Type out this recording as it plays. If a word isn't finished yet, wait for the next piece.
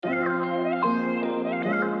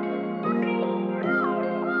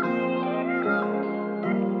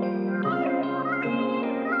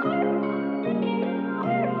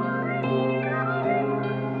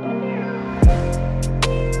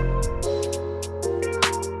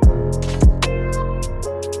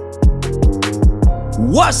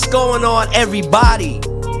What's going on, everybody?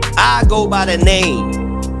 I go by the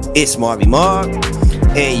name, it's Marvy Marv,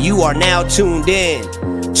 and you are now tuned in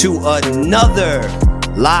to another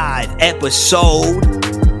live episode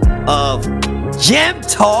of Gem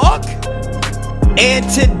Talk. And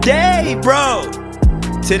today,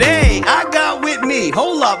 I got with me,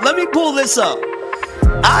 hold up, let me pull this up.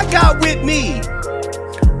 I got with me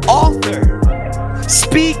author,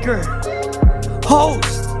 speaker,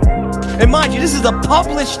 host, and mind you, this is a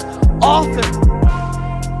published author,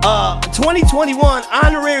 2021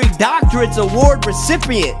 Honorary Doctorates Award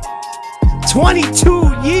recipient,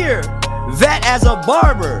 22-year vet as a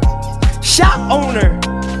barber, shop owner,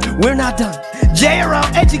 we're not done,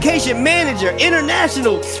 JRL Education Manager,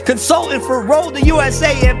 International Consultant for Roll the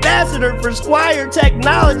USA, Ambassador for Squire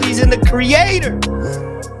Technologies, and the creator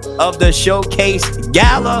of the Showcase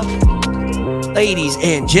Gala. Ladies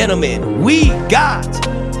and gentlemen, we got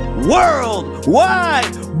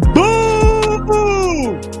Worldwide Boom!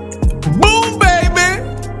 Boom, baby!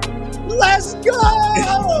 Let's go!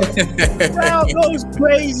 Crowd goes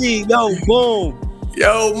crazy. Yo, Boom.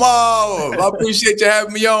 Yo, Marv, I appreciate you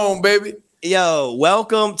having me on, baby. Yo,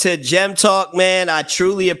 welcome to Gem Talk, man. I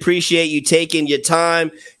truly appreciate you taking your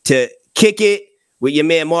time to kick it with your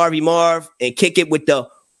man Marvy Marv and kick it with the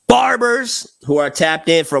barbers who are tapped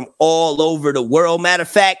in from all over the world. Matter of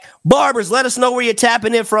fact, barbers, let us know where you're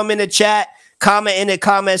tapping in from in the chat. Comment in the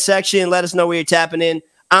comment section. Let us know where you're tapping in.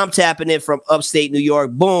 I'm tapping in from upstate New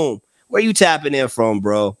York. Boom. Where you tapping in from,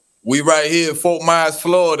 bro? We right here in Fort Myers,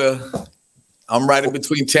 Florida. I'm right in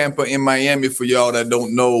between Tampa and Miami for y'all that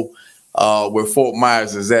don't know where Fort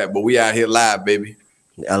Myers is at. But we out here live, baby.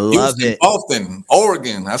 I love Houston, it. Boston,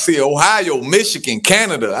 Oregon. I see Ohio, Michigan,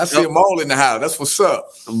 Canada. I see them all in the house. That's what's up.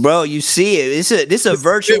 Bro, you see it. This a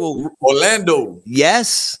virtual Orlando.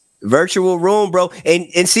 Yes. Virtual room, bro.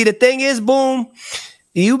 And see, the thing is, Boom,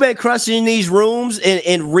 you've been crushing these rooms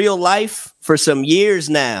in real life for some years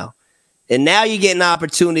now. And now you get an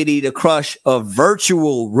opportunity to crush a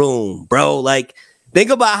virtual room, bro. Like,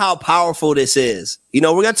 think about how powerful this is. You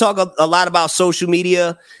know, we're going to talk a lot about social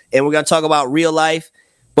media and we're going to talk about real life.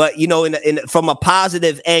 But, you know, from a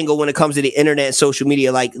positive angle when it comes to the internet and social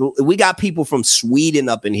media, like, we got people from Sweden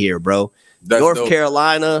up in here, bro. That's North dope.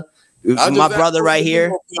 Carolina. My brother right here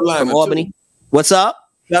from Albany. Too. What's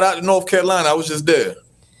up? Shout out to North Carolina. I was just there.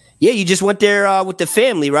 Yeah, you just went there with the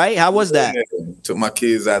family, right? How was that? Yeah. Took my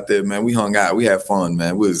kids out there, man. We hung out. We had fun,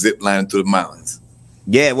 man. We was zip lining through the mountains.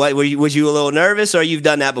 Yeah, what was you a little nervous, or you've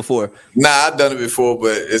done that before? Nah, I've done it before,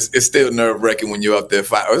 but it's still nerve wracking when you're up there. It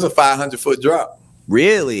was a 500-foot drop.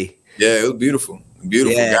 Really? Yeah, it was beautiful.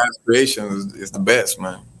 Beautiful. Yeah. God's creation is the best,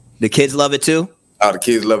 man. The kids love it too? Oh, the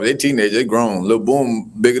kids love it. They teenagers. They grown. Little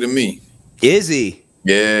Boom bigger than me. Is he?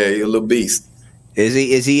 Yeah, he a little beast. Is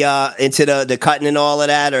he into the cutting and all of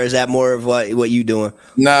that, or is that more of what you doing?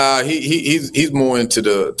 Nah, he's more into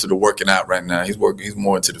the working out right now. He's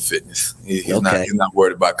more into the fitness. He's not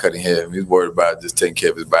worried about cutting hair. He's worried about just taking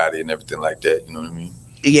care of his body and everything like that. You know what I mean?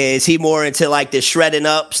 Yeah. Is he more into like the shredding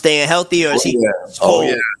up, staying healthy, or is he? Yeah.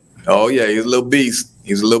 Oh yeah. He's a little beast.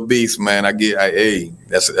 He's a little beast, man. Hey,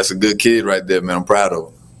 that's a good kid right there, man. I'm proud of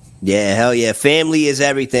him. Yeah, hell yeah. Family is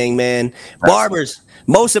everything, man. Barbers,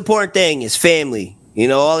 most important thing is family. You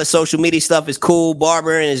know, all the social media stuff is cool.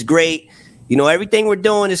 Barbering is great. You know, everything we're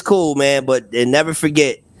doing is cool, man. But never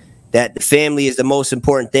forget that the family is the most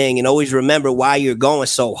important thing. And always remember why you're going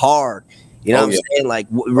so hard. You know what I'm saying? Like,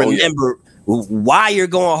 remember why you're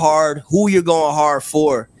going hard, who you're going hard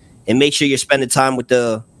for, and make sure you're spending time with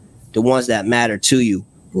the ones that matter to you.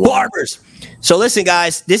 Barbers. So listen,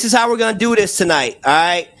 guys, this is how we're going to do this tonight, all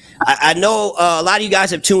right? I know a lot of you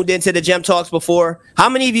guys have tuned into the Gem Talks before. How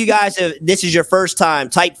many of you guys this is your first time?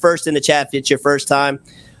 Type first in the chat if it's your first time.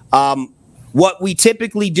 What we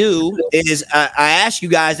typically do is I ask you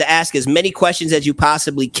guys to ask as many questions as you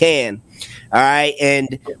possibly can. All right.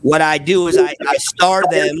 And what I do is I star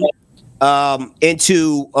them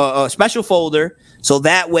into a special folder. So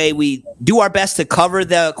that way we do our best to cover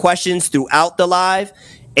the questions throughout the live.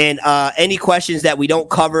 And any questions that we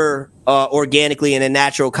don't cover organically in a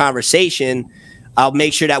natural conversation, I'll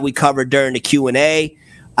make sure that we cover during the Q&A.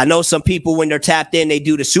 I know some people, when they're tapped in, they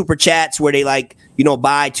do the super chats where they buy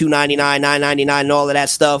 $2.99, $9.99, and all of that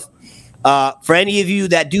stuff. For any of you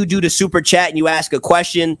that do the super chat and you ask a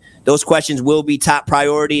question, those questions will be top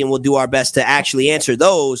priority, and we'll do our best to actually answer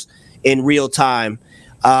those in real time.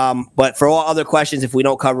 But for all other questions, if we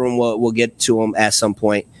don't cover them, we'll get to them at some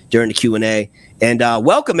point during the Q&A. And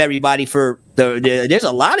welcome everybody there's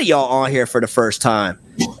a lot of y'all on here for the first time.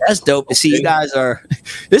 That's dope to see. You guys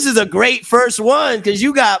this is a great first one because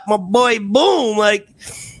you got my boy Boom. Like,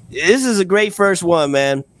 This is a great first one,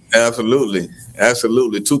 man. Absolutely.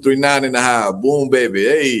 239 in the house. Boom, baby.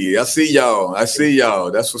 Hey, I see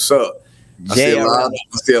y'all. That's what's up. I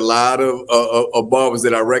see a lot of barbers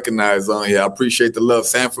that I recognize on here. I appreciate the love.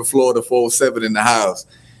 Sanford, Florida, 407 in the house.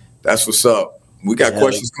 That's what's up. We got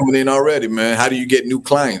questions coming in already, man. How do you get new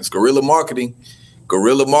clients? Guerrilla marketing.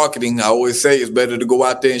 I always say it's better to go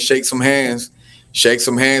out there and shake some hands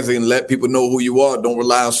and let people know who you are. Don't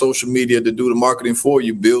rely on social media to do the marketing for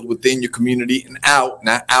you. Build within your community and out,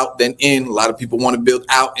 not out then in. A lot of people want to build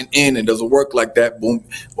out and in. It doesn't work like that. Boom.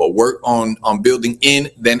 Or work on building in,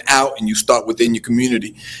 then out, and you start within your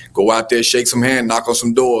community. Go out there, shake some hands, knock on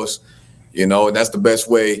some doors. And that's the best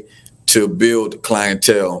way to build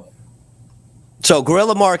clientele. So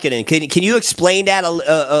guerrilla marketing, can you explain that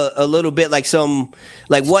a little bit? Like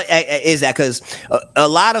what is that? Because a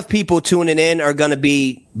lot of people tuning in are going to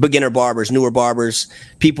be beginner barbers, newer barbers,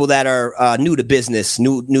 people that are new to business,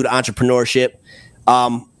 new to entrepreneurship.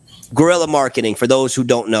 Guerrilla marketing, for those who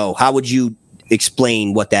don't know, how would you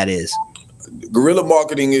explain what that is? Guerrilla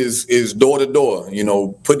marketing is door to door,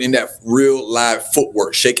 putting in that real live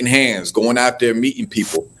footwork, shaking hands, going out there, meeting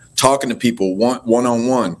people, talking to people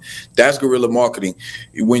one-on-one. That's guerrilla marketing.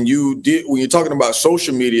 When you're talking about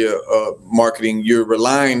social media marketing, you're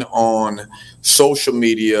relying on social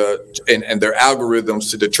media and their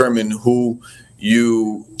algorithms to determine who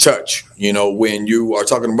you touch. When you are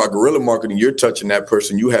talking about guerrilla marketing, you're touching that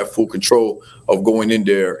person. You have full control of going in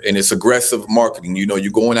there, and it's aggressive marketing.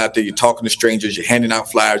 You're going out there, you're talking to strangers, you're handing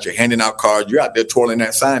out flyers, you're handing out cards, you're out there twirling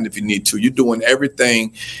that sign if you need to. You're doing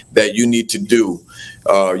everything that you need to do.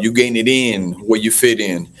 You gain it in where you fit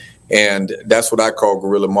in. And that's what I call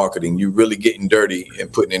guerrilla marketing. You're really getting dirty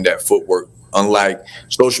and putting in that footwork. Unlike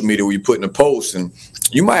social media where you put in a post and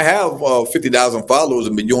you might have 50,000 followers,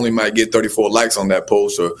 but you only might get 34 likes on that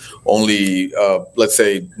post, or only let's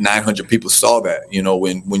say 900 people saw that.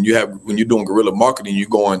 When you're doing guerrilla marketing, you're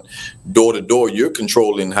going door to door. You're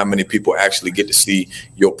controlling how many people actually get to see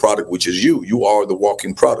your product, which is you. You are the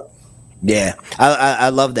walking product. Yeah, I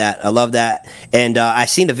love that. And I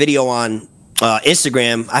seen the video on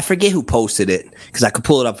Instagram. I forget who posted it because I could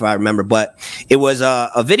pull it up if I remember, but it was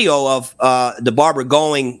a video of the barber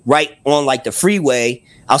going right on like the freeway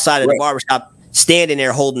outside of the barbershop, standing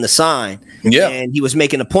there holding the sign. Yeah. And he was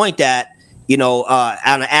making a point that,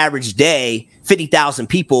 on an average day, 50,000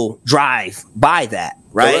 people drive by that,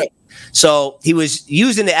 right? Correct. So he was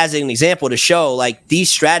using it as an example to show like these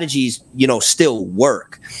strategies, still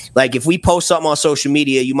work. Like if we post something on social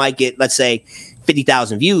media, you might get, let's say,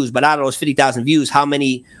 50,000 views, but out of those 50,000 views, how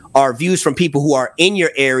many are views from people who are in your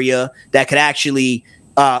area that could actually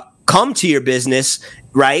come to your business,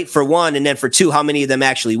 right? For one, and then for two, how many of them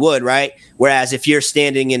actually would, right? Whereas if you're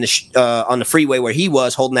standing in the on the freeway where he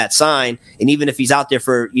was holding that sign, and even if he's out there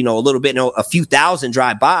for a little bit, a few thousand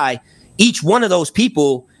drive by, each one of those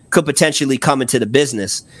people could potentially come into the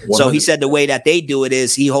business. 100%. So he said the way that they do it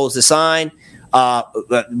is he holds the sign.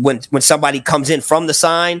 When somebody comes in from the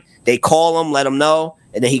sign, they call him, let him know,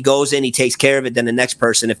 and then he goes in, he takes care of it. Then the next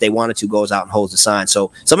person, if they wanted to, goes out and holds the sign.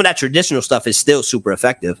 So some of that traditional stuff is still super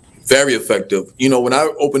effective. Very effective. When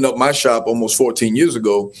I opened up my shop almost 14 years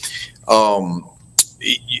ago, I'm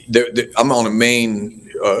on a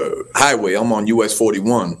main highway. I'm on US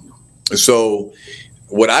 41. So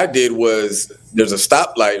what I did was there's a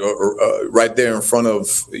stoplight right there in front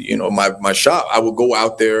of my shop. I would go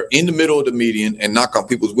out there in the middle of the median and knock on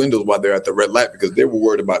people's windows while they're at the red light because they were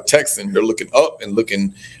worried about texting. They're looking up and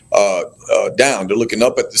looking down. They're looking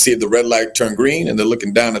up to see if the red light turned green, and they're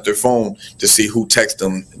looking down at their phone to see who texted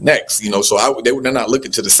them next. So they're not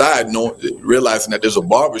looking to the side, realizing that there's a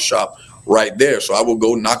barbershop right there. So I will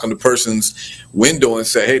go knock on the person's window and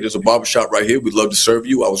say, hey, there's a barbershop right here. We'd love to serve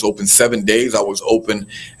you. I was open 7 days. I was open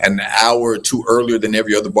an hour or two earlier than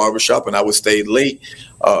every other barbershop, and I would stay late,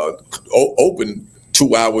 open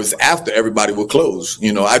 2 hours after everybody would close.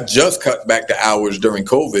 I just cut back the hours during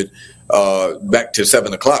COVID back to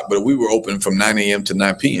 7 o'clock, but we were open from 9 a.m. to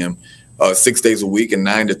 9 p.m. 6 days a week and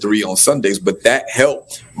 9 to 3 on Sundays. But that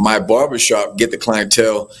helped my barbershop get the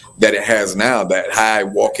clientele that it has now, that high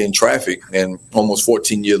walk-in traffic. And almost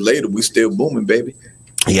 14 years later, we still booming, baby.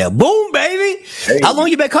 Yeah, boom, baby. Hey. How long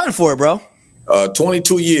you been cutting for, bro?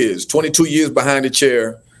 22 years. 22 years behind the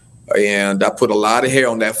chair. And I put a lot of hair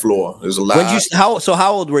on that floor. There's a lot. How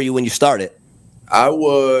old were you when you started? I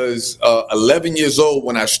was 11 years old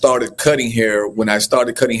when I started cutting hair. When I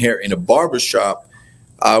started cutting hair in a barbershop,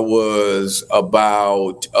 I was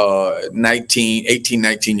about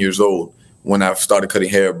 19 years old when I started cutting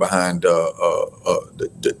hair behind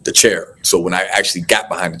the chair. So when I actually got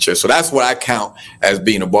behind the chair, so that's what I count as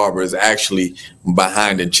being a barber, is actually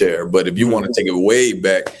behind the chair. But if you want to take it way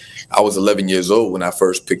back, I was 11 years old when I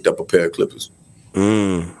first picked up a pair of clippers.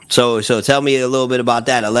 So tell me a little bit about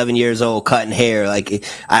that. 11 years old, cutting hair. Like,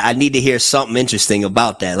 I need to hear something interesting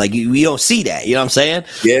about that. Like, we don't see that. You know what I'm saying?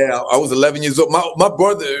 Yeah, I was 11 years old. My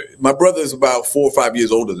brother is about 4 or 5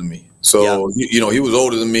 years older than me. So he was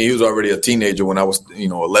older than me. He was already a teenager when I was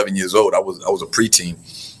 11 years old. I was a preteen,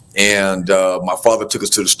 and my father took us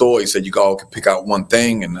to the store. He said, "You all can pick out one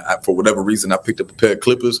thing," and for whatever reason, I picked up a pair of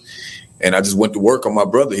clippers, and I just went to work on my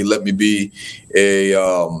brother. He let me be he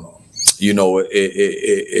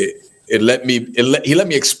let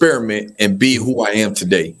me experiment and be who I am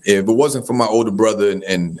today. If it wasn't for my older brother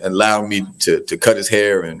and allowing me to cut his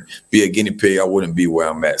hair and be a guinea pig, I wouldn't be where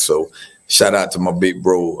I'm at. So shout out to my big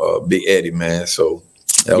bro, Big Eddie, man. So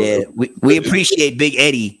we appreciate Big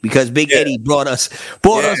Eddie, because Big Eddie brought us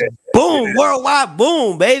boom, worldwide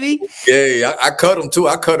boom, baby. Yeah, I cut him too.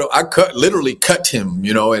 I literally cut him,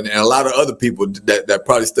 and a lot of other people that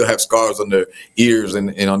probably still have scars on their ears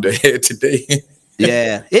and on their head today.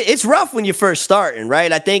 Yeah, it's rough when you're first starting,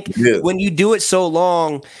 right? I think when you do it so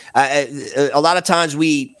long, a lot of times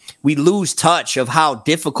we lose touch of how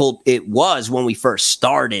difficult it was when we first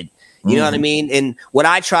started. You know what I mean? And what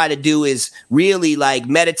I try to do is really like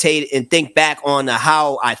meditate and think back on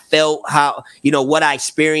how I felt, what I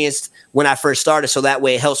experienced when I first started. So that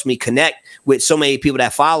way it helps me connect with so many people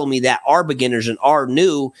that follow me that are beginners and are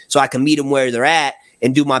new, so I can meet them where they're at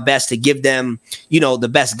and do my best to give them, the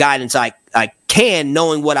best guidance I can,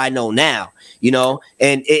 knowing what I know now,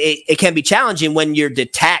 and it can be challenging when you're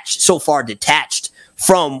so far detached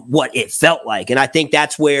from what it felt like. And I think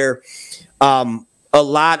that's where,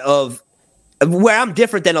 where I'm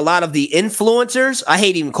different than a lot of the influencers. I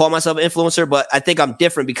hate even call myself an influencer, but I think I'm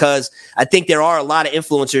different because I think there are a lot of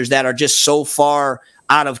influencers that are just so far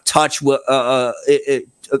out of touch with,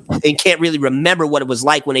 and can't really remember what it was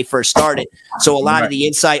like when they first started. So a lot of the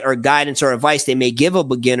insight or guidance or advice they may give a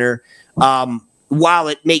beginner, while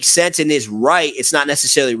it makes sense and is right, it's not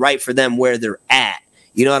necessarily right for them where they're at.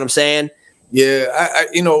 You know what I'm saying? Yeah,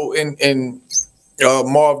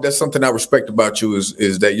 Marv, that's something I respect about you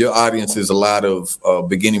is that your audience is a lot of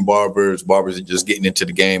beginning barbers that are just getting into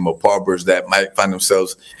the game, or barbers that might find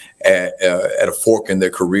themselves at a fork in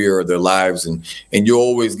their career or their lives, and you're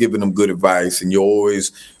always giving them good advice, and you're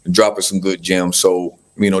always dropping some good gems. So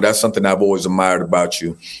that's something I've always admired about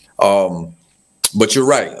you. But you're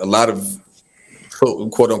right, a lot of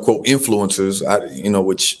quote unquote influencers,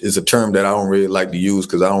 which is a term that I don't really like to use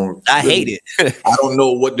because I hate it. I don't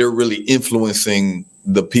know what they're really influencing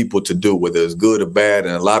the people to do, whether it's good or bad.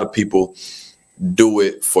 And a lot of people do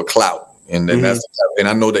it for clout. And then and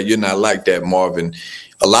I know that you're not like that, Marvin.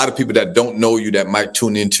 A lot of people that don't know you, that might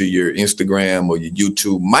tune into your Instagram or your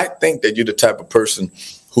YouTube, might think that you're the type of person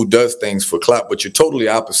who does things for clout, but you're totally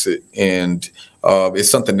opposite. And it's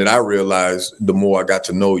something that I realized the more I got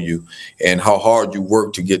to know you and how hard you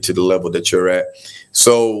work to get to the level that you're at.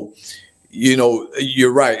 So,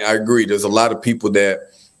 you're right. I agree. There's a lot of people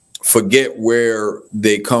that forget where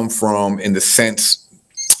they come from, in the sense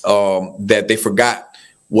that they forgot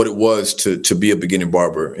what it was to be a beginning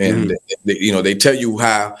barber. And, they tell you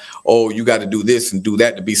how, you got to do this and do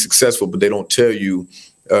that to be successful, but they don't tell you,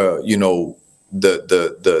 the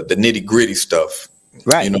nitty gritty stuff.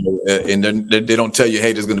 Right. And then they don't tell you,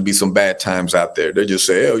 hey, there's going to be some bad times out there. They just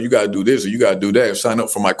say, you got to do this or you got to do that. Sign up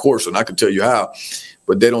for my course and I can tell you how.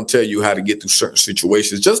 But they don't tell you how to get through certain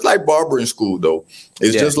situations. Just like barbering school, though.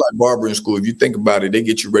 It's just like barbering school. If you think about it, they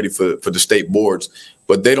get you ready for the state boards,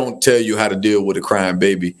 but they don't tell you how to deal with a crying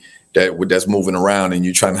baby that's moving around and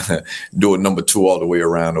you're trying to do a number 2 all the way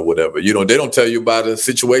around or whatever. They don't tell you about a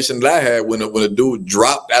situation that I had when a dude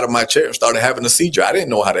dropped out of my chair and started having a seizure. I didn't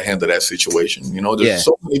know how to handle that situation. There's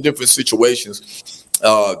so many different situations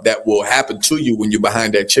that will happen to you when you're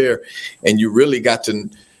behind that chair, and you really got to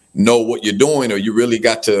know what you're doing, or you really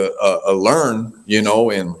got to learn,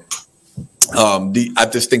 and I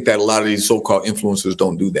just think that a lot of these so-called influencers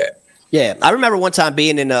don't do that. Yeah, I remember one time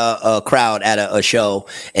being in a crowd at a show,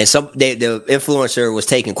 and the influencer was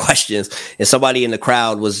taking questions, and somebody in the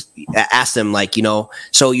crowd asked them, like,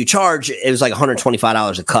 so you charge, it was like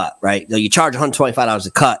 $125 a cut, right? You charge $125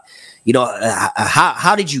 a cut.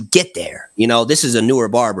 How did you get there? This is a newer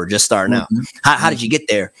barber just starting out. How did you get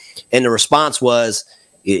there? And the response was,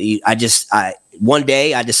 one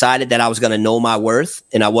day I decided that I was going to know my worth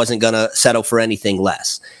and I wasn't going to settle for anything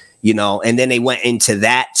less. And then they went into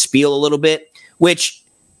that spiel a little bit, which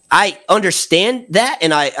I understand that,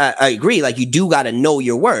 and I agree. Like, you do got to know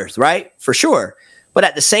your worth, right? For sure. But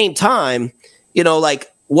at the same time, you know,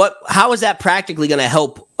 like, how is that practically going to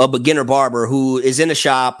help a beginner barber who is in a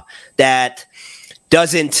shop that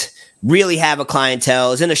doesn't really have a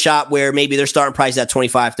clientele, is in a shop where maybe their starting price is at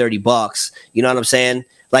 $25-$30? You know what I'm saying?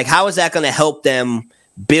 Like, how is that going to help them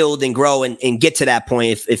build and grow and get to that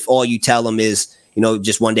point if all you tell them is, you know,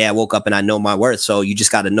 just one day I woke up and I know my worth. So you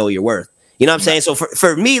just got to know your worth. You know what I'm saying? So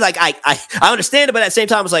for me, like, I understand it, but at the same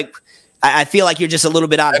time, it's like, I feel like you're just a little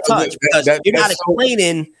bit out of touch because you're not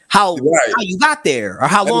explaining how you got there or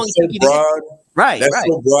how long it took you to get. Right. That's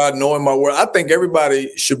so broad, knowing my worth. I think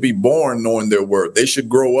everybody should be born knowing their worth. They should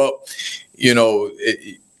grow up, you know,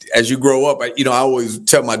 as you grow up, I always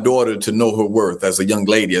tell my daughter to know her worth as a young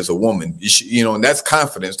lady, as a woman, and that's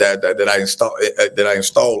confidence that I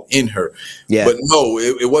installed in her. Yeah. But no,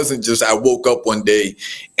 it wasn't just I woke up one day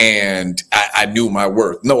and I knew my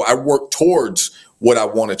worth. No, I worked towards what I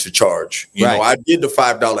wanted to charge. You know, I did the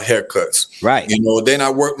 $5 haircuts. Right. You know, then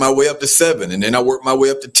I worked my way up to $7, and then I worked my way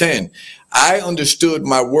up to $10. I understood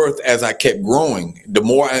my worth as I kept growing. The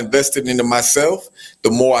more I invested into myself,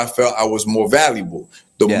 the more I felt I was more valuable.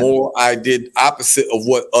 The more I did opposite of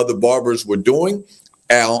what other barbers were doing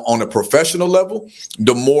on a professional level,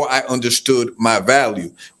 the more I understood my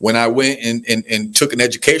value. When I went and took an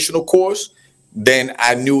educational course, then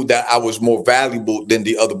I knew that I was more valuable than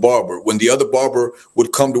the other barber. When the other barber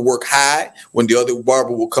would come to work high, when the other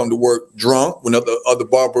barber would come to work drunk, when other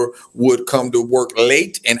barber would come to work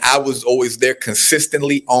late, and I was always there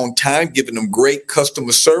consistently on time, giving them great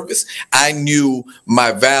customer service, I knew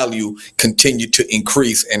my value continued to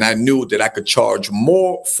increase, and I knew that I could charge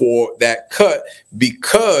more for that cut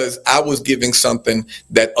because I was giving something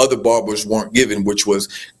that other barbers weren't giving, which was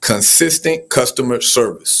consistent customer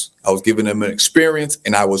service. I was giving them an experience,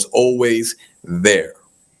 and I was always there.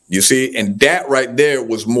 You see, and that right there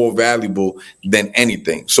was more valuable than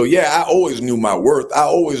anything. So, yeah, I always knew my worth. I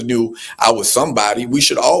always knew I was somebody. We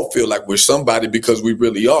should all feel like we're somebody because we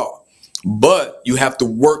really are. But you have to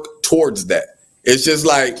work towards that. It's just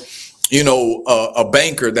like, you know, a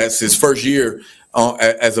banker that's his first year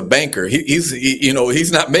as a banker.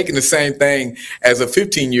 He's not making the same thing as a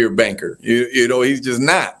 15-year banker. You know, he's just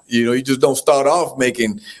not. You know, you just don't start off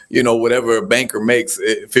making, you know, whatever a banker makes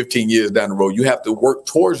 15 years down the road. You have to work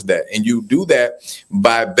towards that. And you do that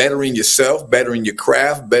by bettering yourself, bettering your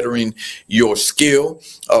craft, bettering your skill,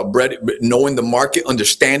 knowing the market,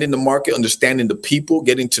 understanding the people,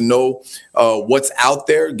 getting to know what's out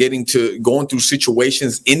there, going through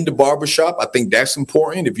situations in the barbershop. I think that's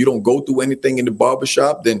important. If you don't go through anything in the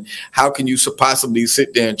barbershop, then how can you possibly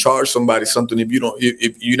sit there and charge somebody something if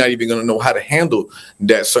you're not even going to know how to handle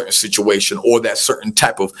that certain situation or that certain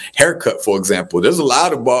type of haircut, for example. There's a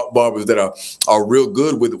lot of barbers that are real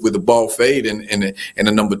good with the bald fade and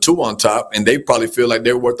a number 2 on top, and they probably feel like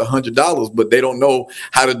they're worth $100, but they don't know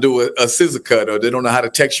how to do a scissor cut, or they don't know how to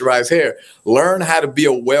texturize hair. Learn how to be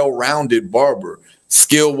a well-rounded barber.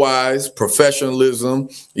 Skill-wise, professionalism,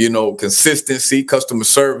 you know, consistency, customer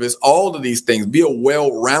service, all of these things. Be a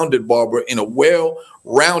well-rounded barber, and a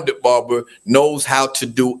well-rounded barber knows how to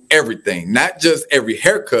do everything, not just every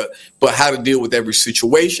haircut, but how to deal with every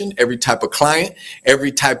situation, every type of client,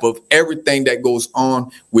 every type of everything that goes on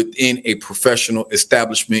within a professional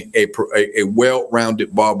establishment. A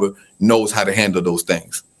well-rounded barber knows how to handle those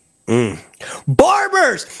things.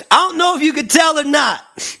 Barbers, I don't know if you could tell or not,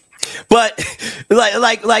 but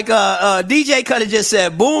like DJ Cutter just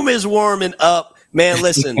said, Boom is warming up. Man,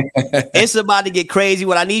 listen, it's about to get crazy.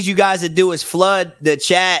 What I need you guys to do is flood the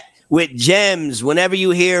chat with gems. Whenever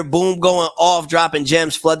you hear Boom going off, dropping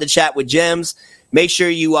gems, flood the chat with gems. Make sure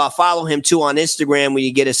you follow him too on Instagram when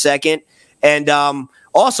you get a second. And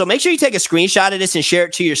also make sure you take a screenshot of this and share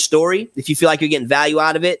it to your story if you feel like you're getting value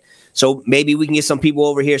out of it. So maybe we can get some people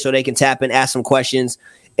over here so they can tap in, ask some questions,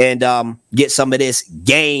 and get some of this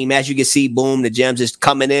game. As you can see, Boom, the gems is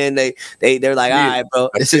coming in. They're like, all right, bro,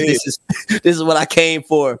 this is what I came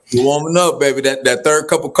for. You're warming up, baby. That third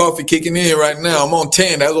cup of coffee kicking in right now. I'm on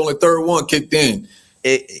 10. That was only third one kicked in.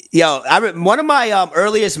 One of my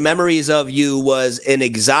earliest memories of you was an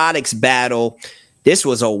exotics battle. This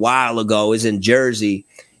was a while ago. It was in Jersey,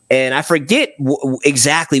 and I forget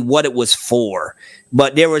exactly what it was for.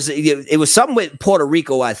 But it was something with Puerto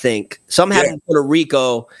Rico, I think. Something happened in Puerto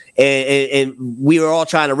Rico, and we were all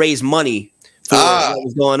trying to raise money for what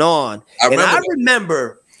was going on. I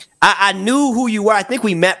remember I knew who you were. I think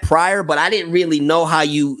we met prior, but I didn't really know how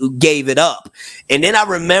you gave it up. And then I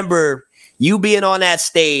remember you being on that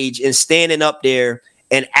stage and standing up there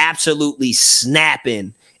and absolutely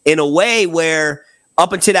snapping in a way where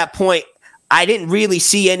up until that point, I didn't really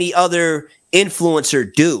see any other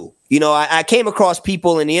influencer do. You know, I came across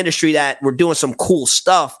people in the industry that were doing some cool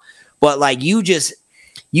stuff, but like you just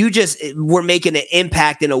were making an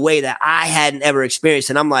impact in a way that I hadn't ever experienced.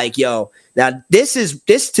 And I'm like, yo, now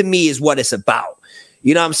this to me is what it's about.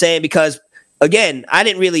 You know what I'm saying? Because again, I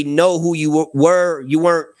didn't really know who you were. You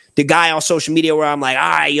weren't the guy on social media where I'm like, all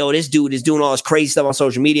right, yo, this dude is doing all this crazy stuff on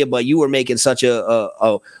social media, but you were making such a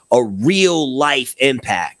real life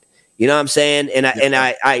impact. You know what I'm saying? And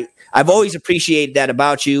I've always appreciated that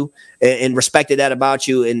about you and respected that about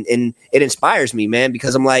you. And it inspires me, man,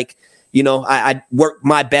 because I'm like, you know, I work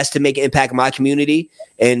my best to make an impact in my community.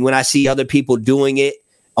 And when I see other people doing it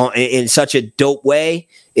in such a dope way,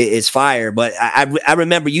 it's fire. But I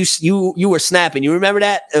remember you were snapping. You remember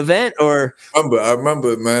that event? Or I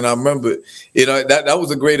remember it, man. I remember it. You know, that was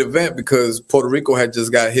a great event because Puerto Rico had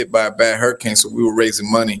just got hit by a bad hurricane, so we were raising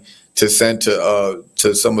money to send to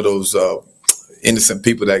some of those innocent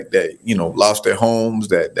people that you know lost their homes,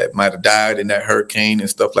 that might have died in that hurricane and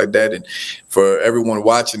stuff like that. And for everyone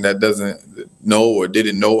watching that doesn't know or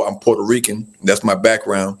didn't know, I'm Puerto Rican. That's my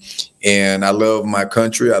background, and I love my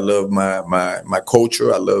country. I love my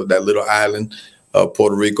culture. I love that little island,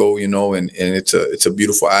 Puerto Rico. You know, and it's a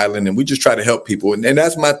beautiful island, and we just try to help people. And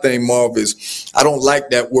that's my thing, Marv. Is I don't like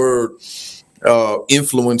that word.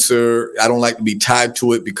 Influencer. I don't like to be tied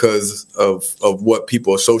to it because of what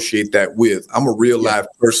people associate that with. I'm a real live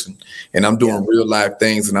person, and I'm doing real live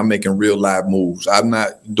things, and I'm making real live moves. I'm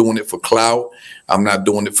not doing it for clout. I'm not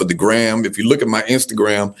doing it for the gram. If you look at my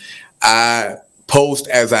Instagram, I post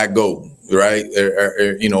as I go. Right.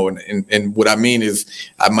 You know, and what I mean is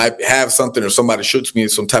I might have something or somebody shoots me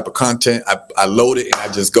some type of content. I load it and I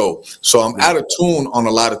just go. So I'm out of tune on a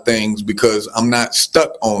lot of things because I'm not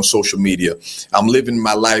stuck on social media. I'm living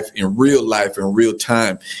my life in real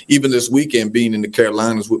time. Even this weekend, being in the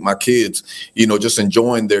Carolinas with my kids, you know, just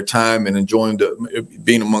enjoying their time and enjoying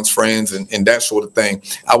being amongst friends and that sort of thing.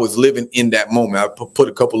 I was living in that moment. I put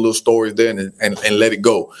a couple little stories there and let it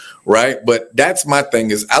go. Right. But that's my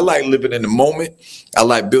thing is I like living in the moment. I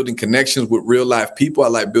like building connections with real life people. I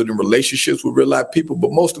like building relationships with real life people.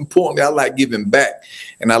 But most importantly, I like giving back.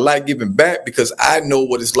 And I like giving back because I know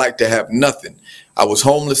what it's like to have nothing. I was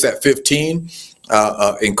homeless at 15,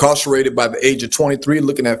 incarcerated by the age of 23,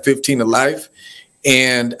 looking at 15 to life.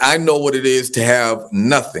 And I know what it is to have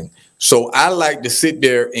nothing. So I like to sit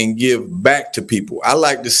there and give back to people. I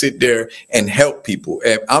like to sit there and help people.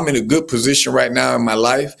 And I'm in a good position right now in my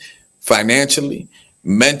life, financially,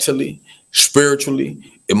 mentally, spiritually,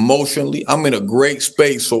 emotionally. I'm in a great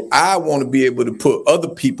space. So I want to be able to put other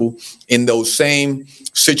people in those same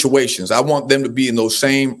situations. I want them to be in those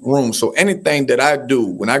same rooms. So anything that I do,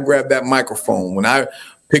 when I grab that microphone, when I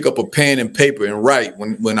pick up a pen and paper and write,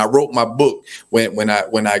 when I wrote my book, when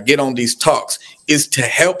I get on these talks, is to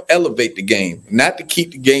help elevate the game, not to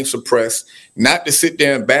keep the game suppressed, not to sit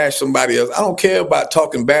there and bash somebody else. I don't care about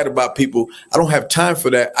talking bad about people. I don't have time for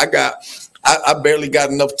that. I barely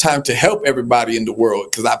got enough time to help everybody in the world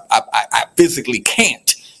because I physically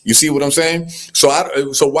can't. You see what I'm saying? So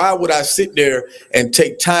why would I sit there and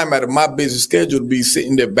take time out of my busy schedule to be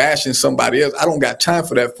sitting there bashing somebody else? I don't got time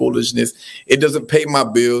for that foolishness. It doesn't pay my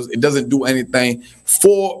bills. It doesn't do anything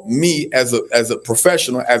for me as a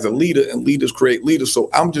professional, as a leader, and leaders create leaders. So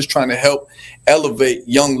I'm just trying to help elevate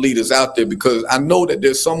young leaders out there because I know that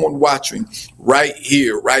there's someone watching right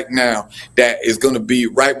here, right now, that is going to be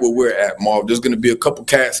right where we're at, Marv. There's going to be a couple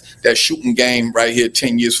cats that shooting game right here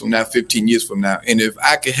 10 years from now, 15 years from now. And if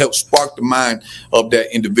I can help spark the mind of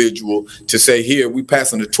that individual to say, here, we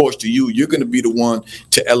passing the torch to you, you're going to be the one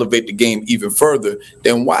to elevate the game even further,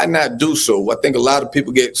 then why not do so? I think a lot of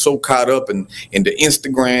people get so caught up in the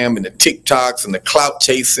Instagram and the TikToks and the clout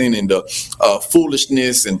chasing and the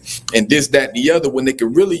foolishness and this, that, and the other, when they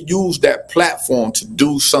can really use that platform to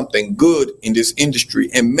do something good in this industry.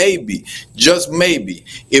 And maybe, just maybe,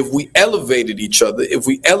 if we elevated each other, if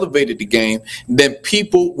we elevated the game, then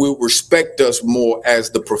people will respect us more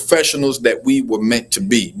as the professionals that we were meant to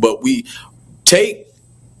be. But we take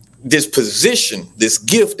this position, this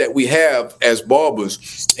gift that we have as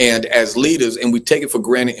barbers and as leaders, and we take it for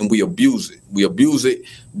granted and we abuse it. We abuse it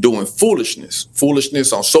doing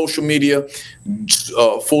foolishness on social media,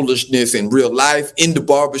 foolishness in real life, in the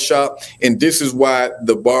barbershop. And this is why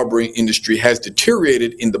the barbering industry has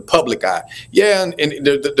deteriorated in the public eye. Yeah, and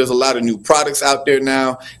there's a lot of new products out there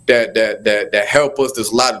now that help us.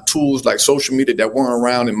 There's a lot of tools like social media that weren't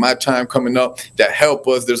around in my time coming up that help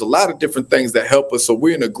us. There's a lot of different things that help us. So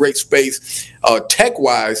we're in a great space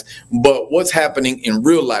tech-wise, but what's happening in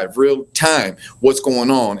real life, real time, what's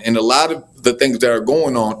going on? And a lot of the things that are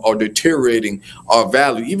going on are deteriorating our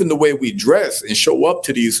value. Even the way we dress and show up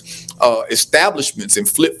to these establishments in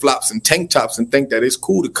flip-flops and tank tops and think that it's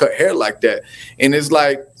cool to cut hair like that. And it's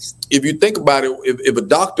like, if you think about it, if a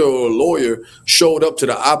doctor or a lawyer showed up to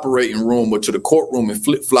the operating room or to the courtroom in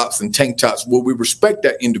flip-flops and tank tops, would we respect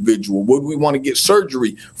that individual? Would we want to get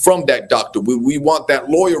surgery from that doctor? Would we want that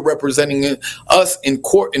lawyer representing us in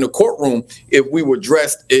court, in the courtroom, if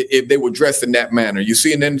they were dressed in that manner? You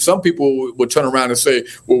see, and then some people would turn around and say,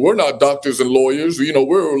 well, we're not doctors and lawyers. You know,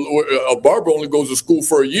 a barber only goes to school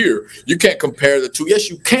for a year. You can't compare the two. Yes,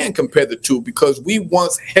 you can compare the two, because we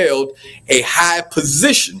once held a high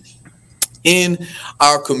position in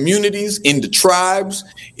our communities, in the tribes.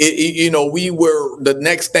 We were the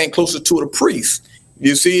next thing closer to the priest.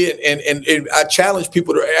 You see, and I challenge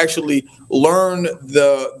people to actually learn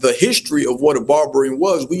the history of what a barbering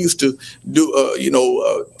was. We used to do,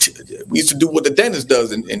 we used to do what the dentist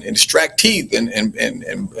does and extract teeth and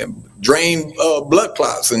drain blood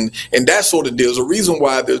clots and that sort of deal. There's a reason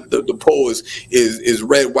why the pole is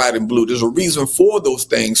red, white, and blue. There's a reason for those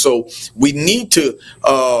things. So we need to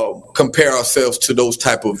compare ourselves to those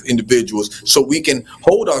type of individuals so we can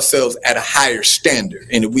hold ourselves at a higher standard.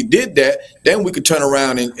 And if we did that, then we could turn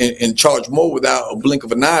around and charge more without a blink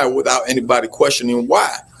of an eye, without anybody questioning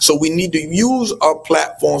why. So we need to use our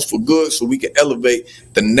platforms for good so we can elevate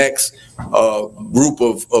the next group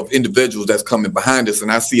of individuals that's coming behind us.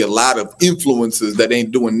 And I see a lot of influencers that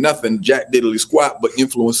ain't doing nothing, jack diddly squat, but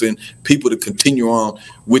influencing people to continue on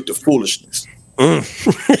with the foolishness.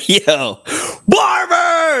 Yo,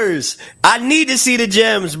 barbers! I need to see the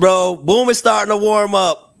gems, bro. Boom is starting to warm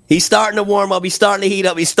up. He's starting to warm up. He's starting to heat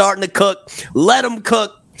up. He's starting to cook. Let him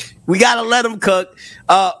cook. We got to let him cook.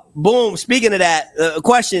 Boom. Speaking of that,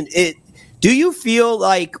 question. Do you feel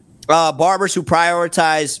like barbers who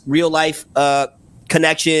prioritize real life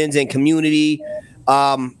connections and community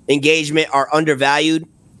engagement are undervalued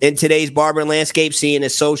in today's barber landscape, seeing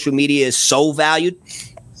as social media is so valued?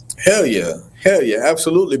 Hell yeah.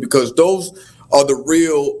 Absolutely. Because those are the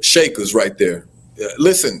real shakers right there.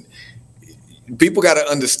 Listen, people got to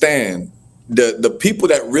understand the people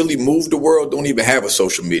that really move the world don't even have a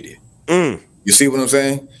social media. You see what I'm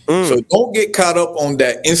saying? So don't get caught up on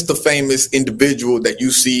that insta-famous individual that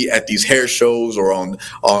you see at these hair shows or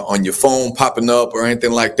on your phone popping up or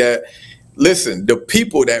anything like that. Listen, the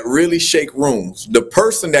people that really shake rooms, the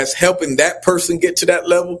person that's helping that person get to that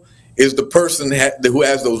level is the person who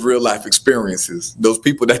has those real life experiences, those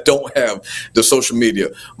people that don't have the social media.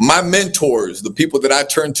 My mentors, the people that I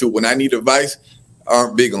turn to when I need advice,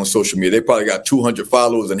 aren't big on social media. They probably got 200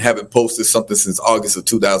 followers and haven't posted something since August of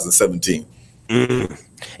 2017. And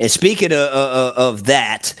speaking of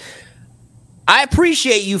that, I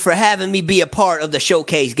appreciate you for having me be a part of the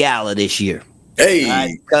Showcase Gala this year.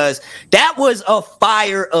 Hey, because that was a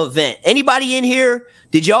fire event. Anybody in here?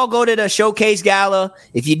 Did y'all go to the Showcase Gala?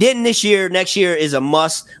 If you didn't this year, next year is a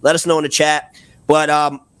must. Let us know in the chat. But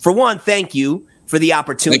for one, thank you for the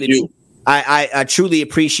opportunity. Thank you. I truly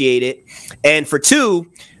appreciate it. And for two,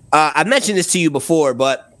 I mentioned this to you before,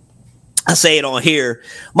 but I'll say it on here.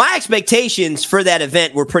 My expectations for that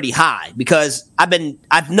event were pretty high because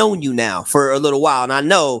I've known you now for a little while, and I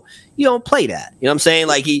know you don't play that. You know what I'm saying?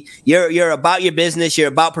 Like you're about your business, you're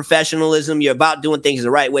about professionalism, you're about doing things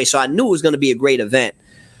the right way. So I knew it was going to be a great event.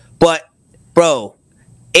 But bro,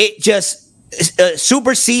 it just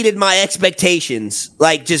superseded my expectations.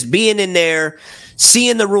 Like just being in there,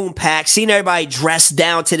 seeing the room packed, seeing everybody dressed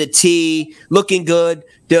down to the T, looking good.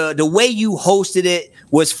 The way you hosted it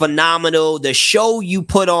was phenomenal. The show you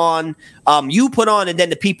put on, and then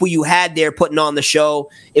the people you had there putting on the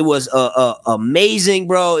show, it was amazing,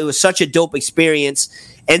 bro. It was such a dope experience.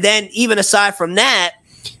 And then even aside from that,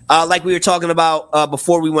 like we were talking about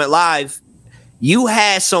before we went live, you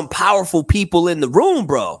had some powerful people in the room,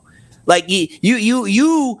 bro. Like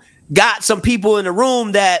you got some people in the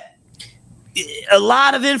room that a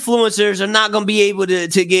lot of influencers are not going to be able to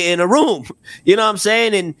get in a room. You know what I'm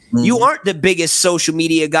saying? And you aren't the biggest social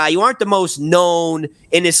media guy. You aren't the most known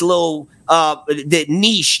in this little the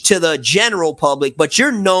niche to the general public, but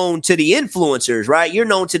you're known to the influencers, right? You're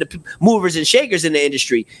known to the movers and shakers in the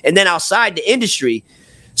industry and then outside the industry.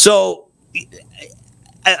 So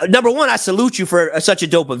number one, I salute you for such a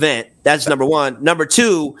dope event. That's number one. Number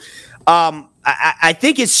two, I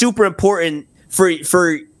think it's super important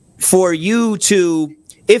for you to,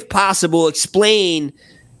 if possible, explain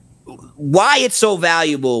why it's so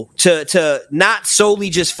valuable to not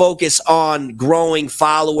solely just focus on growing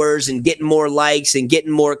followers and getting more likes and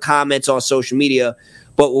getting more comments on social media,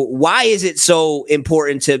 But why is it so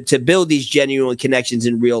important to build these genuine connections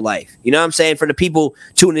in real life? You know what I'm saying? For the people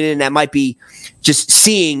tuning in that might be just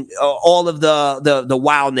seeing all of the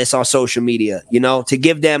wildness on social media, you know, to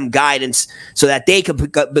give them guidance so that they can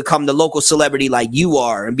become the local celebrity like you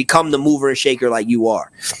are and become the mover and shaker like you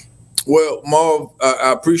are. Well, Marv,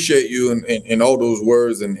 I appreciate you and all those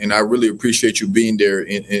words, and I really appreciate you being there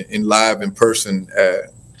in live in person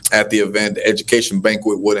at the event. The education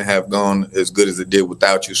banquet wouldn't have gone as good as it did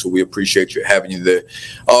without you, so we appreciate you having you there.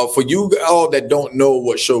 For you all that don't know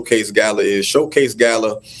what Showcase Gala is, Showcase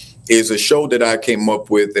Gala is a show that I came up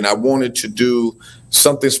with, and I wanted to do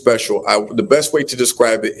something special. The best way to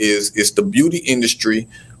describe it is it's the beauty industry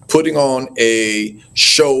putting on a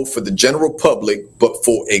show for the general public, but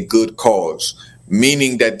for a good cause.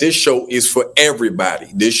 Meaning that this show is for everybody.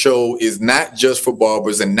 This show is not just for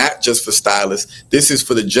barbers and not just for stylists. This is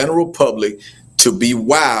for the general public to be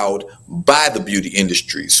wowed by the beauty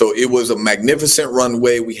industry. So it was a magnificent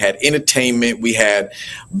runway. We had entertainment. We had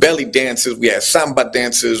belly dancers. We had samba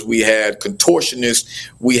dancers. We had contortionists.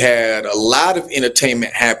 We had a lot of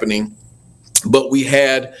entertainment happening. But we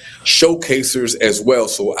had showcasers as well.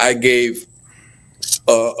 So I gave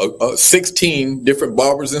 16 different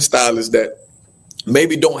barbers and stylists that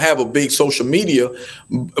maybe don't have a big social media,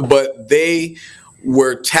 but they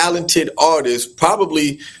were talented artists,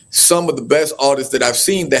 probably some of the best artists that I've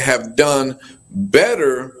seen that have done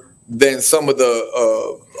better than some of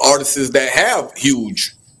the artists that have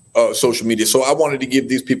huge social media. So I wanted to give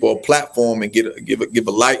these people a platform and give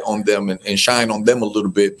a light on them and shine on them a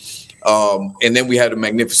little bit. And then we had a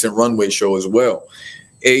magnificent runway show as well.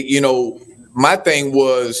 My thing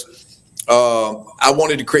was I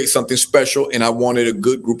wanted to create something special, and I wanted a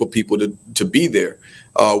good group of people to be there.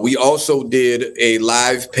 We also did a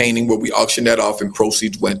live painting where we auctioned that off, and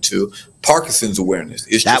proceeds went to Parkinson's awareness.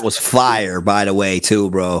 That was fire, by the way, too,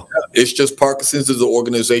 bro. It's just Parkinson's is an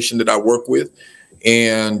organization that I work with,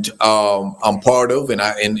 and I'm part of, and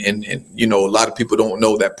a lot of people don't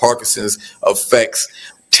know that Parkinson's affects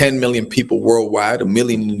 10 million people worldwide, 1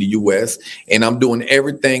 million in the U.S., and I'm doing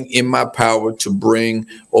everything in my power to bring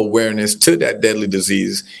awareness to that deadly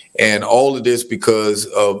disease. And all of this because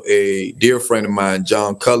of a dear friend of mine,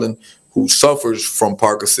 John Cullen, who suffers from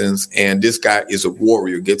Parkinson's. And this guy is a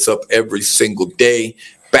warrior, gets up every single day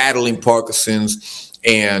battling Parkinson's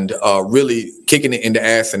and really kicking it in the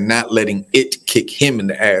ass and not letting it kick him in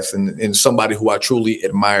the ass, and somebody who I truly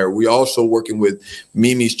admire. We're also working with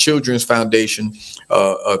Mimi's Children's Foundation,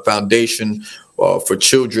 a foundation for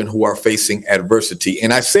children who are facing adversity.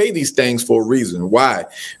 And I say these things for a reason. Why?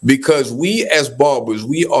 Because we as barbers,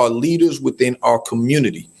 we are leaders within our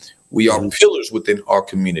community. We are pillars within our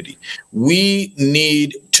community. We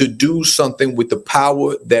need to do something with the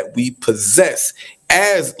power that we possess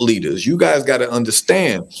as leaders. You guys got to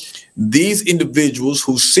understand, these individuals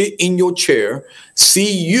who sit in your chair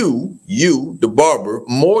see you, the barber,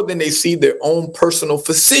 more than they see their own personal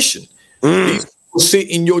physician. These people sit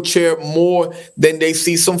in your chair more than they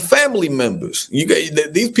see some family members.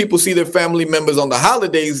 These people see their family members on the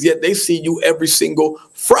holidays, yet they see you every single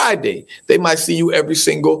Friday. They might see you every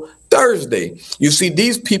single Thursday. You see,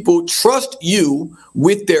 these people trust you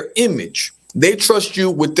with their image. They trust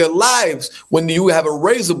you with their lives when you have a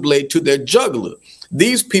razor blade to their jugular.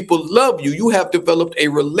 These people love you. You have developed a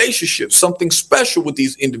relationship, something special with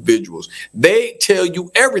these individuals. They tell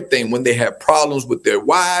you everything when they have problems with their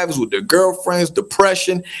wives, with their girlfriends,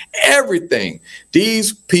 depression, everything.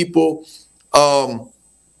 These people,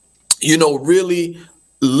 really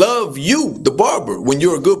love you, the barber, when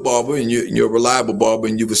you're a good barber and you're a reliable barber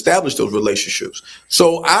and you've established those relationships.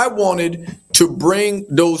 So I wanted to bring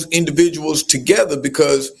those individuals together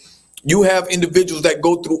because you have individuals that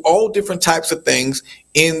go through all different types of things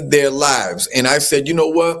in their lives. And I said, you know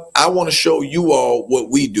what? I want to show you all what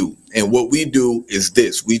we do. And what we do is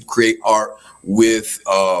this. We create art with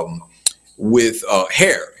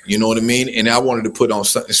hair. You know what I mean? And I wanted to put on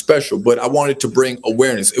something special, but I wanted to bring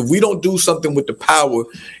awareness. If we don't do something with the power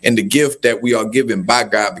and the gift that we are given by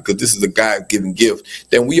God, because this is a God-given gift,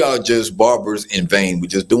 then we are just barbers in vain. We're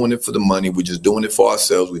just doing it for the money. We're just doing it for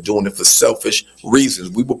ourselves. We're doing it for selfish reasons.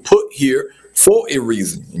 We were put here for a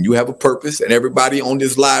reason, and you have a purpose, and everybody on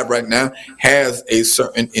this live right now has a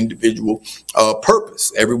certain individual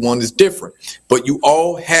purpose. Everyone is different, but you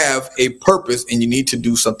all have a purpose, and you need to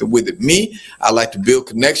do something with it. Me, I like to build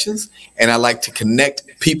connections, and I like to connect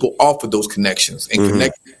people off of those connections and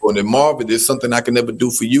connect people. And then, Marv, if there's something I can never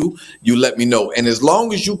do for you, you let me know. And as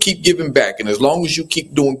long as you keep giving back, and as long as you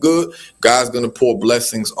keep doing good, God's going to pour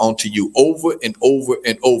blessings onto you over and over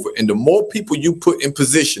and over. And the more people you put in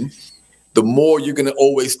position the more you're going to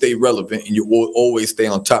always stay relevant and you will always stay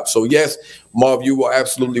on top. So yes, Marv, you are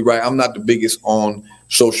absolutely right. I'm not the biggest on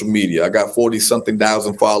social media. I got 40 something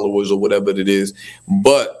thousand followers or whatever it is.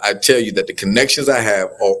 But I tell you that the connections I have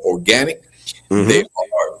are organic. They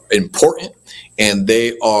are important, and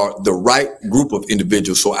they are the right group of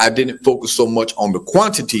individuals. So I didn't focus so much on the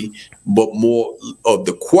quantity, but more of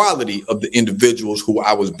the quality of the individuals who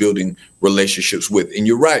I was building relationships with. And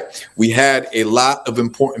you're right. We had a lot of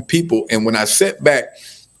important people. And when I sat back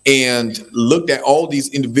and looked at all these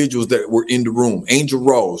individuals that were in the room, Angel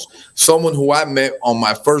Rose, someone who I met on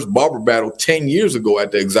my first barber battle 10 years ago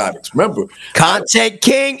at the Exotics. Remember? Content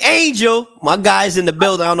King Angel. My guy's in the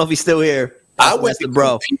building. I don't know if he's still here. I went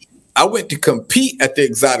to compete at the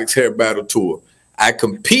Exotics Hair Battle Tour. I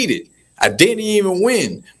competed. I didn't even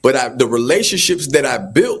win, but the relationships that I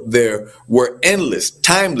built there were endless,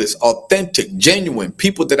 timeless, authentic, genuine,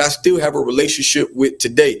 people that I still have a relationship with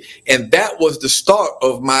today. And that was the start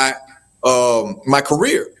of my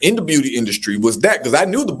career in the beauty industry, was that, because I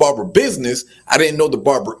knew the barber business. I didn't know the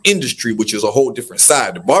barber industry, which is a whole different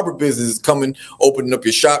side. The barber business is coming, opening up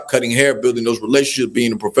your shop, cutting hair, building those relationships,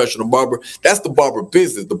 being a professional barber. That's the barber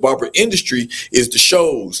business. The barber industry is the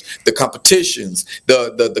shows, the competitions,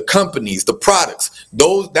 the companies, the products.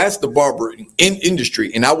 That's the barber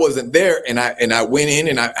industry. And I wasn't there, and I went in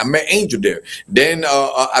and I met Angel there. Then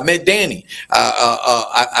I met Danny.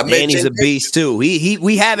 I met Danny's a beast too.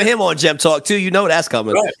 We having him on Gem Talk too. You know that's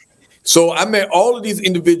coming. Right. So I met all of these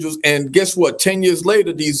individuals, and guess what? 10 years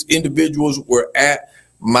later, these individuals were at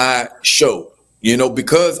my show,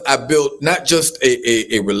 because I built not just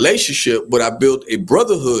a relationship, but I built a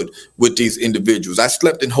brotherhood with these individuals. I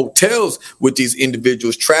slept in hotels with these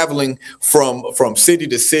individuals, traveling from city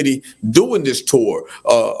to city, doing this tour.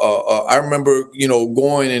 I remember,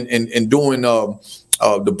 going and doing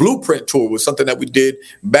the Blueprint Tour was something that we did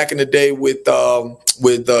back in the day with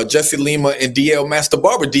Jesse Lima and DL Master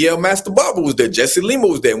Barber. DL Master Barber was there. Jesse Lima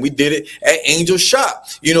was there. And we did it at Angel's Shop.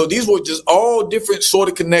 These were just all different sort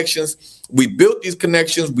of connections. We built these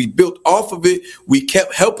connections. We built off of it. We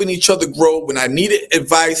kept helping each other grow. When I needed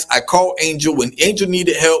advice, I called Angel. When Angel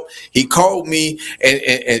needed help, he called me and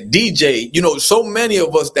DJ. So many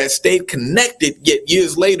of us that stayed connected, yet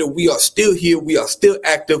years later, we are still here. We are still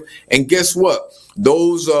active. And guess what?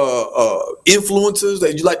 Those influencers,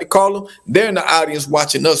 that you like to call them, they're in the audience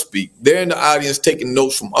watching us speak. They're in the audience taking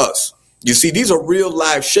notes from us. You see, these are real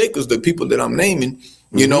live shakers, the people that I'm naming,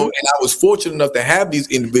 and I was fortunate enough to have these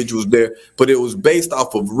individuals there, but it was based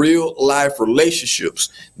off of real life relationships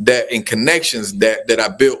and connections that I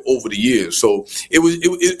built over the years. So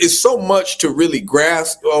it's so much to really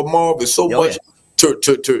grasp, Marv. It's so much. Yeah.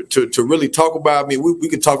 To really talk about. I mean, we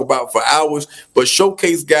could talk about for hours, but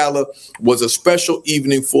Showcase Gala was a special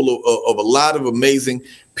evening full of a lot of amazing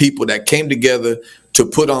people that came together to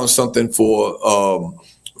put on something for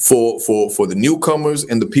the newcomers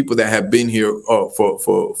and the people that have been here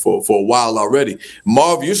for a while already.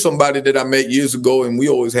 Marv, you're somebody that I met years ago, and we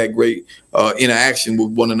always had great interaction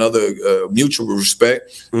with one another, mutual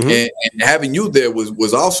respect. And having you there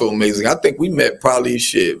was also amazing. I think we met probably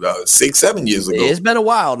 6-7 years ago. It's been a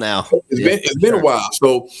while now. It's been a while.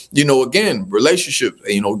 So, again, relationship,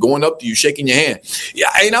 going up to you, shaking your hand. Yeah,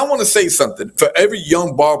 and I want to say something for every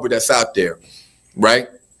young barber that's out there, right,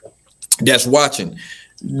 that's watching.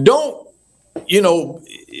 Don't,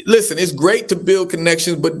 listen, it's great to build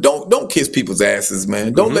connections, but don't kiss people's asses,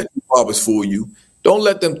 man. Don't let the barbers fool you. Don't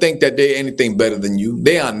let them think that they're anything better than you.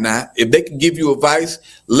 They are not. If they can give you advice,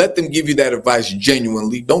 let them give you that advice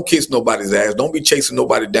genuinely. Don't kiss nobody's ass. Don't be chasing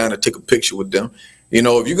nobody down to take a picture with them.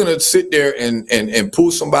 If you're going to sit there and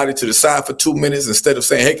pull somebody to the side for 2 minutes instead of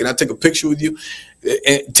saying, hey, can I take a picture with you?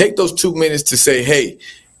 And take those 2 minutes to say, hey,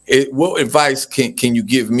 what advice can you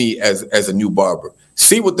give me as a new barber?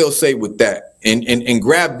 See what they'll say with that, and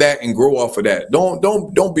grab that and grow off of that. Don't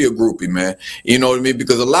be a groupie, man. You know what I mean?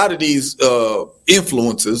 Because a lot of these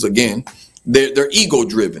influencers, again, they're ego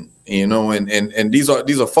driven. And these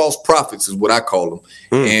are false prophets is what I call them.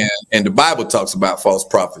 And the Bible talks about false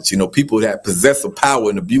prophets. People that possess of power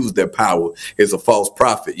and abuse their power is a false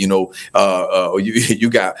prophet. You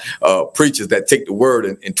got preachers that take the word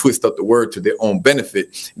and twist up the word to their own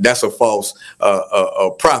benefit. That's a false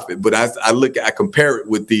prophet. But I compare it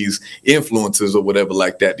with these influencers or whatever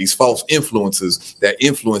like that. These false influencers that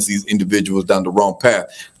influence these individuals down the wrong path.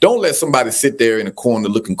 Don't let somebody sit there in a corner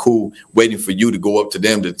looking cool, waiting for you to go up to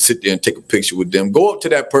them to sit there and take a picture with them. Go up to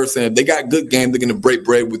that person. If they got good game, they're going to break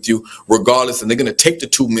bread with you regardless, and they're going to take the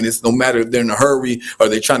 2 minutes, no matter if they're in a hurry or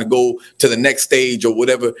they're trying to go to the next stage or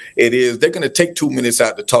whatever it is. They're going to take 2 minutes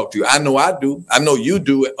out to talk to you. I know I do. I know you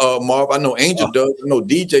do, Marv. I know Angel does. I know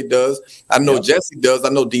DJ does. I know Jesse does. I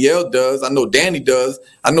know DL does. I know Danny does.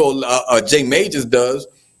 I know Jay Majors does.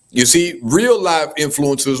 You see, real life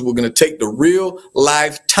influencers were going to take the real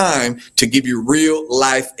life time to give you real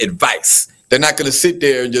life advice. They're not going to sit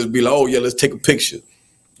there and just be like, oh, yeah, let's take a picture.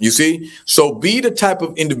 You see? So be the type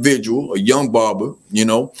of individual, a young barber,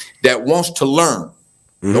 that wants to learn.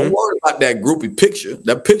 Mm-hmm. Don't worry about that groupie picture.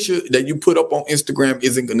 That picture that you put up on Instagram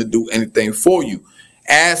isn't going to do anything for you.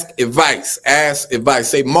 Ask advice.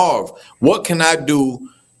 Say, Marv, what can I do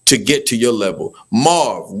to get to your level?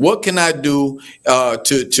 Marv, what can I do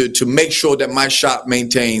to make sure that my shop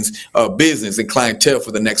maintains business and clientele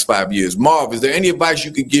for the next 5 years? Marv, is there any advice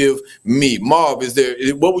you could give me? Marv,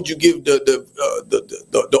 what would you give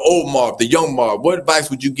the old Marv, the young Marv? What advice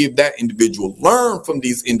would you give that individual? Learn from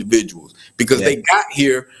these individuals because they got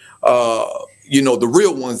here. The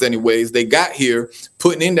real ones anyways, they got here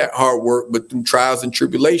putting in that hard work, but through trials and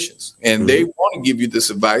tribulations. And they want to give you this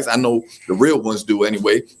advice. I know the real ones do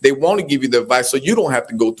anyway. They want to give you the advice so you don't have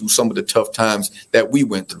to go through some of the tough times that we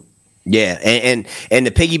went through. Yeah, and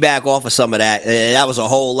to piggyback off of some of that, that was a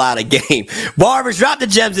whole lot of game. Barbers, drop the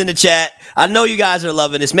gems in the chat. I know you guys are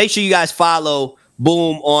loving this. Make sure you guys follow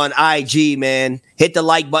Boom on IG, man. Hit the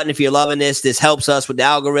like button if you're loving this. This helps us with the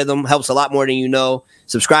algorithm, helps a lot more than you know.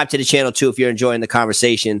 Subscribe to the channel, too, if you're enjoying the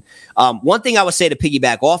conversation. One thing I would say to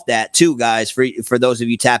piggyback off that, too, guys, for those of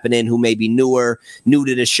you tapping in who may be new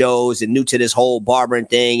to the shows and new to this whole barbering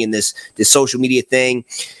thing and this social media thing,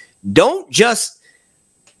 don't just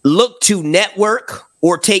look to network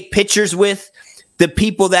or take pictures with the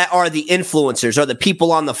people that are the influencers or the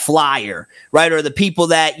people on the flyer, right? Or the people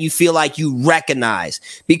that you feel like you recognize.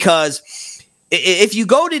 Because if you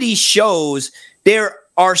go to these shows, there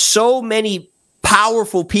are so many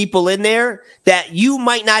powerful people in there that you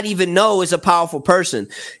might not even know is a powerful person.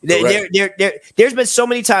 There's been so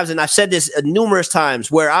many times, and I've said this numerous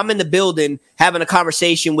times, where I'm in the building having a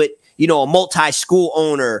conversation with a multi-school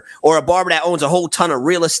owner or a barber that owns a whole ton of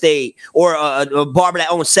real estate or a barber that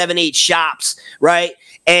owns 7-8 shops, right?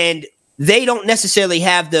 And they don't necessarily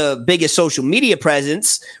have the biggest social media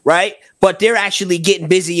presence, right? But they're actually getting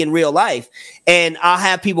busy in real life. And I'll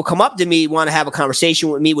have people come up to me, want to have a conversation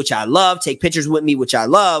with me, which I love, take pictures with me, which I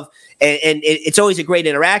love. And it's always a great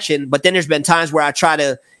interaction. But then there's been times where I try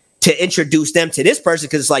to introduce them to this person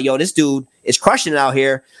because it's like, yo, this dude is crushing it out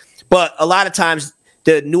here. But a lot of times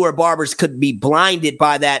the newer barbers could be blinded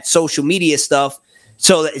by that social media stuff.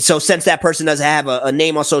 So since that person doesn't have a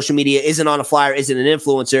name on social media, isn't on a flyer, isn't an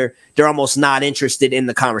influencer, they're almost not interested in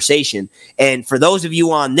the conversation. And for those of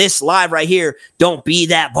you on this live right here, don't be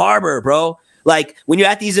that barber, bro. Like when you're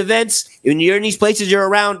at these events, when you're in these places, you're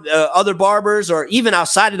around other barbers or even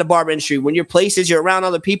outside of the barber industry, when you're places, you're around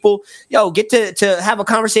other people, get to have a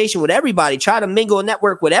conversation with everybody. Try to mingle and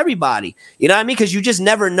network with everybody. You know what I mean? Because you just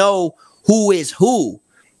never know who is who.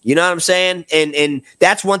 You know what I'm saying? And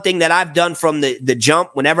that's one thing that I've done from the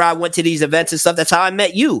jump. Whenever I went to these events and stuff, that's how I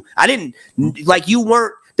met you. I didn't you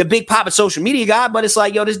weren't the big pop of social media guy, but it's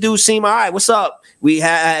like, yo, this dude seemed all right. What's up? We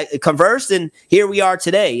had conversed and here we are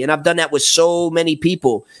today. And I've done that with so many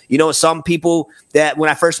people. Some people that when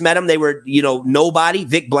I first met them, they were, nobody.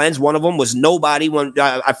 Vic Blends, one of them, was nobody when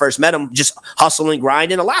I first met them, just hustling,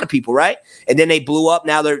 grinding. A lot of people, right? And then they blew up.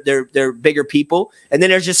 Now they're bigger people. And then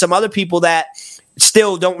there's just some other people that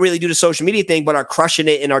still don't really do the social media thing, but are crushing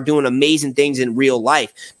it and are doing amazing things in real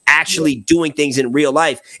life, actually doing things in real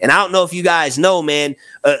life. And I don't know if you guys know, man,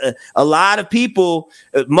 a lot of people,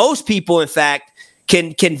 most people, in fact,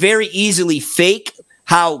 can very easily fake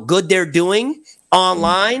how good they're doing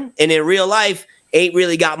online, and in real life ain't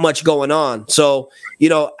really got much going on. So,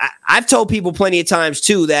 I've told people plenty of times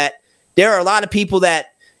too that there are a lot of people that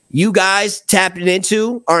you guys tapping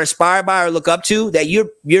into, are inspired by, or look up to, that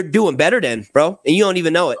you're doing better than, bro, and you don't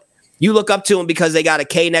even know it. You look up to them because they got a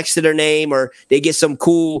K next to their name, or they get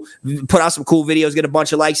put out some cool videos, get a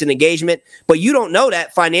bunch of likes and engagement, but you don't know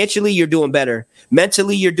that financially you're doing better.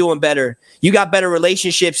 Mentally, you're doing better. You got better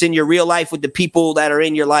relationships in your real life with the people that are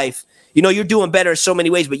in your life. You're doing better in so many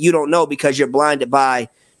ways, but you don't know because you're blinded by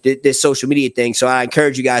this social media thing. So I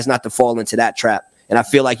encourage you guys not to fall into that trap. And I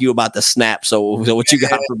feel like you about to snap. So what you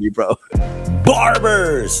got for me, bro?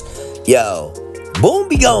 Barbers. Yo, Boom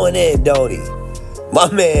be going in, don't he? My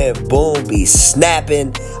man Boom be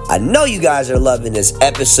snapping. I know you guys are loving this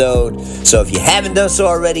episode. So if you haven't done so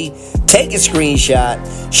already, take a screenshot,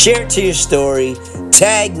 share it to your story,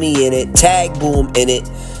 tag me in it, tag Boom in it.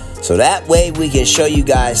 So that way we can show you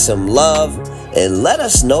guys some love and let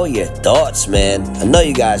us know your thoughts, man. I know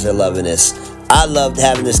you guys are loving this. I loved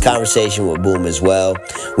having this conversation with Boom as well.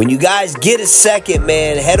 When you guys get a second,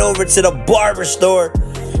 man, head over to the barber store.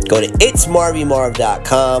 Go to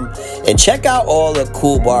itsmarvymarv.com and check out all the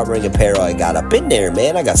cool barbering apparel I got up in there,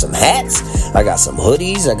 man. I got some hats, I got some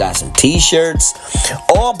hoodies, I got some t-shirts.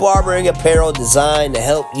 All barbering apparel designed to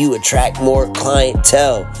help you attract more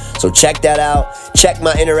clientele. So check that out. Check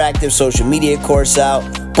my interactive social media course out.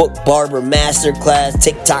 Book Barber Masterclass,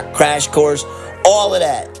 TikTok Crash Course, all of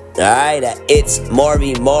that. All right, at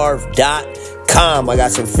itsmarvymarv.com. I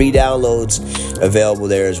got some free downloads available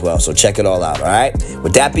there as well. So check it all out. All right.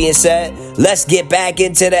 With that being said, let's get back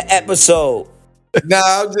into the episode.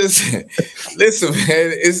 Nah, I'm just listen,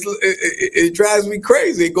 man. It drives me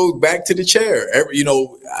crazy. It goes back to the chair.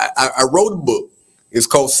 I wrote a book. It's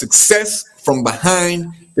called Success from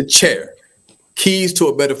Behind the Chair: Keys to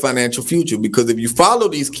a Better Financial Future. Because if you follow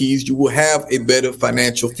these keys, you will have a better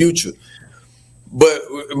financial future. But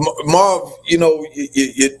Marv,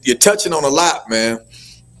 you're touching on a lot, man.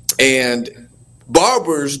 And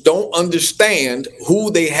barbers don't understand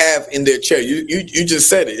who they have in their chair. You just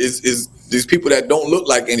said it. Is these people that don't look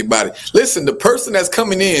like anybody. Listen, the person that's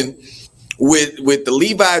coming in with the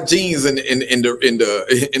Levi jeans and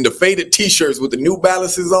the faded t-shirts with the New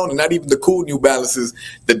Balances on, and not even the cool New Balances,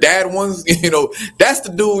 the dad ones, that's the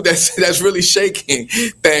dude that's really shaking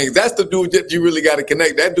things. That's the dude that you really got to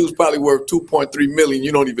connect. That dude's probably worth $2.3 million.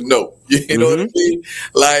 You don't even know. You know what I mean?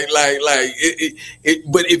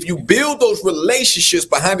 But if you build those relationships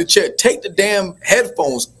behind the chair, take the damn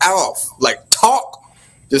headphones off.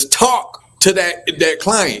 Just talk to that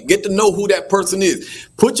client. Get to know who that person is.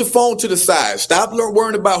 Put your phone to the side. Stop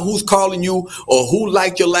worrying about who's calling you or who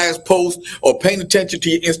liked your last post or paying attention to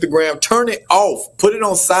your Instagram. Turn it off. Put it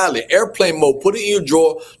on silent, airplane mode. Put it in your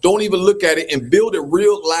drawer. Don't even look at it, and build a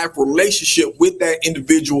real life relationship with that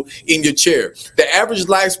individual in your chair. The average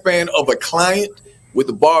lifespan of a client with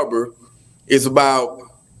a barber is about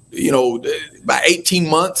 18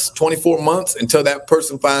 months, 24 months until that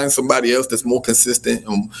person finds somebody else that's more consistent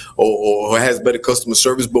or has better customer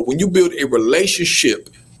service. But when you build a relationship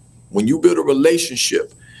with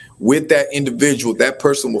that individual, that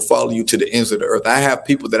person will follow you to the ends of the earth. I have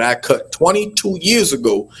people that I cut 22 years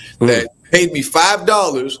ago that paid me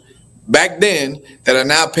 $5 back then that are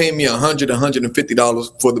now paying me $100,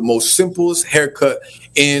 $150 for the most simplest haircut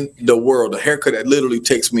in the world. A haircut that literally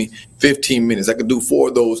takes me 15 minutes. I could do 4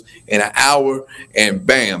 of those in an hour, and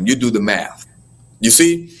bam, you do the math. You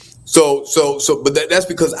see? But that's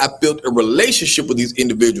because I built a relationship with these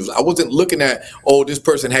individuals. I wasn't looking at, this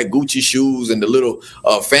person had Gucci shoes and the little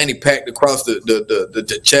fanny pack across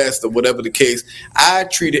the chest or whatever the case. I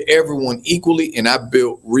treated everyone equally, and I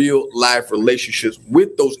built real life relationships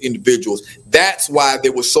with those individuals. That's why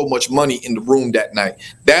there was so much money in the room that night.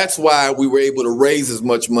 That's why we were able to raise as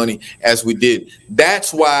much money as we did.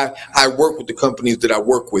 That's why I work with the companies that I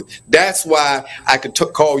work with. That's why I could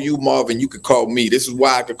call you, Marvin, you could call me. This is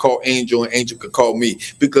why I could call Angel and Angel could call me,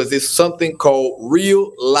 because it's something called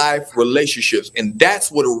real life relationships. And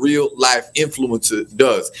that's what a real life influencer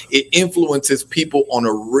does. It influences people on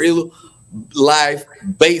a real life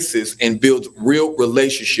basis and builds real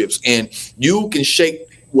relationships. And you can shake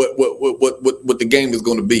what the game is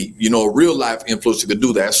going to be. A real life influencer could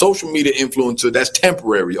do that. A social media influencer, that's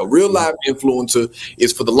temporary. A real life influencer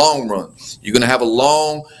is for the long run. You're going to have a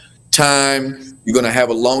long time. You're going to have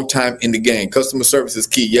a long time in the game. Customer service is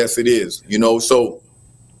key. Yes, it is. So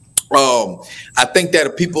I think that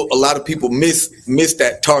a lot of people miss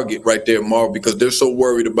that target right there, Marv, because they're so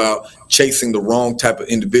worried about chasing the wrong type of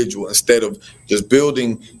individual instead of just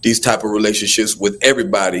building these type of relationships with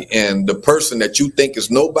everybody. And the person that you think is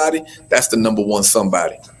nobody, that's the number one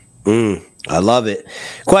somebody. I love it.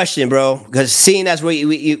 Question, bro, because seeing as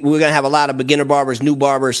we're going to have a lot of beginner barbers, new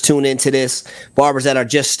barbers tune into this, barbers that are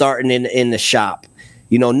just starting in the shop,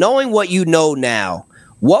 knowing what you know now,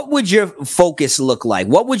 what would your focus look like?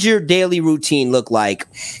 What would your daily routine look like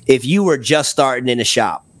if you were just starting in the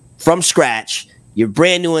shop from scratch? You're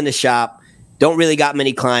brand new in the shop, don't really got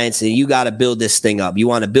many clients, and you got to build this thing up. You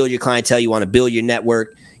want to build your clientele. You want to build your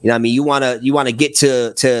network. You want to get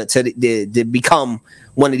to become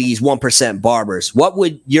one of these 1% barbers. What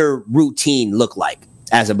would your routine look like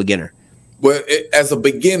as a beginner? Well, as a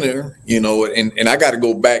beginner, and I got to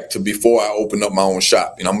go back to before I opened up my own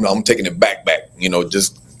shop. I'm taking it back.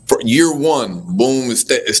 Just for year one, Boom is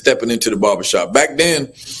stepping into the barbershop. Back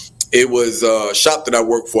then, it was a shop that I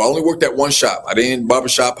worked for. I only worked at one shop. I didn't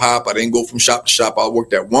barbershop hop. I didn't go from shop to shop. I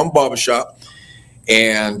worked at one barbershop.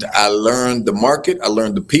 and I learned the market, I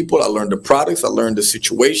learned the people, I learned the products, I learned the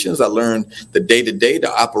situations, I learned the day-to-day, the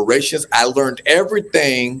operations. I learned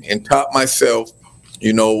everything and taught myself,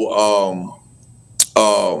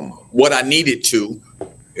 what I needed to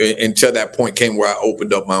until that point came where I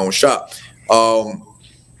opened up my own shop.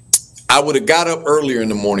 I would have got up earlier in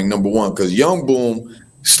the morning, number one, because Young Boom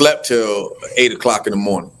slept till 8 o'clock in the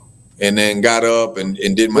morning. And then got up and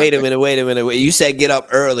did my Wait a minute. You said get up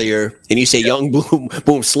earlier, and you say Young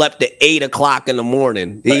Boom slept at 8 o'clock in the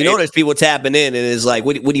morning. You know there's people tapping in, and it's like,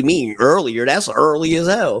 what do you mean earlier? That's early as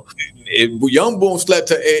hell. Young Boom slept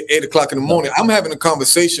till 8 o'clock in the morning. I'm having a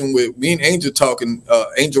conversation with me and Angel talking.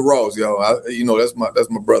 Angel Rawls, that's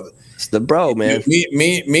my brother. It's the bro, man.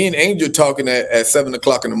 Me and Angel talking at 7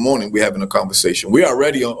 o'clock in the morning. We having a conversation. We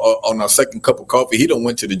already on our second cup of coffee. He done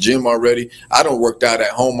went to the gym already. I done worked out at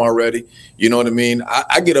home already. You know what I mean?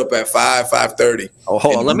 I get up at 5:30. Oh,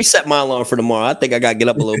 hold on. Let me set my alarm for tomorrow. I think I got to get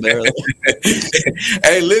up a little bit early.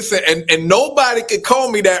 Hey, listen, and nobody could call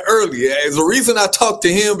me that early. There's a reason I talk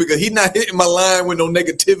to him, because he's not hitting my line with no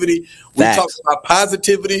negativity. We talk about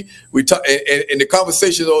positivity. We talk, and the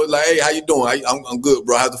conversation is always like, "Hey, how you doing? I'm good,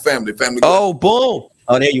 bro. How's the family? Family good?" Oh, boom.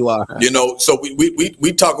 Oh, there you are. So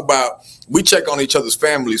we talk about, we check on each other's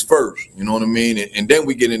families first, you know what I mean? And then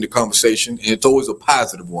we get into conversation, and it's always a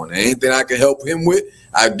positive one. And anything I can help him with,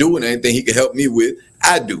 I do, and anything he can help me with,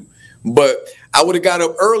 I do. But I would have got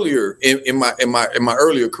up earlier in my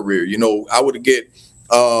earlier career. I would get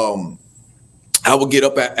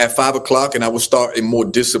up at 5 o'clock, and I would start a more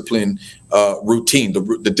disciplined routine.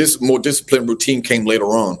 The more disciplined routine came later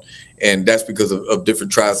on. And that's because of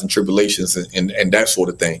different trials and tribulations and that sort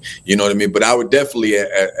of thing. You know what I mean? But I would definitely at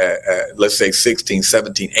let's say 16,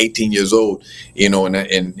 17, 18 years old, and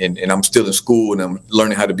I'm still in school and I'm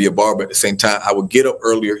learning how to be a barber at the same time, I would get up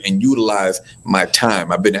earlier and utilize my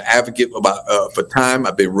time. I've been an advocate for time.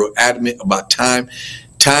 I've been real adamant about time.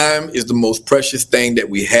 Time is the most precious thing that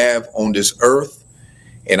we have on this earth.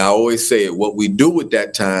 And I always say it, what we do with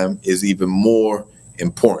that time is even more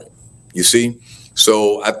important. You see?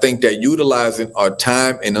 So I think that utilizing our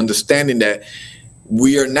time and understanding that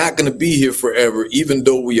we are not going to be here forever, even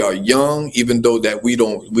though we are young, even though that we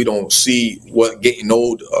don't see what getting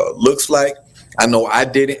old looks like. I know I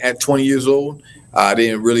didn't at 20 years old. I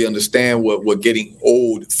didn't really understand what getting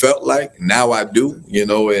old felt like. Now I do,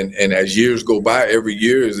 and as years go by, every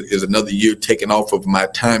year is another year taken off of my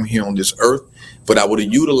time here on this earth. But I would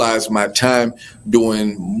have utilized my time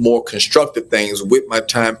doing more constructive things with my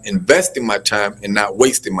time, investing my time and not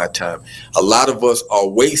wasting my time. A lot of us are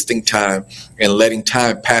wasting time and letting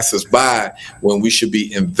time pass us by when we should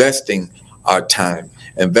be investing our time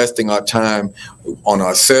on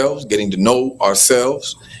ourselves, getting to know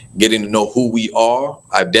ourselves, getting to know who we are,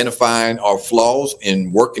 identifying our flaws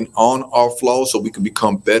and working on our flaws so we can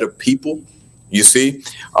become better people. You see,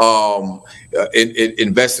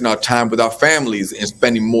 investing our time with our families and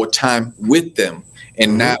spending more time with them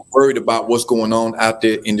and not worried about what's going on out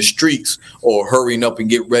there in the streets, or hurrying up and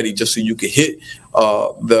get ready just so you can hit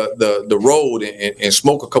the road and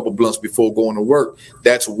smoke a couple blunts before going to work.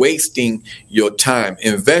 That's wasting your time.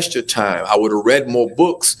 Invest your time. I would have read more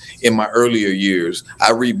books in my earlier years.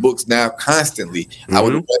 I read books now constantly. I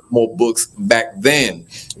would have read more books back then,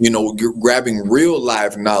 grabbing real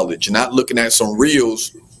life knowledge, not looking at some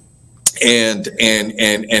reels and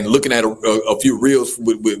looking at a few reels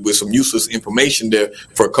with some useless information there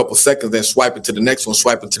for a couple seconds, then swiping to the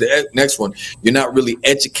next one. You're not really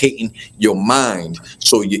educating your mind.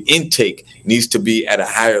 So your intake needs to be at a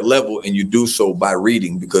higher level, and you do so by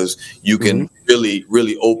reading, because you can really,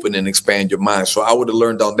 really open and expand your mind. So I would have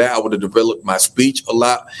learned on that. I would have developed my speech a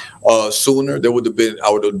lot sooner. I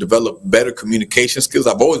would have developed better communication skills.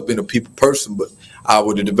 I've always been a people person, but I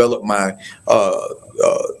would have developed my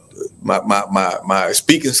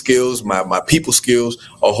speaking skills, my people skills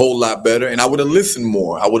a whole lot better. And I would have listened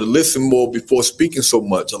more. Before speaking so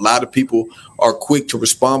much. A lot of people are quick to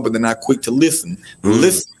respond, but they're not quick to listen.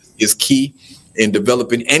 Listen is key in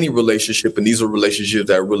developing any relationship. And these are relationships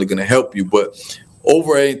that are really going to help you. But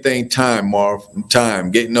over anything, time,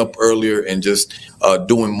 getting up earlier and just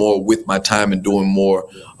doing more with my time and doing more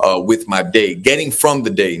with my day, getting from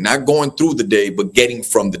the day, not going through the day, but getting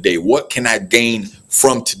from the day. What can I gain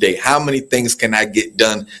from today? How many things can I get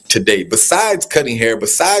done today? Besides cutting hair,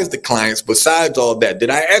 besides the clients, besides all that, did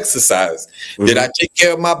I exercise? Mm-hmm. Did I take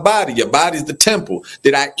care of my body? Your body's the temple.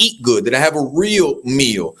 Did I eat good? Did I have a real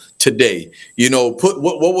meal today?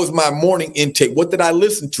 What was my morning intake? What did I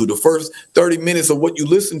listen to? The first 30 minutes of what you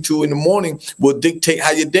listen to in the morning will dictate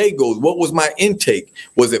how your day goes. What was my intake?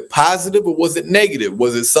 Was it positive or was it negative?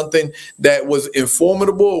 Was it something that was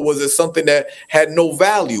informative or was it something that had no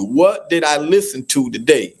value? What did I listen to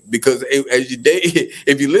today? Because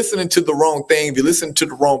if you're listening to the wrong thing, if you're listening to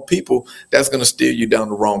the wrong people, that's going to steer you down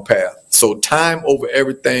the wrong path. So time over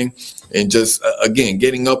everything, and just, again,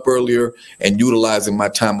 getting up earlier and utilizing my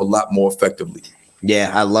time a lot more effectively.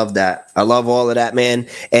 Yeah, I love that. I love all of that, man.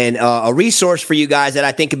 And a resource for you guys that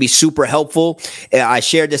I think could be super helpful. I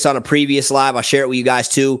shared this on a previous live. I'll share it with you guys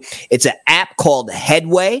too. It's an app called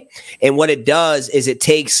Headway. And what it does is it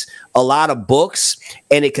takes a lot of books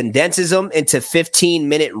and it condenses them into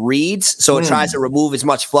 15-minute reads. So it tries to remove as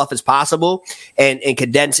much fluff as possible and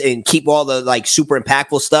condense and keep all the like super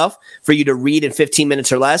impactful stuff for you to read in 15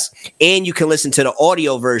 minutes or less. And you can listen to the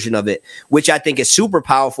audio version of it, which I think is super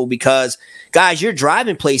powerful because, guys, you're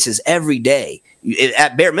driving places every day.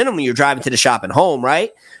 At bare minimum, you're driving to the shop and home,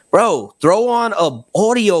 right? Bro, throw on a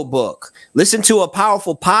audio book. Listen to a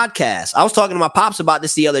powerful podcast. I was talking to my pops about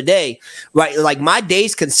this the other day, right? Like my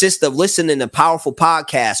days consist of listening to powerful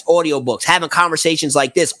podcasts, audiobooks, having conversations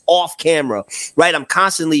like this off camera, right? I'm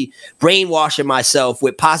constantly brainwashing myself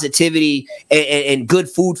with positivity and good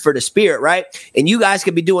food for the spirit, right? And you guys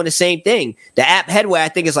could be doing the same thing. The app Headway, I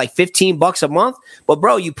think, is like $15 a month. But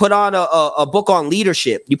bro, you put on a book on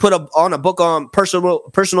leadership. You put on a book on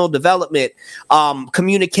personal development,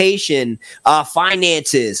 communication,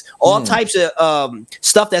 finances, all types of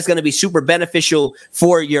stuff that's going to be super beneficial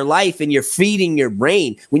for your life, and you're feeding your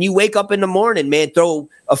brain. When you wake up in the morning, man, throw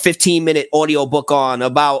a 15-minute audio book on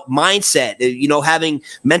about mindset, having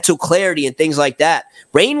mental clarity and things like that.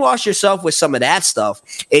 Brainwash yourself with some of that stuff,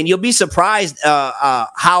 and you'll be surprised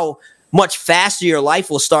how much faster your life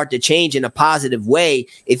will start to change in a positive way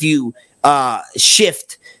if you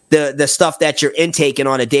shift the stuff that you're intaking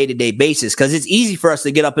on a day-to-day basis. Because it's easy for us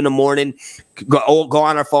to get up in the morning, go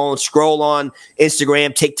on our phone, scroll on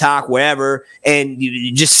Instagram, TikTok, wherever, and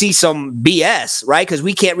you just see some BS, right? Because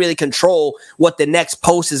we can't really control what the next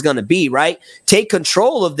post is going to be, right? Take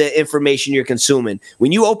control of the information you're consuming.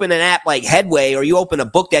 When you open an app like Headway, or you open a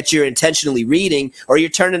book that you're intentionally reading, or you're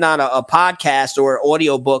turning on a podcast or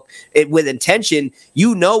audio book with intention,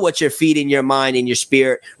 you know what you're feeding your mind and your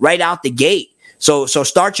spirit right out the gate. So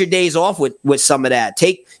start your days off with some of that.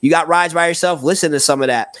 You got rides by yourself, listen to some of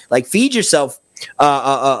that. Like feed yourself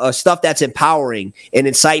stuff that's empowering and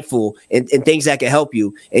insightful and things that can help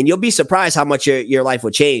you. And you'll be surprised how much your life will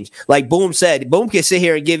change. Like Boom said, Boom can sit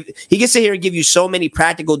here and give you so many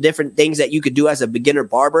practical different things that you could do as a beginner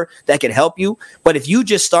barber that can help you. But if you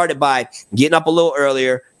just started by getting up a little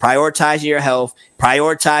earlier, prioritizing your health,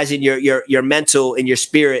 prioritizing your mental and your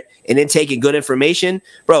spirit, and then taking good information,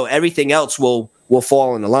 bro, everything else will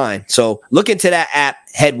fall in the line. So look into that app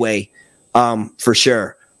Headway for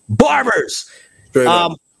sure. Barbers.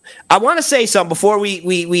 I want to say something before we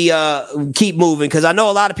keep moving, because I know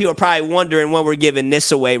a lot of people are probably wondering when we're giving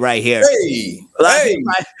this away right here.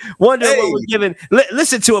 Wondering what we're giving.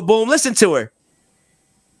 Listen to it, Boom. Listen to her.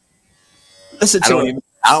 Listen to her.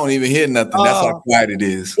 I don't even hear nothing. That's how quiet it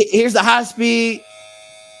is. Here's the high speed.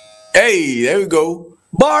 Hey, there we go.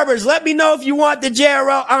 Barbers, let me know if you want the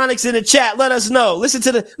JRL Onyx in the chat. Let us know. Listen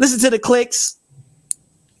to the clicks.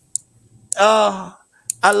 Oh,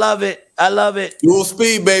 I love it. I love it. Dual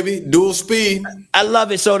speed, baby. Dual speed. I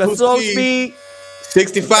love it. So the flow speed.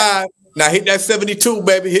 65. Now hit that 72,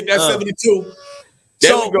 baby. Hit that 72.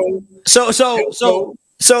 There we go. So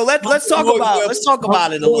let's talk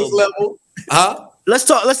about it a little bit. Huh? Let's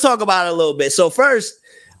talk about it a little bit. So first,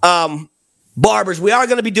 barbers, we are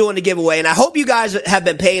going to be doing the giveaway, and I hope you guys have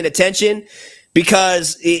been paying attention,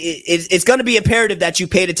 because it's going to be imperative that you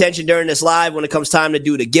paid attention during this live when it comes time to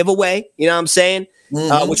do the giveaway. You know what I'm saying?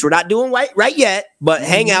 Which we're not doing right yet, but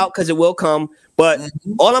hang out because it will come. But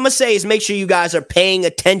all I'm going to say is make sure you guys are paying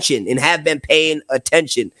attention and have been paying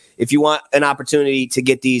attention if you want an opportunity to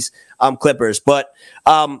get these clippers. But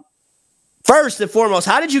first and foremost,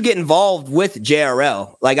 how did you get involved with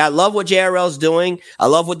JRL? Like, I love what JRL is doing. I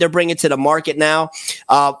love what they're bringing to the market now.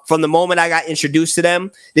 From the moment I got introduced to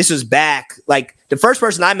them, this was back. Like, the first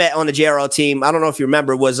person I met on the JRL team, I don't know if you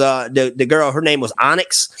remember, was the girl. Her name was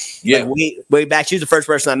Onyx. Yeah. Like way back. She was the first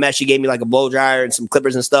person I met. She gave me like a blow dryer and some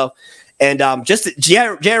clippers and stuff. And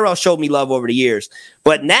JRL showed me love over the years.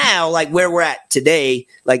 But now, like where we're at today,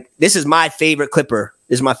 like this is my favorite clipper.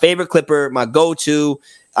 This is my favorite clipper, my go-to.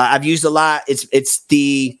 I've used a lot. It's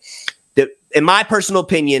the in my personal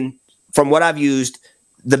opinion, from what I've used,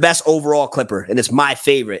 the best overall clipper, and it's my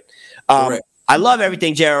favorite. I love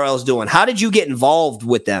everything JRL is doing. How did you get involved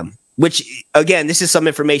with them? Which, again, this is some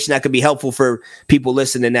information that could be helpful for people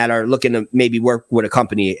listening that are looking to maybe work with a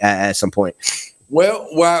company at some point. Well,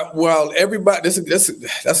 while everybody, that's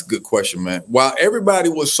a good question, man. While everybody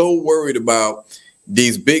was so worried about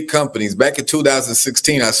these big companies, back in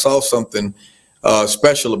 2016, I saw something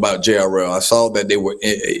special about JRL. I saw that they were,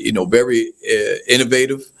 very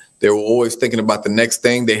innovative. They were always thinking about the next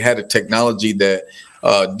thing. They had a technology that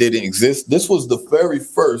didn't exist. This was the very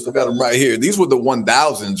first. I got them right here. These were the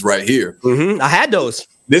 1000s right here. Mm-hmm. I had those.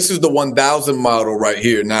 This is the 1000 model right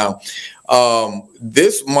here. Now,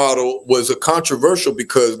 this model was a controversial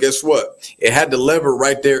because guess what? It had the lever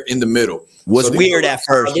right there in the middle. Was weird at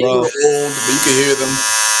first, bro. Old, but you can hear them.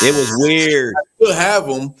 It was weird. I still have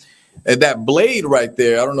them. And that blade right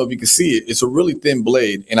there, I don't know if you can see it. It's a really thin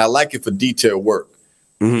blade, and I like it for detail work.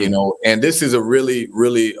 Mm-hmm. And this is a really,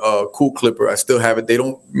 really cool clipper. I still have it. They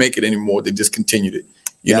don't make it anymore. They discontinued it.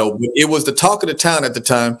 But it was the talk of the town at the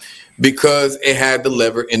time because it had the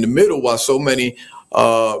lever in the middle, while so many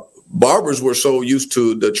barbers were so used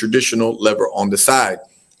to the traditional lever on the side.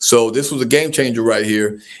 So this was a game changer right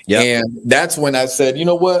here. Yep. And that's when I said, you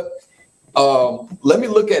know what? Let me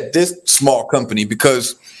look at this small company,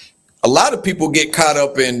 because a lot of people get caught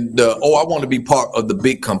up in I want to be part of the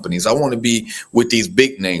big companies. I want to be with these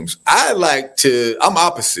big names. I'm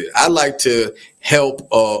opposite. I like to help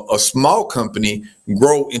a small company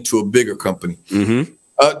grow into a bigger company.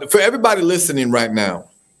 Mm-hmm. For everybody listening right now,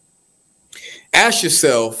 ask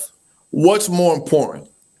yourself, what's more important,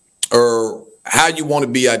 or how you want to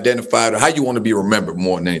be identified, or how you want to be remembered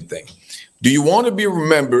more than anything? Do you want to be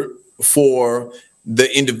remembered for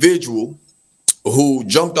the individual who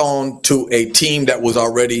jumped on to a team that was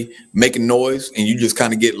already making noise, and you just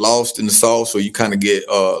kind of get lost in the sauce, or you kind of get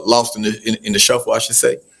lost in the shuffle, I should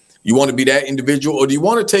say? You want to be that individual, or do you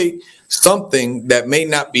want to take something that may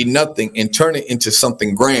not be nothing and turn it into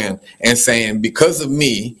something grand and saying, because of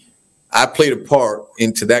me, I played a part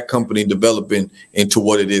into that company developing into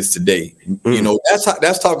what it is today? Mm.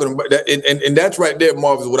 That's talking about that. And that's right there,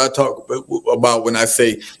 Marv, is what I talk about when I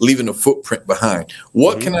say leaving a footprint behind.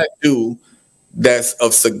 What can I do that's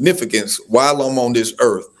of significance while I'm on this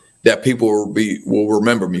earth that people will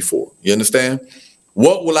remember me for? You understand?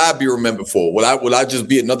 What will I be remembered for? Will I just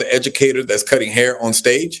be another educator that's cutting hair on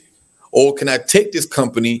stage? Or can I take this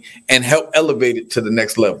company and help elevate it to the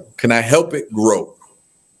next level? Can I help it grow?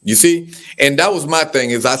 You see? And that was my thing,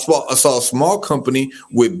 is I saw a small company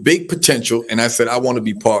with big potential, and I said, I want to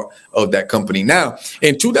be part of that company. Now,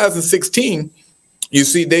 in 2016, you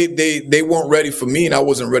see, they weren't ready for me, and I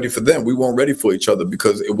wasn't ready for them. We weren't ready for each other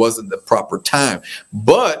because it wasn't the proper time.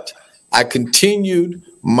 But I continued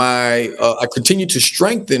to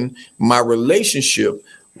strengthen my relationship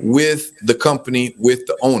with the company, with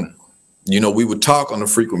the owner. We would talk on a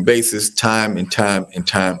frequent basis, time and time and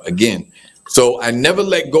time again. So I never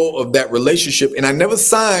let go of that relationship, and I never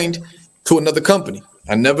signed to another company.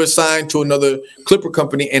 I never signed to another clipper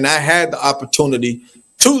company, and I had the opportunity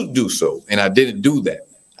to do so, and I didn't do that.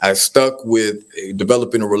 I stuck with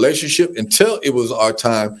developing a relationship until it was our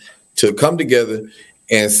time to come together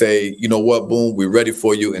and say, you know what, boom, we're ready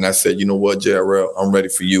for you. And I said, you know what, JRL, I'm ready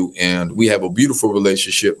for you. And we have a beautiful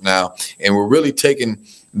relationship now, and we're really taking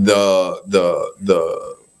the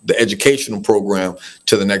educational program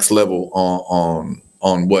to the next level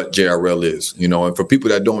on what JRL is. And for people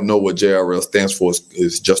that don't know what JRL stands for,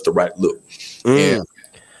 is just the right look. And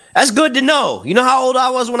that's good to know. You know how old I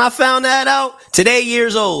was when I found that out? Today,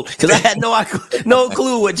 years old, because I had no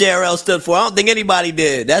clue what JRL stood for. I don't think anybody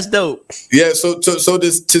did. That's dope. Yeah. So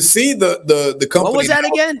to see the company. What was that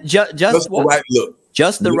again? Just the right look.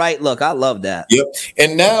 Just the right look. I love that. Yep.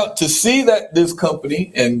 And now to see that this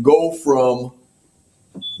company and go from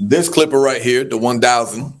this clipper right here, the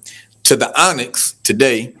 1000, to the Onyx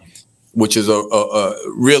today, which is a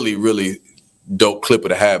really, really dope clipper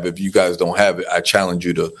to have. If you guys don't have it, I challenge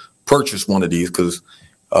you to purchase one of these, because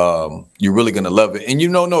you're really going to love it. And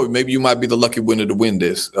maybe you might be the lucky winner to win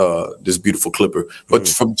this beautiful clipper. But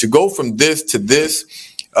to go from this to this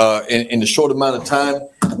in a short amount of time,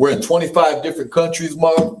 we're in 25 different countries,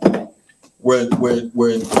 Mark. We're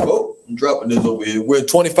in I'm dropping this over here. We're in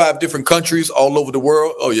 25 different countries all over the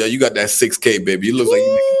world. Oh yeah, you got that 6K, baby. It looks like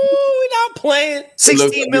we're not playing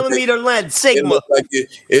 16 millimeter lens Sigma.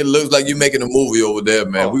 It looks like you're making a movie over there,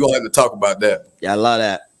 man. We're gonna have to talk about that. Yeah, I love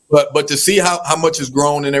that. But to see how much it's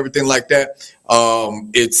grown and everything like that,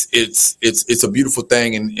 it's a beautiful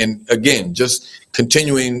thing. And again, just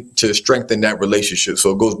continuing to strengthen that relationship.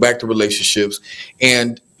 So it goes back to relationships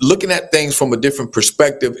and looking at things from a different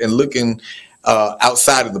perspective and looking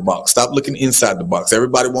outside of the box. Stop looking inside the box.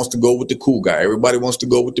 Everybody wants to go with the cool guy. Everybody wants to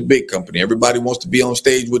go with the big company. Everybody wants to be on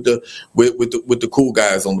stage with the cool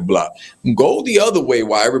guys on the block. Go the other way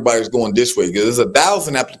while everybody's going this way, because there's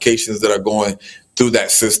 1,000 applications that are going through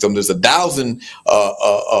that system. There's 1,000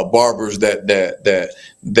 barbers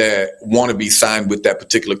that want to be signed with that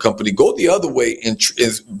particular company. Go the other way and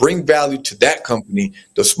bring value to that company,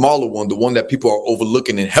 the smaller one, the one that people are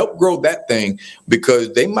overlooking, and help grow that thing,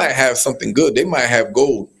 because they might have something good. They might have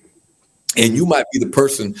gold, and you might be the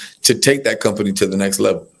person to take that company to the next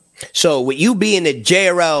level. So with you being the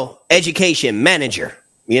JRL education manager,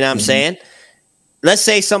 you know what I'm saying? Let's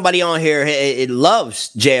say somebody on here it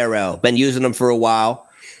loves JRL, been using them for a while,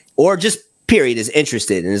 or just period is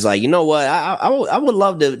interested and is like, you know what, I would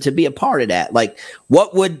love to be a part of that. Like,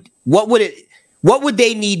 what would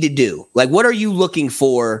they need to do? Like, what are you looking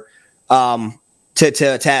for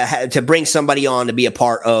to bring somebody on to be a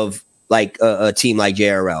part of like a team like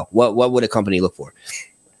JRL? What would a company look for?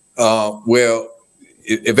 Well,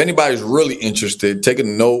 if anybody's really interested, take a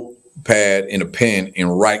notepad and a pen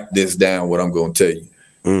and write this down, what I'm going to tell you.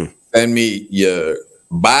 Send me your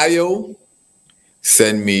bio,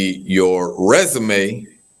 send me your resume,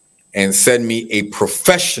 and send me a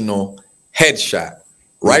professional headshot.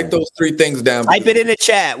 Write those 3 things down. Type it in the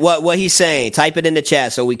chat. What he's saying. Type it in the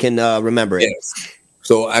chat so we can remember it. Yes.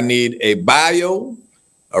 So I need a bio,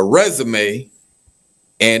 a resume,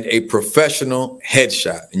 and a professional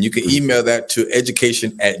headshot. And you can email that to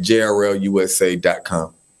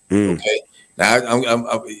education@jrlusa.com. Okay. Now, I'm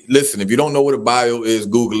listen, if you don't know what a bio is,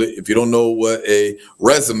 Google it. If you don't know what a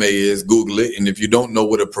resume is, Google it. And if you don't know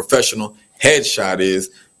what a professional headshot is,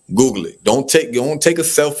 Google it. Don't take a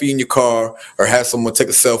selfie in your car or have someone take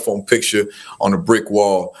a cell phone picture on a brick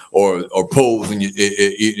wall or pose in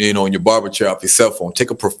your barber chair off your cell phone.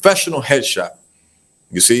 Take a professional headshot.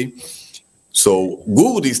 You see? So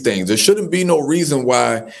Google these things. There shouldn't be no reason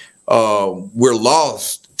why we're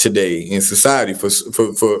lost today in society for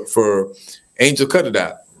Angel cut it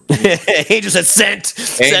out. Angel said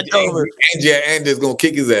sent over. Angie's gonna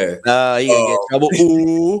kick his ass. You gonna get trouble.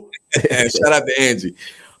 Ooh. And shout out to Angie.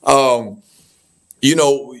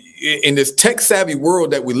 In this tech savvy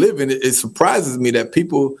world that we live in, it surprises me that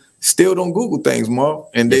people still don't Google things, Mark.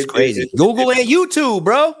 And it's crazy. Google and YouTube,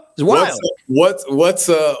 bro. It's wild. What's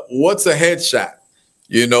a headshot?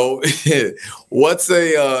 You know, what's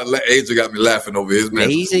Angel got me laughing over his man.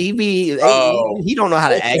 He don't know how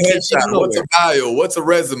to act. What's a bio? What's a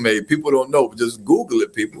resume? People don't know. Just Google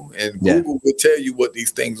it, people, and Google will tell you what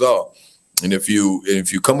these things are. And if you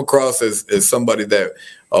come across as somebody that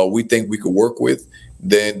we think we could work with,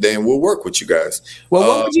 then we'll work with you guys. Well,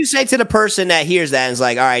 what would you say to the person that hears that and is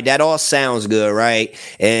like, all right, that all sounds good, right?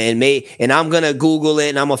 And I'm going to Google it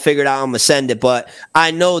and I'm going to figure it out. I'm going to send it. But I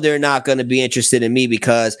know they're not going to be interested in me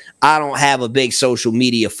because I don't have a big social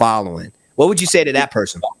media following. What would you say to that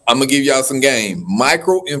person? I'm going to give y'all some game.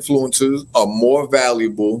 Micro influencers are more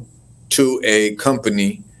valuable to a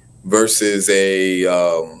company versus a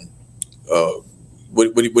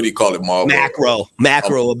what do you call it, Marvel?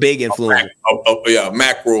 Macro, a big influencer.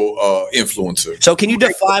 Macro influencer. So can you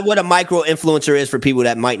define what a micro influencer is for people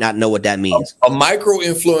that might not know what that means? A micro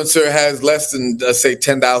influencer has less than, let's say,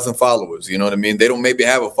 10,000 followers. You know what I mean? They don't maybe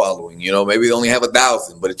have a following. You know, maybe they only have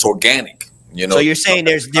 1,000, but it's organic. You know. So you're saying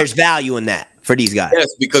there's value in that for these guys?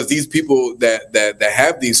 Yes, because these people that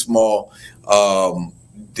have these small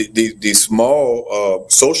these small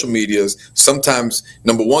social medias, sometimes,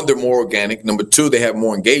 number one, they're more organic. Number two, they have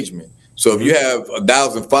more engagement. So if you have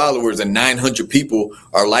 1,000 followers and 900 people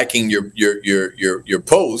are liking your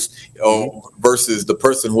post, versus the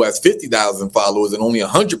person who has 50,000 followers and only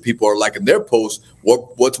 100 people are liking their post,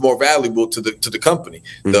 what's more valuable to the company?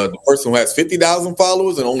 The person who has 50,000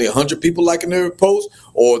 followers and only 100 people liking their post,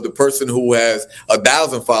 or the person who has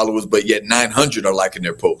 1,000 followers but yet 900 are liking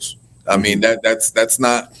their post? I mean, that's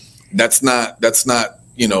not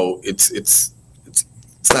you know, it's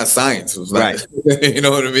not science. It's not, right. You know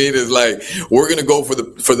what I mean? It's like we're gonna go for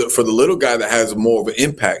the little guy that has more of an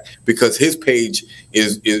impact because his page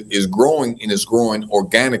is growing and it's growing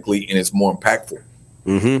organically and it's more impactful.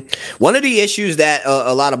 Mm-hmm. One of the issues that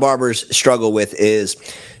a lot of barbers struggle with is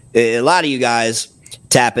a lot of you guys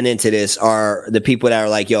tapping into this are the people that are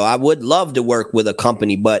like, yo, I would love to work with a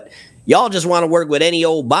company, but y'all just want to work with any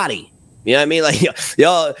old body. You know what I mean? Like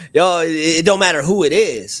y'all, it don't matter who it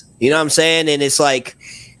is. You know what I'm saying? And it's like,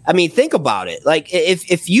 I mean, think about it. Like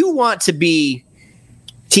if you want to be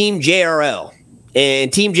Team JRL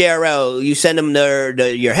and Team JRL, you send them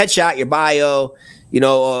your headshot, your bio,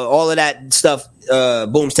 all of that stuff.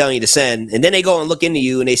 Boom's telling you to send, and then they go and look into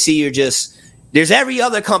you, and they see you're just. There's every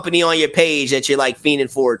other company on your page that you're like fiending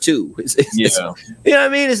for too. You know what I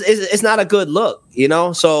mean? It's not a good look,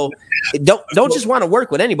 So don't just want to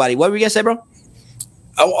work with anybody. What were you gonna say, bro?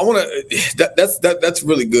 I want to. That's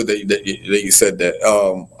really good that you said that.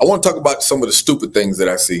 I want to talk about some of the stupid things that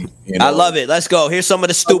I see. I love it. Let's go. Here's some of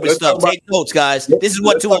the stupid stuff. Take notes, guys. This is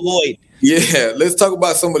what to avoid. Yeah, let's talk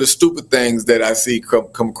about some of the stupid things that I see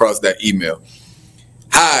come across that email.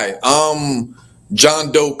 Hi,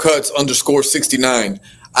 John Doe Cuts _69.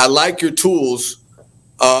 I like your tools.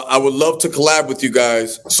 I would love to collab with you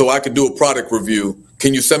guys so I could do a product review.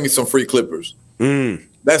 Can you send me some free clippers?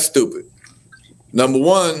 That's stupid. Number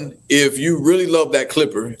one, if you really love that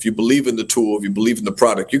clipper, if you believe in the tool, if you believe in the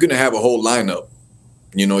product, you're going to have a whole lineup.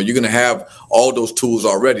 You're going to have all those tools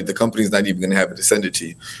already. The company's not even going to have it to send it to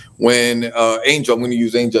you. When Angel, I'm going to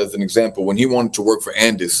use Angel as an example. When he wanted to work for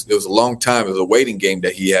Andis, it was a long time. It was a waiting game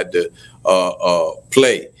that he had to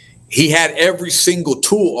play. He had every single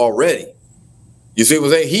tool already. You see what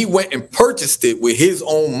I'm saying? He went and purchased it with his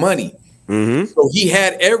own money. So he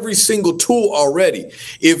had every single tool already.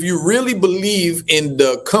 If you really believe in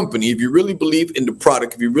the company, if you really believe in the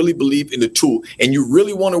product, if you really believe in the tool, and you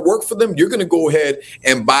really want to work for them, you're going to go ahead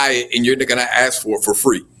and buy it, and you're going to ask for it for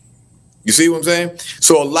free. You see what I'm saying?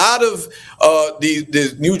 So a lot of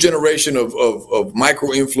the new generation of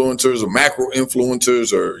micro influencers or macro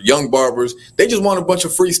influencers or young barbers, they just want a bunch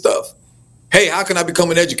of free stuff. Hey, how can I become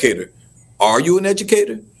an educator? Are you an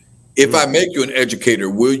educator? If I make you an educator,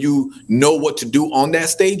 will you know what to do on that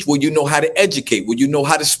stage? Will you know how to educate? Will you know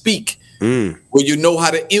how to speak? Will you know how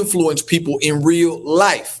to influence people in real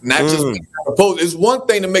life? Not just make a post. It's one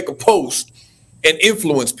thing to make a post and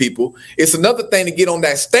influence people. It's another thing to get on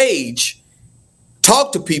that stage,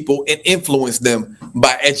 talk to people, and influence them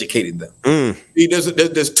by educating them. See,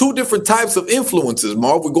 there's two different types of influences,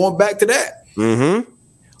 Marv. We're going back to that.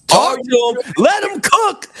 Talk to them. Let them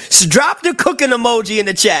cook. Drop the cooking emoji in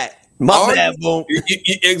the chat. My bad, Boom.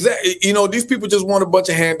 Exactly. These people just want a bunch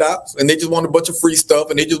of handouts, and they just want a bunch of free stuff,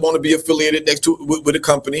 and they just want to be affiliated next to with a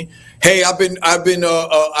company. Hey, I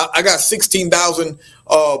got 16,000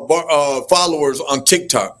 followers on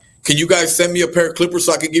TikTok. Can you guys send me a pair of clippers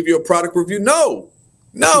so I can give you a product review? No.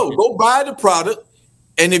 Go buy the product.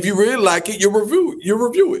 And if you really like it, you review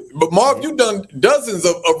it. But Marv, you've done dozens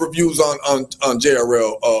of reviews on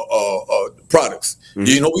JRL products.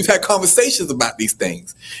 We've had conversations about these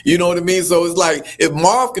things. You know what I mean? So it's like, if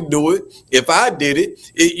Marv can do it, if I did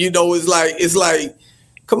it, it's like,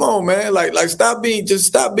 come on, man. Like stop being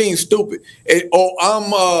stupid.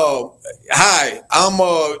 I'm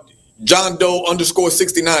John Doe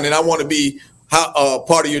 _69, and I want to be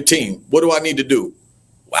part of your team. What do I need to do?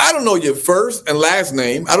 I don't know your first and last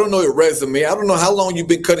name. I don't know your resume. I don't know how long you've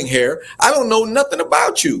been cutting hair. I don't know nothing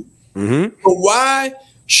about you. But why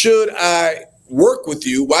should I work with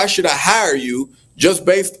you? Why should I hire you just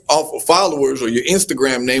based off of followers or your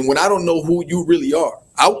Instagram name when I don't know who you really are?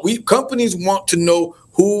 Companies want to know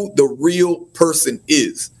who the real person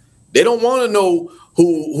is. They don't want to know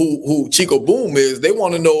who Chico Boom is. They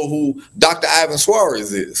want to know who Dr. Ivan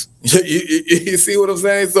Suarez is. You see what I'm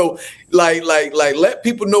saying? So like let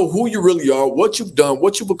people know who you really are, what you've done,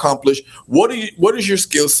 what you've accomplished, what is your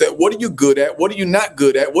skill set, what are you good at, what are you not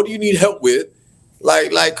good at, what do you need help with?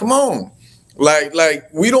 Like come on.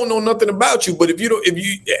 Like we don't know nothing about you, but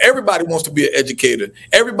everybody wants to be an educator,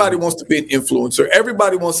 everybody wants to be an influencer,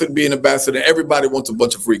 everybody wants to be an ambassador, everybody wants a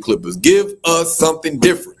bunch of free clippers. Give us something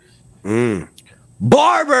different.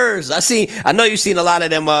 Barbers. I know you've seen a lot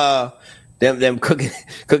of them cooking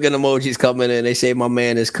emojis coming in. They say my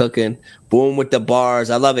man is cooking. Boom with the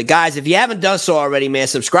bars. I love it. Guys, if you haven't done so already, man,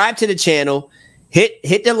 subscribe to the channel. Hit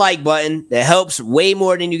the like button. That helps way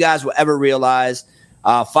more than you guys will ever realize.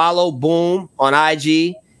 Follow Boom on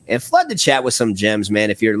IG and flood the chat with some gems,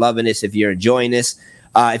 man. If you're loving this, if you're enjoying this.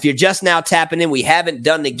 If you're just now tapping in, we haven't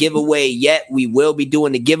done the giveaway yet. We will be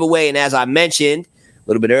doing the giveaway. And as I mentioned a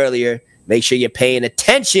little bit earlier, make sure you're paying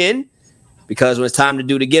attention because when it's time to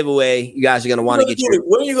do the giveaway, you guys are going to want to get your...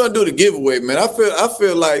 When are you going to do the giveaway, man? I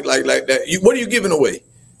feel like that. What are you giving away?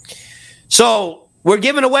 So we're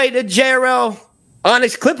giving away the JRL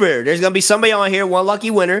Onyx Clipper. There's going to be somebody on here. One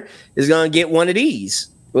lucky winner is going to get one of these.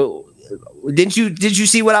 Did you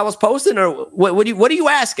see what I was posting, or what are you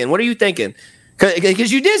asking? What are you thinking?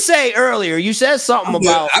 Because you did say earlier, you said something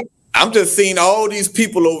about... I'm just seeing all these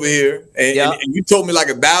people over here, and you told me like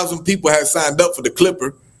 1,000 people had signed up for the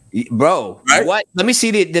Clipper. Bro, Right? what? Let me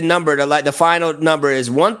see the number. The final number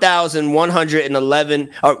is 1,111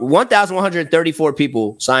 or 1,134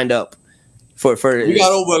 people signed up for. We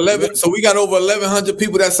got over 11. So we got over 1,100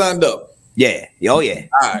 people that signed up. Yeah. Oh yeah.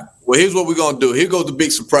 All right. Well, here's what we're gonna do. Here goes the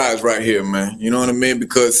big surprise right here, man. You know what I mean?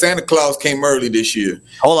 Because Santa Claus came early this year.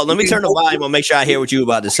 Hold on. Let me turn the volume on. Make sure I hear what you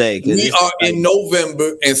about to say. We are in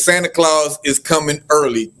November, and Santa Claus is coming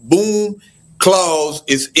early. Boom, Claus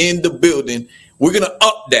is in the building. We're gonna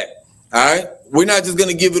up that. All right. We're not just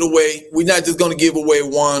gonna give it away. We're not just gonna give away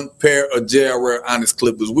one pair of JRR Honest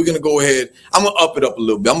Clippers. We're gonna go ahead. I'm gonna up it up a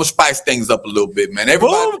little bit. I'm gonna spice things up a little bit, man.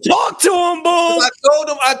 Everybody, Boom, talk to him, boom. I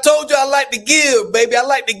told you I like to give, baby. I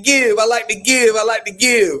like to give.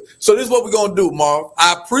 So this is what we're gonna do, Marv.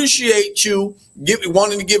 I appreciate you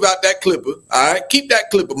wanting to give out that clipper. All right, keep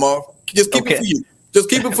that clipper, Marv. Just keep it for you. Just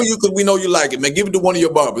keep it for you because we know you like it, man. Give it to one of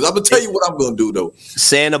your barbers. I'm gonna tell you what I'm gonna do though.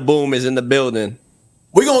 Santa Boom is in the building.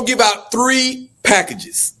 We're gonna give out 3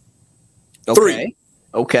 packages. Okay. 3.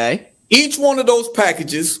 Okay. Each one of those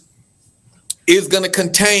packages is gonna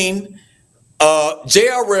contain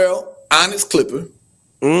JRL Honest Clipper.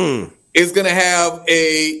 It's gonna have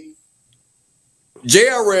a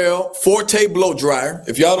JRL Forte blow dryer.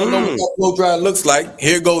 If y'all don't know what that blow dryer looks like,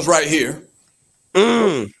 here it goes right here.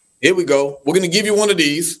 Here we go. We're gonna give you one of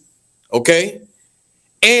these, okay?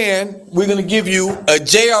 And we're gonna give you a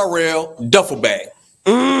JRL duffel bag.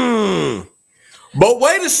 But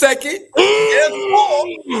wait a second. There's more.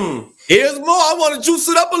 Here's more. I want to juice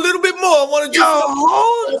it up a little bit more. I want to juice it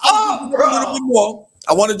up a little bit more.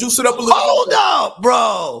 I want to juice it up a little bit more. Hold up,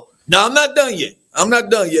 bro. No, I'm not done yet.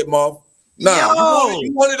 Marv. Nah,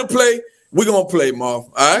 you wanted to play. We're going to play, Marv.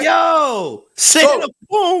 All right? Yo, Santa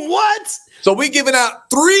Boom, what? So we're giving out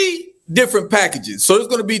 3 different packages. So there's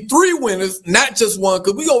going to be 3 winners, not just one,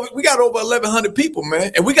 because we got over 1,100 people,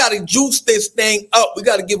 man. And we got to juice this thing up. We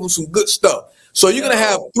got to give them some good stuff. So you're going to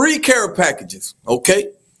have 3 care packages, okay?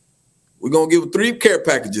 We're going to give them 3 care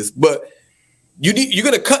packages. But you're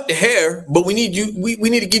going to cut the hair, but we need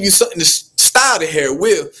to give you something to style the hair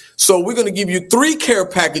with. So we're going to give you 3 care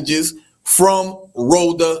packages from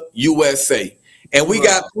Rhoda USA. And we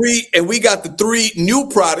got the 3 new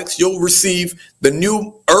products. You'll receive the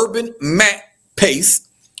new Urban Matte Paste.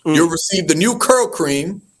 You'll receive the new Curl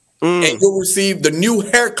Cream. And you'll receive the new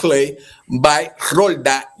Hair Clay by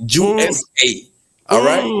Rhoda USA. All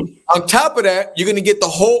right. On top of that, you're going to get the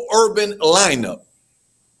whole Urban lineup.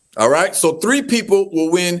 All right. So 3 people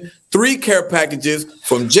will win 3 care packages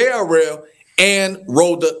from JRL and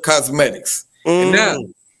Rhoda Cosmetics. And now,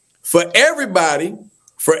 for everybody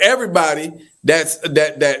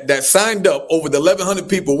that signed up, over the 1,100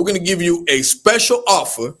 people, we're going to give you a special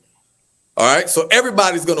offer. All right, so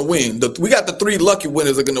everybody's going to win. We got the 3 lucky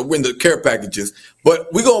winners are going to win the care packages, but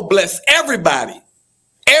we're going to bless everybody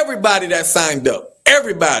that signed up.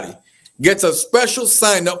 Everybody gets a special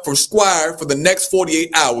sign up for Squire for the next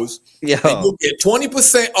 48 hours. Yo. And you'll get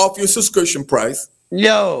 20% off your subscription price.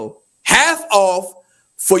 Yo. Half off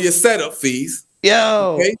for your setup fees.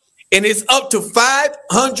 Yo. Okay? And it's up to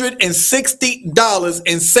 $560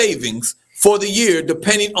 in savings for the year,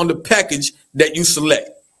 depending on the package that you select.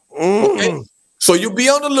 Okay? So you'll be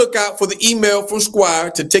on the lookout for the email from Squire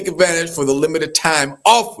to take advantage for the limited time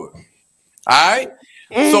offer. All right?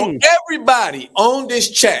 So everybody on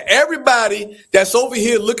this chat, everybody that's over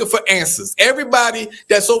here looking for answers, everybody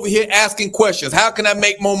that's over here asking questions, how can I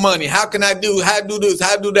make more money? How do this?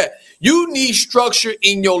 How do that? You need structure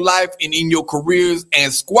in your life and in your careers,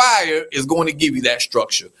 and Squire is going to give you that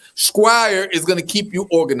structure. Squire is going to keep you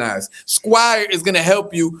organized. Squire is going to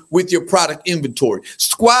help you with your product inventory.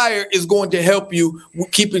 Squire is going to help you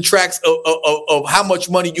keeping tracks of how much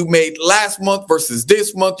money you made last month versus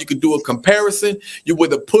this month. You could do a comparison.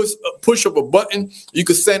 With a push of a button, you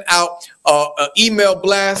could send out an email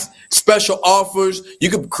blast, special offers. You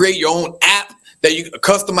could create your own app, a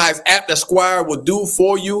customized app that Squire will do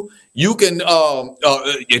for you. You can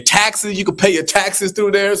your taxes. You can pay your taxes through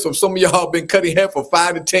there. So some of y'all have been cutting hair for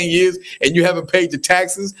 5 to 10 years and you haven't paid your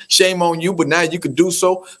taxes. Shame on you, but now you can do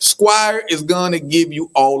so. Squire is gonna give you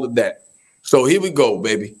all of that. So here we go,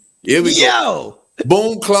 baby. Here we go.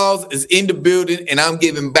 Boom Claus is in the building, and I'm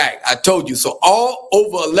giving back. I told you. So all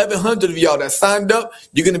over 1,100 of y'all that signed up,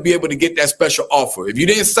 you're gonna be able to get that special offer. If you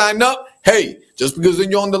didn't sign up, hey, just because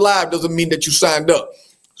you're on the live doesn't mean that you signed up.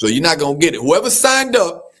 So you're not gonna get it. Whoever signed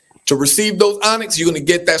up to receive those Onyx, you're going to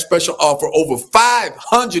get that special offer, over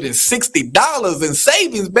 $560 in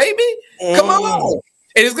savings, baby. Come on.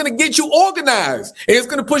 And it's going to get you organized. And it's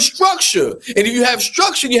going to put structure. And if you have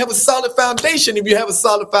structure, you have a solid foundation. If you have a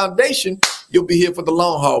solid foundation, you'll be here for the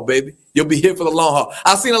long haul, baby. You'll be here for the long haul.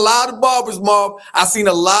 I've seen a lot of barbers, Marv. I've seen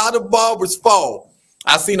a lot of barbers fall.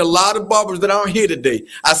 I've seen a lot of barbers that aren't here today.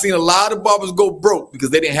 I've seen a lot of barbers go broke because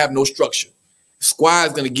they didn't have no structure.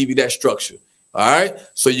 Squire's going to give you that structure. All right.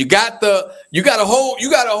 So you got a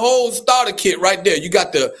whole starter kit right there. You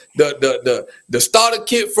got the starter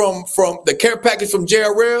kit from the care package from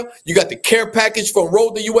JRL. You got the care package from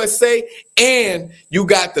Road to USA, and you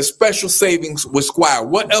got the special savings with Squire.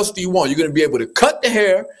 What else do you want? You're going to be able to cut the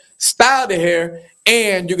hair, style the hair,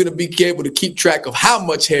 and you're going to be able to keep track of how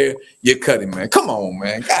much hair you're cutting, man. Come on,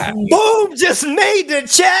 man. God. Boom just made the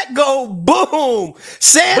chat go boom.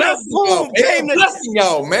 Santa boom came to blessing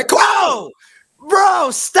y'all, man. Come on.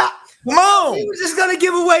 Bro, stop. Come on. We were just going to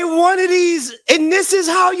give away one of these, and this is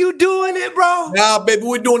how you doing it, bro? Nah, baby,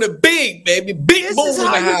 we're doing it big, baby. Big boom in the house, This is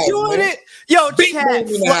how you doing man. it. Yo, Big boom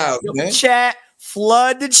in the house, man. Chat.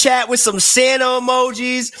 Flood the chat with some Santa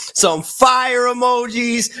emojis, some fire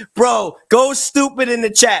emojis. Bro, go stupid in the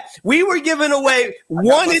chat. We were giving away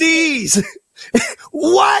one of these.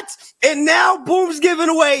 What? And now Boom's giving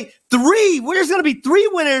away 3. There's going to be 3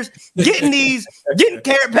 winners getting these, getting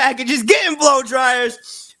care packages, getting blow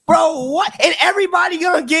dryers. Bro, what? And everybody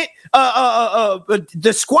going to get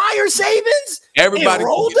the Squire savings? Everybody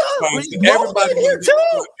going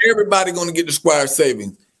to get the Squire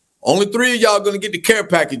savings. Only 3 of y'all going to get the care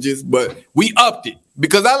packages, but we upped it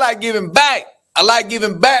because I like giving back. I like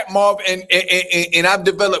giving back, Marv, and I've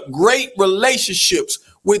developed great relationships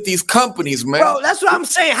with these companies, man. Bro, that's what I'm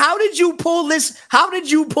saying. How did you pull this? How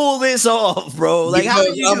did you pull this off, bro? Like, how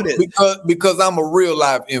did you do this? Because I'm a real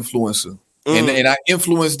live influencer, and I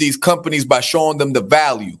influence these companies by showing them the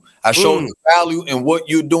value. I show them the value in what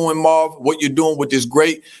you're doing, Marv, what you're doing with this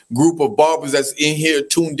great group of barbers that's in here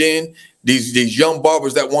tuned in. These young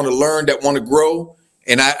barbers that want to learn, that want to grow.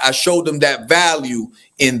 And I showed them that value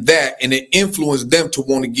in that, and it influenced them to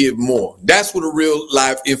want to give more. That's what a real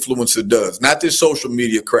live influencer does, not this social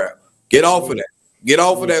media crap. Get off of that. Get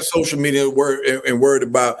off of that social media and worried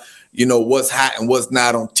about, what's hot and what's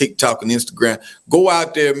not on TikTok and Instagram. Go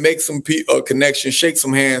out there, make some connections, shake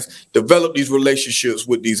some hands, develop these relationships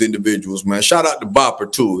with these individuals, man. Shout out to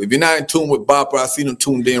Bopper, too. If you're not in tune with Bopper, I see them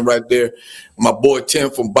tuned in right there. My boy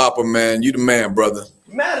Tim from Bopper, man. You the man, brother.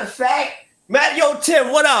 Matter of fact,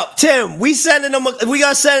 Tim, what up? Tim, we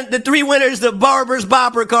gotta send the 3 winners the Barber's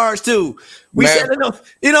Bopper cars too. We sending them,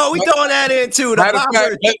 we throwing that in too. The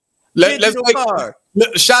Bopper.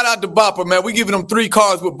 Shout out to Bopper, man. We giving them 3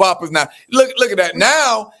 cars with Boppers now. Look at that.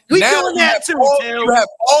 Now doing that too. You have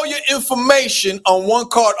all your information on one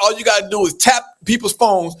card. All you gotta do is tap people's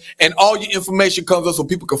phones, and all your information comes up so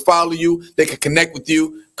people can follow you. They can connect with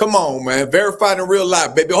you. Come on, man. Verified in real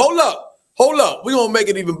life, baby. Hold up. We're going to make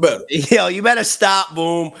it even better. Yo, you better stop,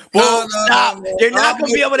 Boom. Boom, stop. No. You're not going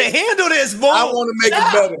to be able to handle this, Boom. I want to make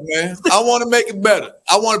it better, man. I want to make it better.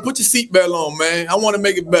 I want to put your seatbelt on, man. I want to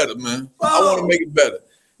make it better, man. I want to make it better.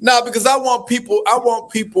 Now, because I want people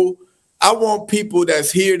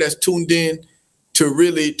that's here, that's tuned in to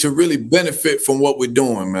really benefit from what we're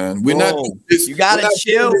doing, man. We're not doing this. You got to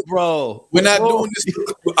chill, bro. We're not doing this.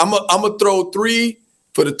 I'm going to throw 3.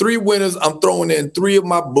 For the 3 winners, I'm throwing in 3 of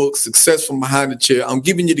my books, Success from Behind the Chair. I'm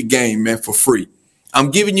giving you the game, man, for free.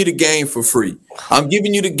 I'm giving you the game for free. I'm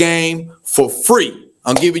giving you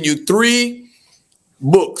 3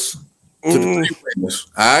 books to the 3 winners,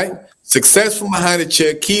 all right? Success from Behind the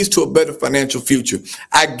Chair, Keys to a Better Financial Future.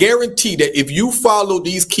 I guarantee that if you follow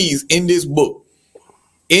these keys in this book,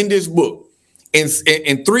 in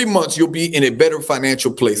 3 months, you'll be in a better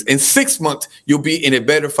financial place. In 6 months, you'll be in a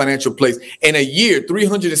better financial place. In a year,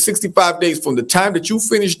 365 days from the time that you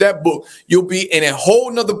finish that book, you'll be in a whole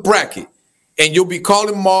nother bracket. And you'll be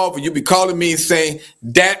calling Marv, or you'll be calling me and saying,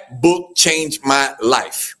 that book changed my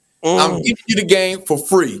life. I'm giving you the game for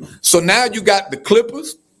free. So now you got the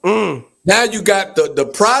clippers. Now you got the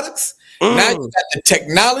products. Now you got the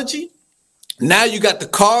technology. Now you got the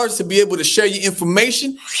cards to be able to share your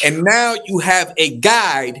information. And now you have a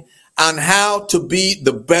guide on how to be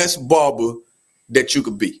the best barber that you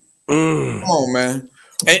could be. Come on, man.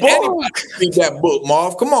 And anybody can read that book,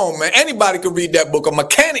 Marv. Come on, man. Anybody can read that book. A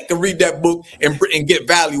mechanic can read that book and get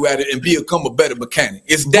value at it and become a better mechanic.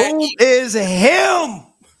 It's that is him.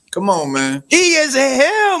 Come on, man. He is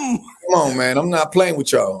him. Come on, man. I'm not playing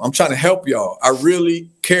with y'all. I'm trying to help y'all. I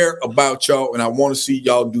really care about y'all, and I want to see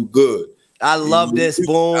y'all do good. I love this,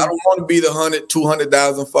 Boom. I don't want to be the 100,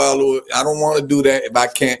 200,000 followers. I don't want to do that if I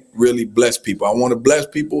can't really bless people. I want to bless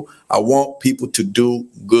people. I want people to do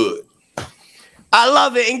good. I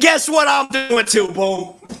love it. And guess what I'm doing too,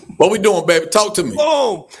 Boom? What we doing, baby? Talk to me.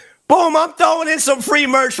 Boom. I'm throwing in some free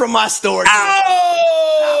merch from my store.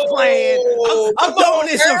 Oh! playing. I'm throwing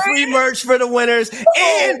in some free merch for the winners,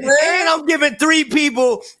 and I'm giving 3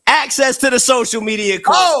 people access to the social media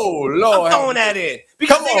course. Oh, Lord. I'm throwing that in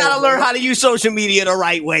because they got to learn how to use social media the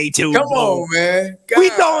right way, too. Come on, man. We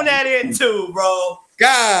throwing that in, too, bro.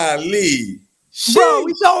 Golly. Bro,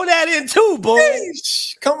 we throwing that in, too, boom.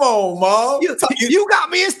 Come on, Marv. You got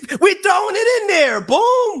me. We throwing it in there,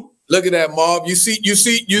 boom. Look at that, Marv. You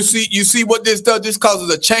see what this does? This causes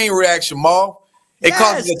a chain reaction, Marv. It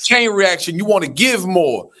causes a chain reaction. You want to give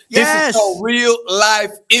more. This is called real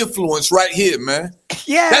life influence right here, man.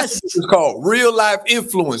 Yes. That's what it's called, real life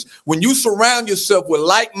influence. When you surround yourself with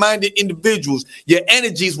like-minded individuals, your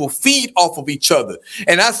energies will feed off of each other.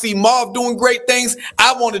 And I see Marv doing great things.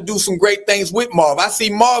 I want to do some great things with Marv. I see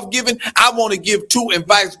Marv giving. I want to give too, and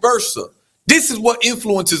vice versa. This is what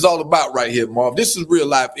influence is all about right here, Marv. This is real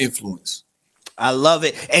life influence. I love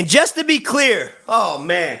it. And just to be clear, oh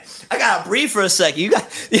man, I gotta breathe for a second.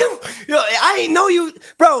 I ain't know you,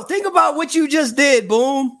 bro. Think about what you just did,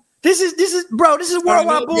 boom. This is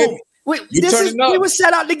worldwide, boom. We was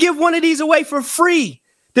set out to give one of these away for free.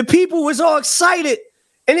 The people was all excited,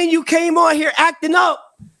 and then you came on here acting up.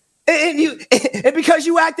 And because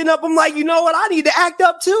you acting up, I'm like, you know what? I need to act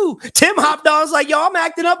up too. Tim hopped on, was like, yo, I'm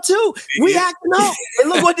acting up too. We acting up, and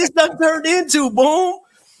look what this done turned into, boom.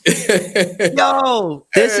 Yo,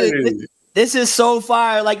 this is so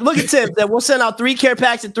fire. Like, look at Tim. We'll send out 3 care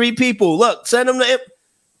packs to 3 people. Look, send them to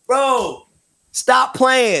bro. Stop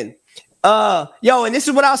playing. Yo, and this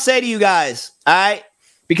is what I'll say to you guys. All right,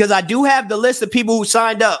 because I do have the list of people who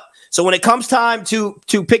signed up. So when it comes time to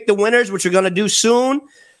pick the winners, which we're gonna do soon.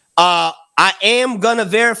 I am going to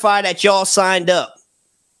verify that y'all signed up.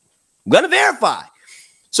 I'm going to verify.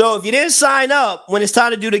 So if you didn't sign up when it's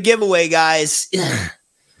time to do the giveaway, guys,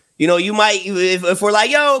 you know, you might, if we're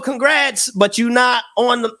like, yo, congrats, but you're not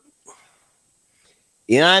on the,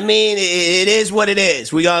 you know what I mean? It is what it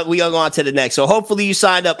is. We gonna go on to the next. So hopefully you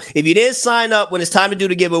signed up. If you didn't sign up when it's time to do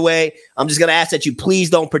the giveaway, I'm just going to ask that you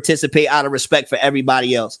please don't participate out of respect for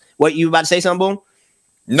everybody else. What, you about to say something, Boom?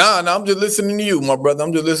 No, I'm just listening to you, my brother.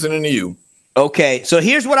 I'm just listening to you. Okay, so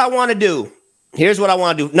here's what I want to do.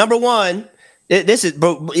 Number one, this is,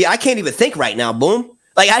 bro, I can't even think right now, Boom.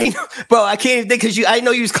 Like, I can't even think because I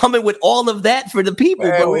know you was coming with all of that for the people,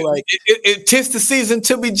 man, bro. Like, it 'tis the season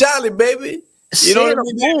to be jolly, baby. You know what I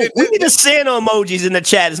mean? We need the Santa emojis in the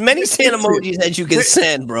chat. As many Santa emojis as you can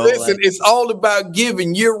send, bro. Listen, it's all about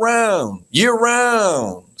giving year round.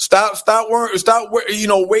 Stop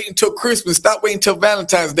waiting till Christmas. Stop waiting till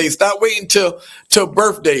Valentine's Day. Stop waiting till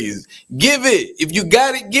birthdays. Give it. If you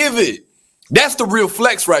got it, give it. That's the real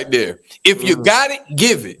flex right there. If you got it,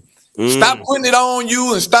 give it. Stop putting it on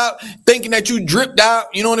you and stop thinking that you dripped out.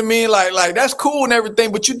 You know what I mean? Like that's cool and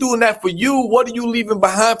everything, but you're doing that for you. What are you leaving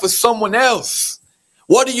behind for someone else?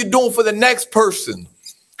 What are you doing for the next person?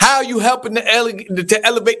 How are you helping to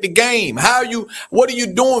elevate the game? What are you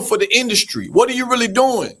doing for the industry? What are you really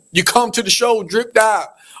doing? You come to the show dripped out.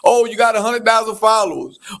 Oh, you got 100,000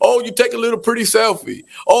 followers. Oh, you take a little pretty selfie.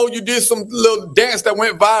 Oh, you did some little dance that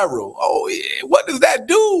went viral. Oh, yeah. What does that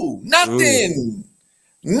do? Nothing.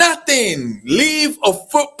 Nothing. Leave a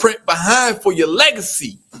footprint behind for your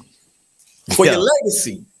legacy. Your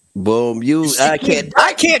legacy. Boom. I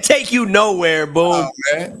can't take you nowhere, Boom. Oh,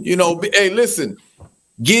 man. You know, hey, listen.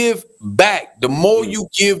 Give back. The more you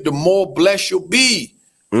give, the more blessed you'll be.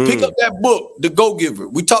 Pick up that book, The Go-Giver.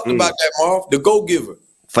 We talked about that, Marv. The Go-Giver.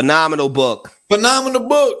 Phenomenal book.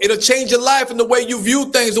 It'll change your life and the way you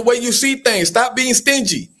view things, the way you see things. Stop being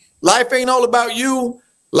stingy. Life ain't all about you.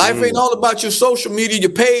 Life ain't all about your social media,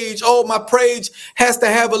 your page. Oh, my page has to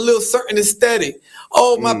have a little certain aesthetic.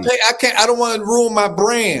 Oh, my page, I don't want to ruin my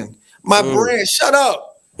brand. My brand, shut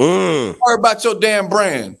up. Don't worry about your damn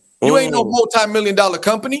brand. You ain't no multi-million-dollar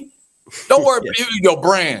company. Don't worry about your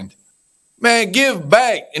brand. Man, give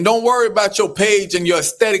back and don't worry about your page and your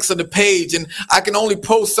aesthetics of the page. And I can only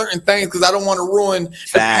post certain things because I don't want to ruin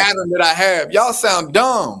the pattern that I have. Y'all sound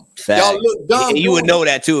dumb. Y'all look dumb. You would know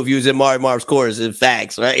that too if you was in Marv's course. In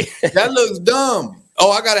facts, right? That looks dumb.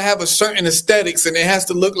 Oh, I got to have a certain aesthetics and it has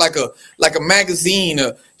to look like a magazine.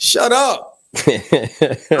 Shut up.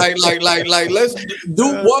 like let's do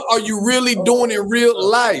what are you really doing in real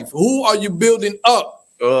life? Who are you building up?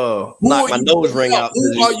 Oh, knock my nose ring out.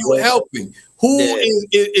 Who are you helping? Who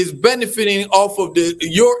is benefiting off of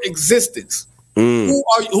your existence?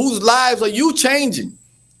 Whose lives are you changing?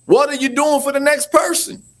 What are you doing for the next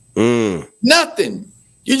person? Nothing.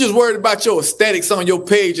 You just worried about your aesthetics on your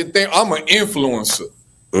page and think I'm an influencer.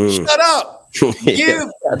 Shut up. Give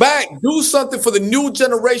back. Do something for the new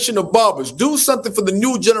generation of barbers. Do something for the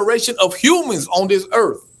new generation of humans on this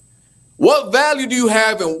earth. What value do you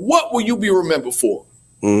have, and what will you be remembered for?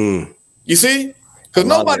 Mm. You see? Because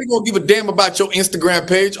nobody's going to give a damn about your Instagram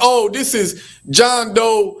page. Oh, this is John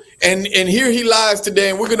Doe, and here he lies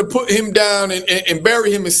today, and we're going to put him down and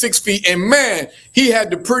bury him in 6 feet. And, man, he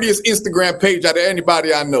had the prettiest Instagram page out of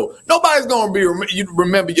anybody I know. Nobody's going to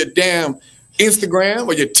remember your damn Instagram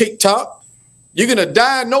or your TikTok. You're going to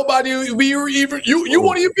die, and nobody will be even – you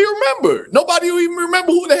won't even be remembered. Nobody will even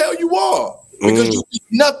remember who the hell you are because you do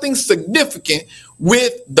nothing significant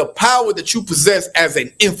with the power that you possess as an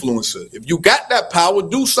influencer. If you got that power,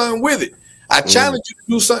 do something with it. I challenge you to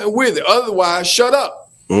do something with it. Otherwise, shut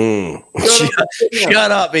up.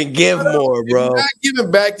 Shut up and give more, bro. If you're not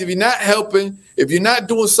giving back, if you're not helping, if you're not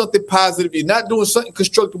doing something positive, if you're not doing something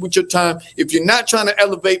constructive with your time, if you're not trying to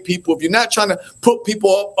elevate people, if you're not trying to put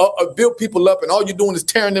people up, build people up, and all you're doing is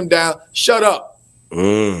tearing them down, shut up.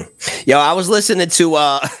 Yo, I was listening to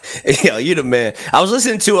you the man. I was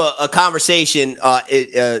listening to a conversation,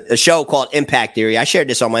 a show called Impact Theory. I shared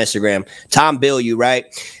this on my Instagram. Tom Bilyeu, right?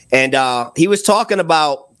 And he was talking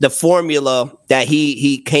about the formula that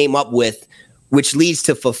he came up with, which leads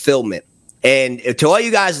to fulfillment. And to all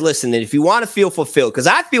you guys listening, if you want to feel fulfilled, because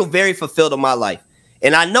I feel very fulfilled in my life,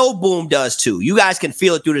 and I know Boom does too. You guys can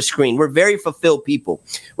feel it through the screen. We're very fulfilled people,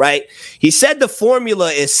 right? He said the formula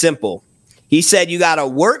is simple. He said you got to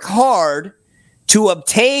work hard to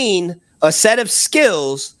obtain a set of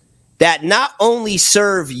skills that not only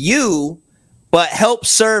serve you, but help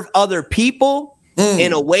serve other people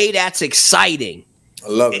in a way that's exciting. I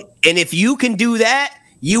love it. And if you can do that,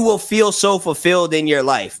 you will feel so fulfilled in your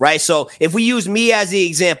life, right? So if we use me as the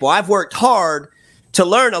example, I've worked hard to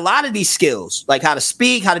learn a lot of these skills, like how to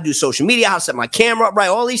speak, how to do social media, how to set my camera up, right?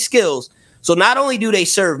 All these skills. So not only do they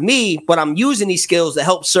serve me, but I'm using these skills to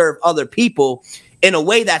help serve other people in a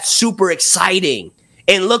way that's super exciting.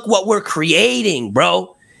 And look what we're creating,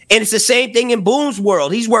 bro. And it's the same thing in Boom's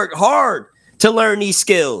world. He's worked hard to learn these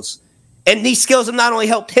skills. And these skills have not only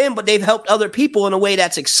helped him, but they've helped other people in a way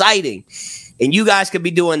that's exciting. And you guys could be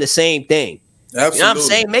doing the same thing. Absolutely. You know what I'm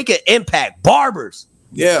saying? Make an impact. Barbers.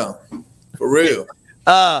 Yeah, for real.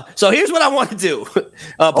 So here's what I want to do.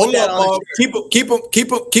 Hold on,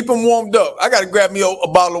 keep them warmed up. I gotta grab me a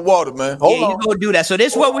bottle of water, man. Hold on. You go do that. So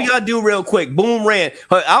this is what we gotta do real quick. Boom ran.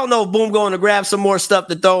 I don't know if Boom going to grab some more stuff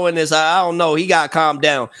to throw in this. I don't know. He got calmed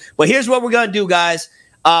down. But here's what we're gonna do, guys.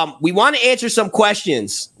 We want to answer some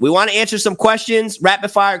questions.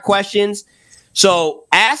 Rapid fire questions. So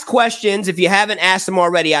ask questions if you haven't asked them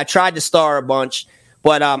already. I tried to star a bunch.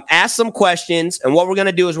 But ask some questions, and what we're going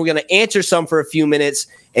to do is we're going to answer some for a few minutes,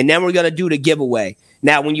 and then we're going to do the giveaway.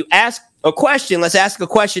 Now, when you ask a question, let's ask a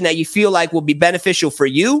question that you feel like will be beneficial for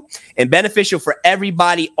you and beneficial for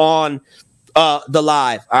everybody on the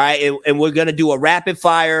live, all right? And we're going to do a rapid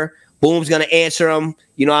fire. Boom's going to answer them.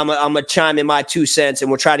 You know, I'm going to chime in my 2 cents, and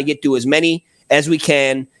we'll try to get through as many as we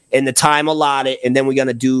can in the time allotted, and then we're going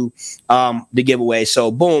to do the giveaway.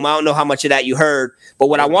 So, Boom, I don't know how much of that you heard, but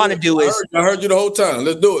what I want to do is... I heard you the whole time.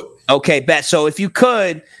 Let's do it. Okay, bet. So if you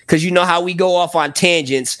could, because you know how we go off on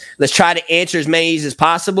tangents, let's try to answer as many as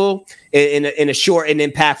possible in a short and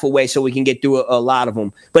impactful way so we can get through a lot of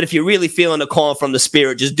them. But if you're really feeling the call from the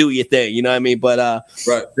spirit, just do your thing. You know what I mean? But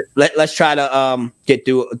right. Let's try to get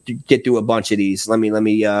through a bunch of these. Let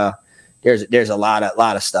me there's a lot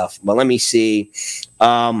of stuff, but let me see.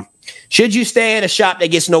 Should you stay in a shop that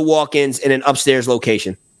gets no walk-ins in an upstairs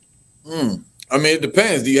location? I mean, it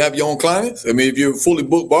depends. Do you have your own clients? I mean, if you're a fully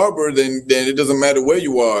booked barber, then it doesn't matter where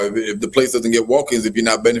you are. If the place doesn't get walk-ins, if you're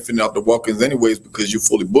not benefiting off the walk-ins anyways because you're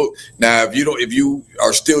fully booked. Now, if you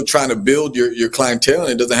are still trying to build your clientele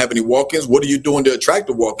and it doesn't have any walk-ins, what are you doing to attract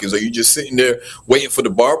the walk-ins? Are you just sitting there waiting for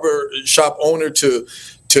the barber shop owner to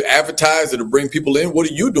advertise or to bring people in? What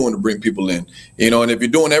are you doing to bring people in? You know, and if you're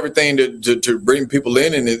doing everything to bring people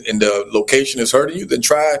in and the location is hurting you, then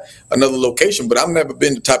try another location. But I've never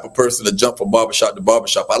been the type of person to jump from barbershop to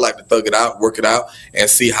barbershop. I like to thug it out, work it out, and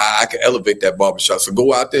see how I can elevate that barbershop. So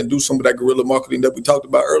go out there and do some of that guerrilla marketing that we talked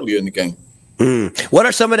about earlier in the game. What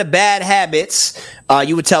are some of the bad habits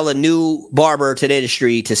you would tell a new barber to the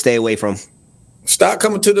industry to stay away from? Stop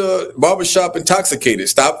coming to the barbershop intoxicated.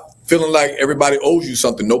 Stop feeling like everybody owes you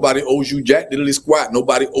something. Nobody owes you jack diddly squat.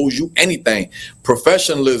 Nobody owes you anything.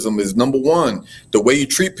 Professionalism is number one. The way you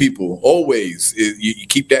treat people, always. You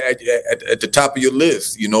keep that at the top of your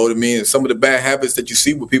list. You know what I mean? And some of the bad habits that you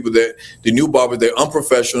see with people, that the new barbers, they're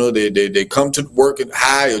unprofessional. They come to work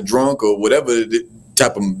high or drunk or whatever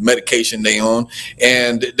type of medication they on,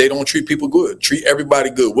 and they don't treat people good. Treat everybody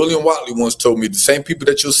good. William Watley once told me the same people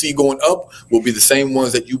that you'll see going up will be the same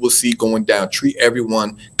ones that you will see going down. Treat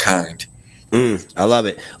everyone kind. I love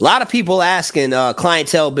it. A lot of people asking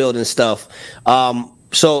clientele building stuff.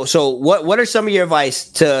 So what are some of your advice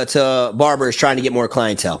to barbers trying to get more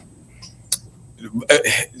clientele?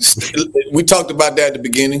 We talked about that at the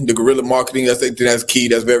beginning, the guerrilla marketing. I think that's key.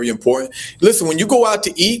 That's very important. Listen, when you go out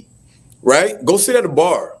to eat, right, go sit at a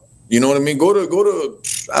bar. You know what I mean? Go to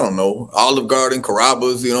I don't know, Olive Garden,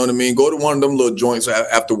 Carrabba's, you know what I mean? Go to one of them little joints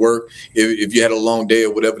after work if you had a long day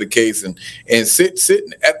or whatever the case, and sit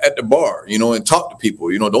at the bar, you know, and talk to people.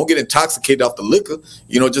 You know, don't get intoxicated off the liquor.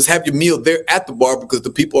 You know, just have your meal there at the bar because the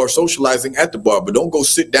people are socializing at the bar. But don't go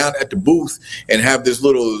sit down at the booth and have this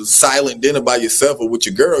little silent dinner by yourself or with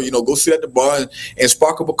your girl. You know, go sit at the bar and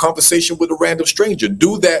spark up a conversation with a random stranger.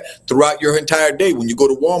 Do that throughout your entire day. When you go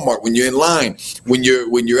to Walmart, when you're in line, when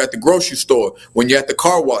you're at the grocery store, when you're at the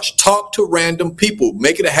car wash, talk to random people.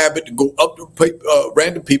 Make it a habit to go up to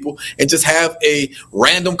random people and just have a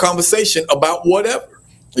random conversation about whatever.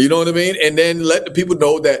 You know what I mean? And then let the people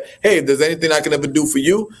know that, hey, if there's anything I can ever do for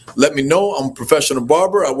you, let me know. I'm a professional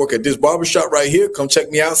barber. I work at this barbershop right here. Come check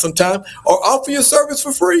me out sometime, or offer your service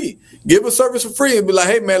for free. Give a service for free and be like,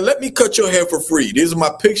 hey, man, let me cut your hair for free. These are my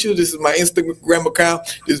pictures. This is my Instagram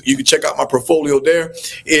account. You can check out my portfolio there.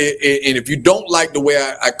 And if you don't like the way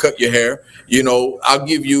I cut your hair, you know,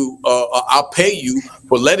 I'll pay you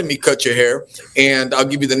for letting me cut your hair, and I'll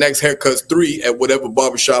give you the next haircuts 3 at whatever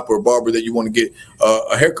barbershop or barber that you want to get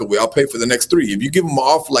a haircut with. I'll pay for the next 3. If you give them an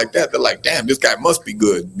offer like that, they're like, damn, this guy must be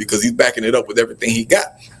good because he's backing it up with everything he got,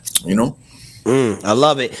 you know? I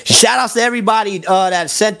love it. Shout outs to everybody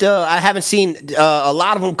that sent. I haven't seen a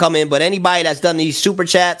lot of them come in, but anybody that's done these super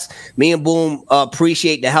chats, me and Boom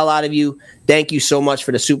appreciate the hell out of you. Thank you so much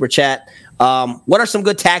for the super chat. What are some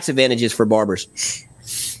good tax advantages for barbers?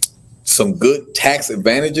 Some good tax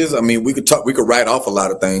advantages. I mean, we could write off a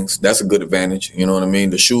lot of things. That's a good advantage. You know what I mean?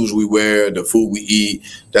 The shoes we wear, the food we eat,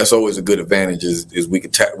 that's always a good advantage is we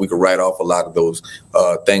could write off a lot of those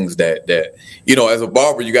things that, you know, as a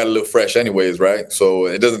barber, you got to look fresh anyways, right? So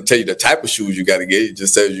it doesn't tell you the type of shoes you got to get. It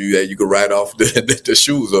just tells you that you can write off the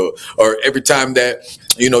shoes or every time that,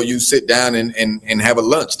 you know, you sit down and have a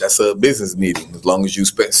lunch. That's a business meeting, as long as you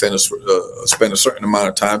spend a certain amount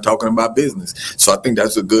of time talking about business. So I think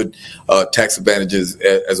that's a good tax advantages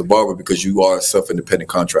as a barber because you are a self-independent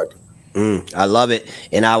contractor. I love it,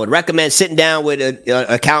 and I would recommend sitting down with an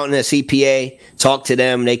accountant, a CPA. Talk to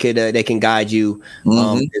them; they can guide you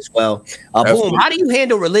as well. Boom! How do you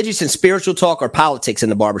handle religious and spiritual talk or politics in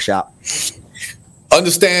the barbershop?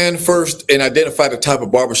 Understand first and identify the type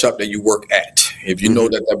of barbershop that you work at. If you know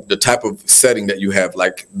that the type of setting that you have,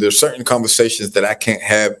 like there's certain conversations that I can't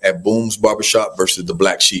have at Boom's barbershop versus the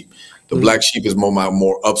Black Sheep. The Black Sheep is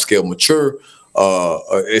more upscale, mature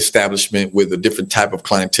establishment with a different type of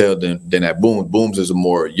clientele than at Boom's. Boom's is a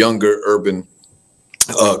more younger, urban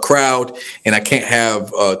crowd, and I can't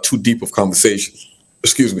have too deep of conversations.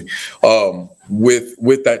 Excuse me,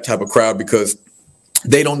 with that type of crowd because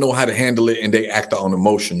they don't know how to handle it and they act on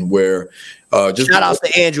emotion. Where just shout out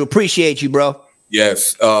to Andrew, appreciate you, bro.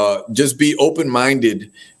 Yes, just be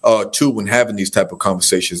open-minded too when having these type of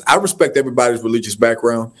conversations. I respect everybody's religious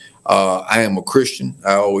background. I am a Christian.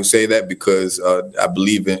 I always say that because I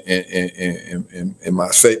believe in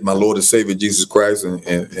my Lord and Savior Jesus Christ,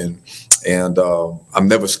 and I'm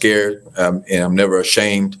never scared, and I'm never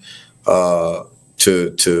ashamed to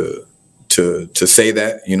say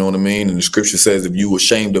that. You know what I mean? And the scripture says, if you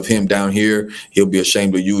ashamed of him down here, he'll be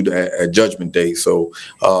ashamed of you at Judgment Day. So.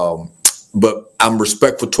 But I'm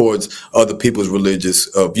respectful towards other people's religious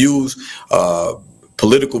views,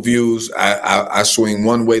 political views. I swing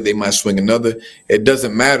one way, they might swing another. It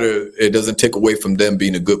doesn't matter. It doesn't take away from them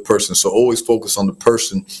being a good person. So always focus on the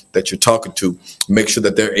person that you're talking to. Make sure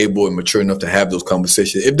that they're able and mature enough to have those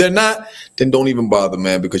conversations. If they're not, then don't even bother,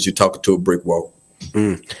 man, because you're talking to a brick wall.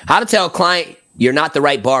 How to tell a client you're not the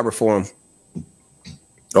right barber for them?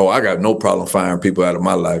 Oh, I got no problem firing people out of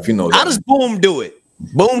my life. You know that. How does Boom do it?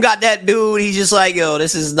 Boom got that dude. He's just like, yo,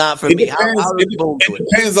 this is not for me. It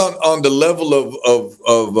depends on the level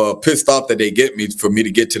of pissed off that they get me for me to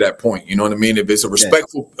get to that point. You know what I mean? If it's a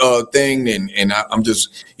respectful thing and I'm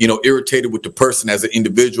just, you know, irritated with the person as an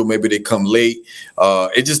individual, maybe they come late.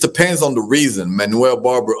 It just depends on the reason. Manuel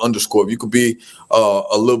Barber _. If you could be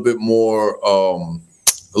a little bit more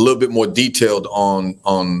detailed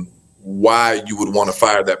on why you would want to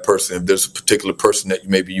fire that person. If there's a particular person that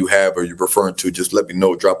maybe you have or you're referring to, just let me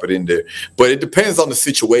know, drop it in there. But it depends on the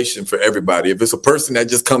situation for everybody. If it's a person that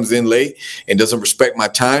just comes in late and doesn't respect my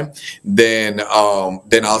time, then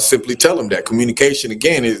I'll simply tell them that. Communication,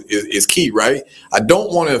 again, is key, right? I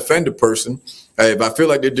don't want to offend a person. If I feel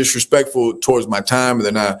like they're disrespectful towards my time, and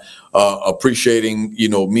they're not appreciating,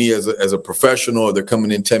 me as a professional, or they're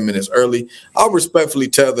coming in 10 minutes early, I'll respectfully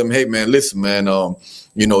tell them, hey, man, listen, man,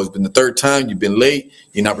 it's been the third time you've been late.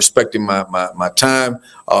 You're not respecting my time.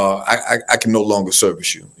 I can no longer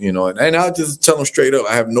service you, and I'll just tell them straight up.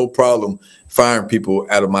 I have no problem firing people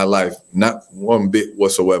out of my life, not one bit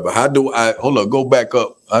whatsoever. How do I go back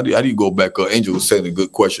up? How do you go back up? Angel was saying a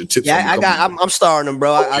good question. Tips. Yeah, I'm starring them,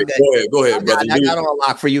 bro. Okay, go ahead, brother. I got on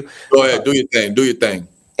lock for you. Go ahead, do your thing.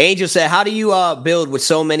 Angel said, how did you build with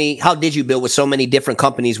so many different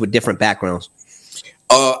companies with different backgrounds?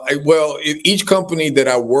 Well, each company that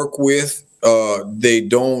I work with, they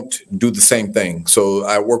don't do the same thing. So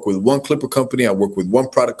I work with one clipper company, I work with one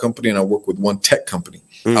product company, and I work with one tech company.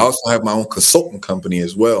 I also have my own consultant company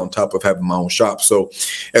as well, on top of having my own shop. So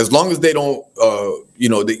as long as they don't,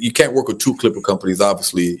 you can't work with two clipper companies,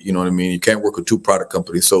 obviously, you know what I mean? You can't work with two product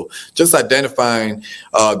companies. So just identifying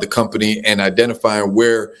the company and identifying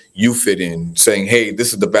where you fit in, saying, hey,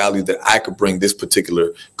 this is the value that I could bring this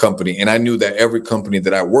particular company. And I knew that every company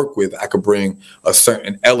that I work with, I could bring a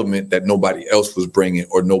certain element that nobody else was bringing,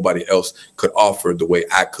 or nobody else could offer the way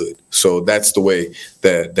I could. So that's the way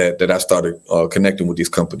that I started connecting with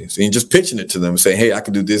these companies, and just pitching it to them and saying, hey, I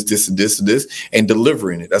can do this, this, and this, and this, and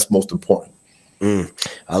delivering it. That's most important.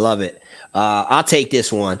 I love it. I'll take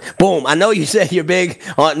this one. Boom. I know you said you're big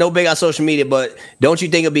on social media, but don't you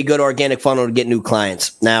think it'd be good organic funnel to get new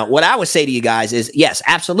clients? Now, what I would say to you guys is, yes,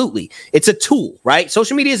 absolutely. It's a tool, right?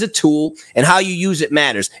 Social media is a tool, and how you use it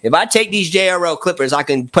matters. If I take these JRL clippers, I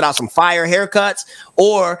can put out some fire haircuts,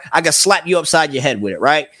 or I can slap you upside your head with it,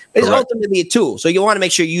 right? It's ultimately a tool. So you want to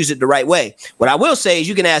make sure you use it the right way. What I will say is,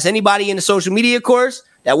 you can ask anybody in the social media course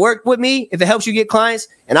that worked with me if it helps you get clients.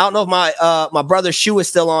 And I don't know if my brother Shu is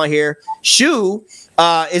still on here. Shu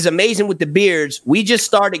is amazing with the beards. We just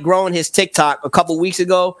started growing his TikTok a couple weeks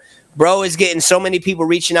ago. Bro is getting so many people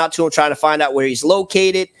reaching out to him, trying to find out where he's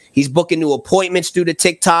located. He's booking new appointments through the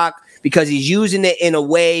TikTok because he's using it in a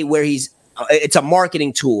way where it's a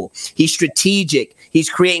marketing tool. He's strategic. He's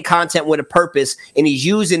creating content with a purpose, and he's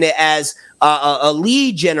using it as a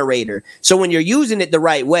lead generator. So when you're using it the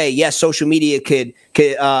right way, yes, social media could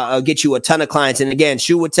get you a ton of clients. And again,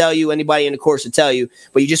 Shu would tell you, anybody in the course would tell you,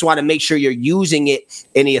 but you just want to make sure you're using it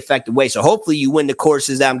in the effective way. So hopefully you win the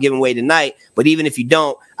courses that I'm giving away tonight. But even if you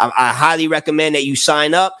don't, I highly recommend that you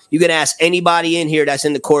sign up. You can ask anybody in here that's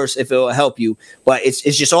in the course if it will help you. But it's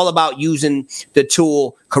just all about using the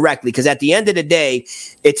tool correctly, because at the end of the day,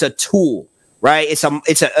 it's a tool. Right.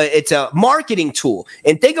 It's a marketing tool.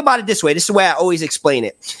 And think about it this way. This is the way I always explain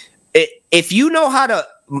it. If you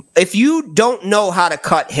don't know how to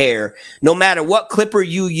cut hair, no matter what clipper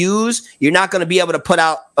you use, you're not going to be able to put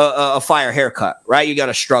out a fire haircut. Right. You're going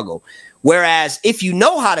to struggle. Whereas if you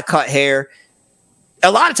know how to cut hair, a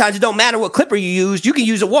lot of times it don't matter what clipper you use. You can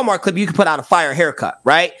use a Walmart clipper. You can put out a fire haircut,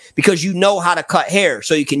 right? Because you know how to cut hair,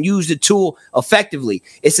 so you can use the tool effectively.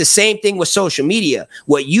 It's the same thing with social media.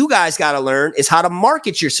 What you guys got to learn is how to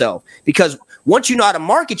market yourself, because once you know how to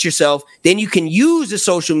market yourself, then you can use the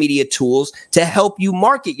social media tools to help you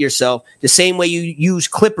market yourself the same way you use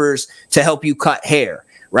clippers to help you cut hair,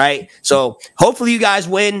 right? So hopefully you guys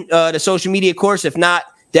win the social media course. If not,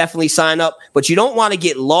 definitely sign up. But you don't want to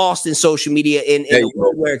get lost in social media in a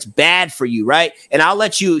world where it's bad for you, right? And I'll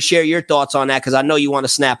let you share your thoughts on that, because I know you want to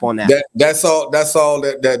snap on that. That's all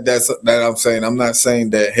that I'm saying. I'm not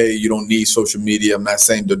saying that, hey, you don't need social media. I'm not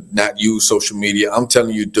saying to not use social media. I'm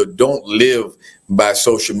telling you to don't live by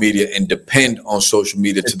social media and depend on social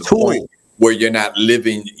media to the point where you're not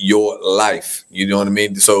living your life. You know what I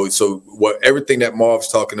mean? So what everything that Marv's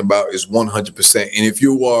talking about is 100%. And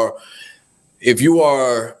if you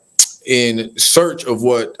are in search of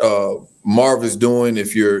what Marv is doing,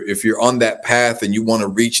 if you're on that path and you want to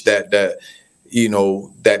reach that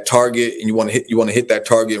target, and you want to hit that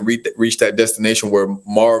target and reach that destination where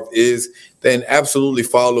Marv is, then absolutely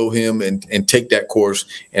follow him and take that course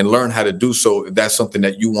and learn how to do so, if that's something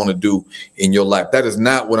that you want to do in your life. That is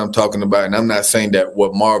not what I'm talking about. And I'm not saying that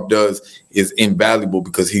what Marv does is invaluable,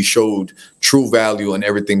 because he showed true value in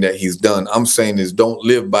everything that he's done. I'm saying is don't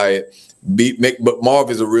live by it. But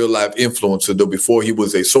Marv is a real life influencer, though. Before he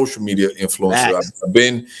was a social media influencer, I've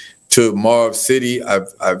been to Marv City. I've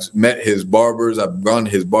met his barbers. I've run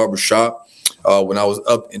his barber shop when I was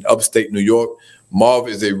up in upstate New York. Marv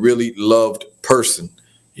is a really loved person,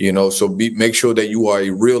 So make sure that you are a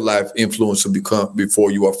real life influencer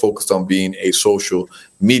before you are focused on being a social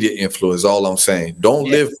media influencer. All I'm saying. Don't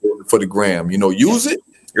live for the gram. Use it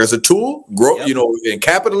as a tool, grow. And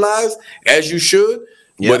capitalize as you should.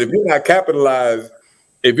 Yep. But if you're not capitalized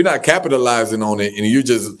if you're not capitalizing on it and you're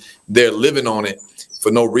just there living on it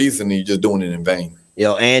for no reason, you're just doing it in vain.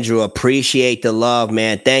 Yo, Andrew, appreciate the love,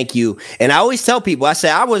 man. Thank you. And I always tell people, I say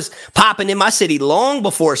I was popping in my city long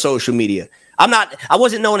before social media. I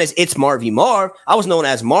wasn't known as It's Marvy Marv. I was known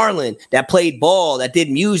as Marlon, that played ball, that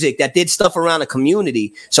did music, that did stuff around the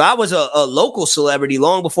community. So I was a local celebrity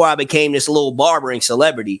long before I became this little barbering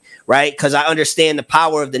celebrity, right? Because I understand the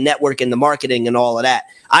power of the network and the marketing and all of that.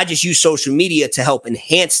 I just use social media to help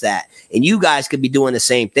enhance that. And you guys could be doing the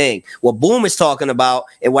same thing. What Boom is talking about,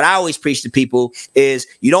 and what I always preach to people, is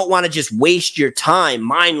you don't want to just waste your time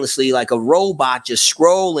mindlessly like a robot, just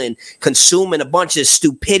scrolling, consuming a bunch of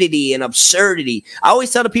stupidity and absurdity. I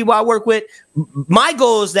always tell the people I work with, my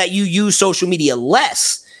goal is that you use social media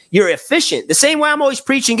less. You're efficient. The same way I'm always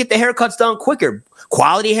preaching, get the haircuts done quicker.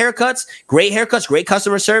 Quality haircuts, great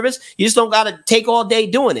customer service. You just don't got to take all day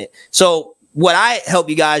doing it. So what I help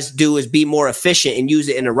you guys do is be more efficient and use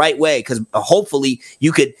it in the right way, because hopefully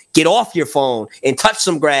you could get off your phone and touch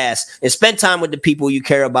some grass and spend time with the people you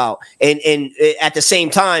care about. And at the same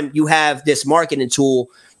time, you have this marketing tool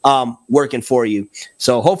working for you.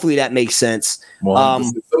 So hopefully that makes sense.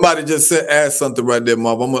 Somebody just asked something right there,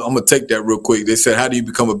 Marv. I'm gonna take that real quick. They said, how do you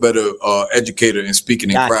become a better educator in speaking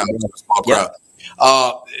in crowds, small crowd?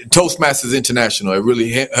 Toastmasters International. It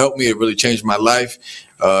really helped me. It really changed my life.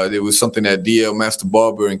 It was something that DL Master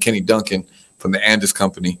Barber and Kenny Duncan from the Andes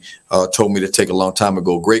Company told me to take a long time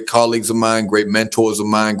ago. Great colleagues of mine, great mentors of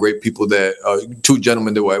mine, great people that two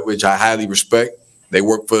gentlemen which I highly respect. They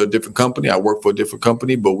work for a different company. I work for a different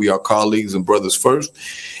company, but we are colleagues and brothers first.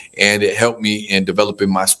 And it helped me in developing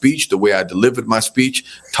my speech, the way I delivered my speech,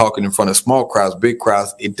 talking in front of small crowds, big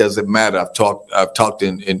crowds. It doesn't matter. I've talked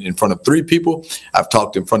in front of 3 people. I've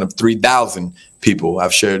talked in front of 3,000 people.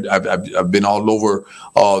 I've been all over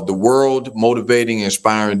the world, motivating,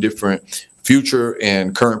 inspiring different future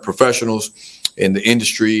and current professionals in the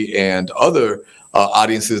industry and other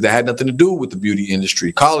audiences that had nothing to do with the beauty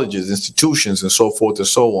industry, colleges, institutions, and so forth and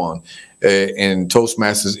so on. And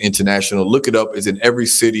Toastmasters International, look it up. It's in every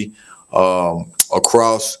city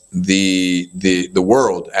across the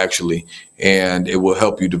world, actually, and it will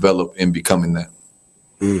help you develop in becoming that.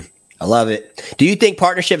 I love it. Do you think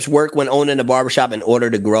partnerships work when owning a barbershop in order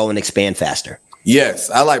to grow and expand faster? Yes,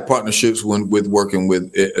 I like partnerships with working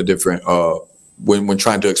with a different when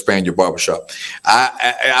trying to expand your barbershop.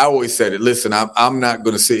 I always said it. Listen, I'm not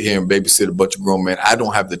going to sit here and babysit a bunch of grown men. I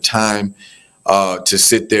don't have the time to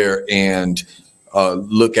sit there and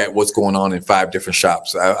look at what's going on in 5 different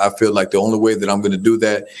shops. I feel like the only way that I'm going to do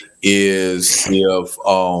that is if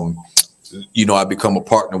I become a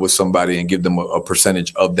partner with somebody and give them a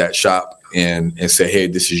percentage of that shop and say, hey,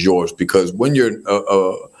 this is yours. Because when you're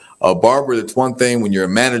a barber, it's one thing. When you're a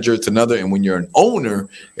manager, it's another. And when you're an owner,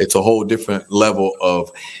 it's a whole different level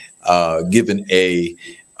of giving a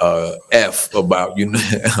F about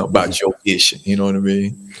about your ish. You know what I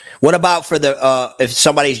mean? What about for the if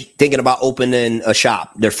somebody's thinking about opening a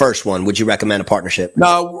shop, their first one? Would you recommend a partnership?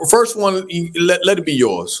 No, first one, let it be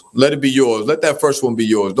yours. Let it be yours. Let that first one be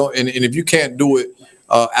yours. Don't and if you can't do it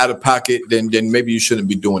out of pocket, then maybe you shouldn't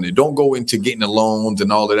be doing it. Don't go into getting the loans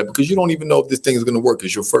and all of that because you don't even know if this thing is going to work.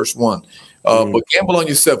 It's your first one. But gamble on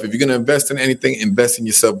yourself. If you're going to invest in anything, invest in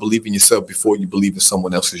yourself. Believe in yourself before you believe in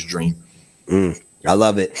someone else's dream. I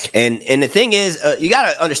love it. And the thing is, you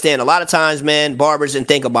got to understand a lot of times, man, barbers, and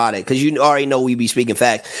think about it because you already know we be speaking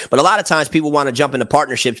facts. But a lot of times people want to jump into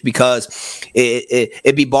partnerships because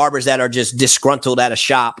it be barbers that are just disgruntled at a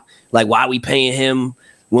shop. Like, why are we paying him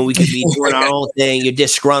when we could be doing our own thing? You're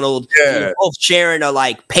disgruntled. Yeah. You're both sharing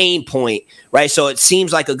a pain point, right? So it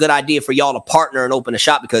seems like a good idea for y'all to partner and open a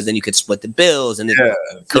shop because then you could split the bills and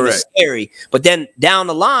it's scary. But then down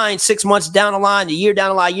the line, 6 months down the line, a year down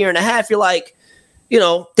the line, year and a half, you're like,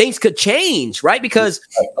 things could change, right? Because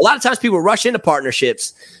a lot of times people rush into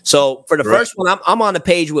partnerships. So for the first one, I'm on the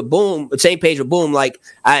page with Boom, the same page with Boom. Like,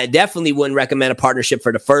 I definitely wouldn't recommend a partnership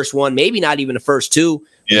for the first one, maybe not even the first 2.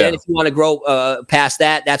 Yeah. Then if you want to grow past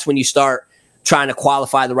that, that's when you start trying to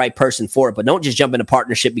qualify the right person for it. But don't just jump into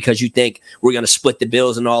partnership because you think we're going to split the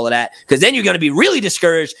bills and all of that. Because then you're going to be really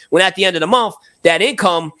discouraged when at the end of the month, that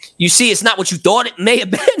income, you see it's not what you thought it may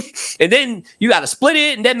have been. And then you got to split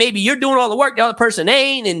it. And then maybe you're doing all the work, the other person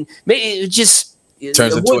ain't. And maybe it just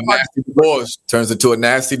turns into a nasty divorce. Turns into a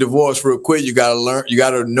nasty divorce real quick. You got to learn. You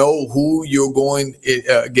got to know who you're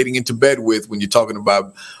getting into bed with when you're talking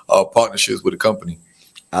about partnerships with a company.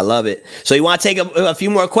 I love it. So you want to take a few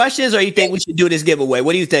more questions, or you think we should do this giveaway?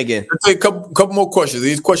 What are you thinking? Let's take a couple more questions.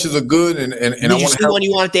 These questions are good, and did you see one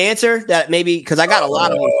you wanted to answer? That maybe because I got a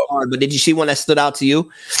lot of them, but did you see one that stood out to you?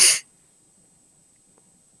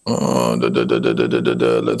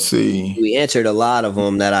 Let's see. We answered a lot of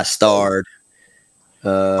them that I starred.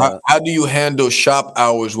 How do you handle shop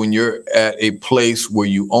hours when you're at a place where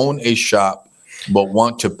you own a shop but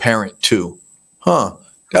want to parent too? Huh?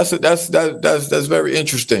 That's very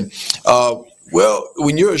interesting. Well,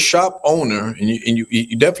 when you're a shop owner, and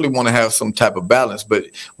you definitely want to have some type of balance, but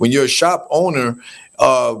when you're a shop owner,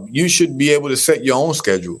 you should be able to set your own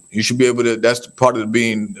schedule. You should be able to. That's part of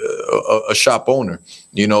being a shop owner,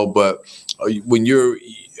 But when you're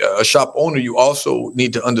a shop owner, you also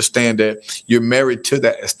need to understand that you're married to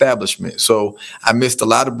that establishment. So I missed a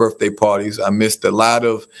lot of birthday parties. I missed a lot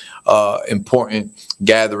of important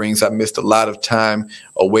gatherings. I missed a lot of time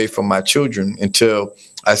away from my children until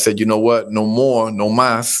I said, you know what, no more, no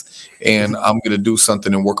más, and I'm going to do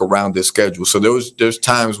something and work around this schedule. So there's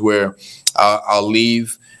times where I'll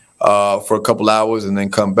leave for a couple hours and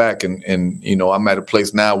then come back, and I'm at a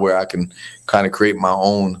place now where I can kind of create my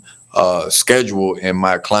own schedule, and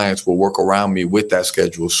my clients will work around me with that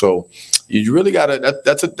schedule. So you really gotta.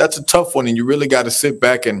 That's a tough one, and you really got to sit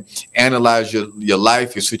back and analyze your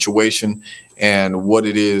life, your situation, and what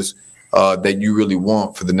it is that you really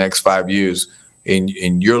want for the next 5 years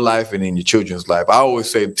in your life and in your children's life. I always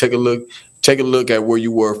say, take a look at where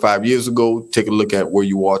you were 5 years ago. Take a look at where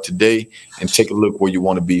you are today, and take a look where you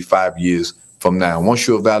want to be 5 years from now. Once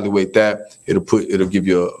you evaluate that, it'll give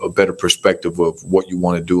you a better perspective of what you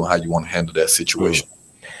want to do and how you want to handle that situation.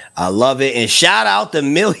 I love it. And shout out the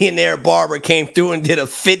Millionaire Barber came through and did a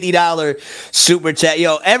 $50 super chat.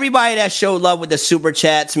 Yo, everybody that showed love with the super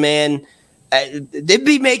chats, man. They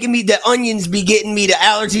be making me, the onions be getting me, the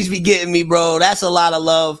allergies be getting me, bro. That's a lot of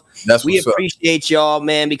love. We appreciate y'all,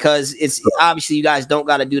 man, because it's obviously you guys don't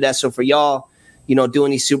got to do that. So for y'all,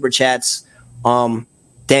 doing these super chats,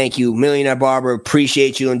 thank you, Millionaire Barber.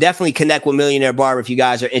 Appreciate you. And definitely connect with Millionaire Barber if you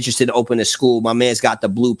guys are interested to open a school. My man's got the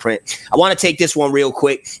blueprint. I want to take this one real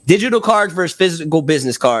quick. Digital cards versus physical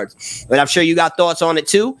business cards. And I'm sure you got thoughts on it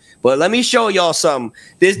too. But let me show y'all something.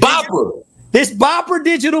 This Bopper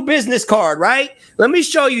digital business card, right? Let me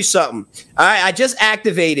show you something. All right, I just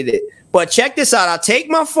activated it. But check this out. I'll take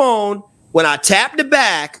my phone. When I tap the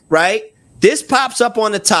back, right, this pops up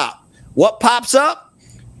on the top. What pops up?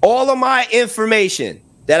 All of my information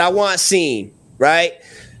that I want seen, right?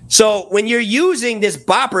 So when you're using this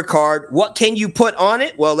Bopper card, what can you put on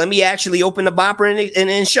it? Well, let me actually open the Bopper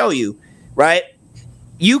and show you, right?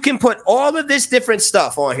 You can put all of this different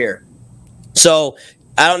stuff on here. So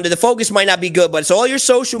the focus might not be good, but it's all your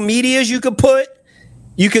social medias you could put.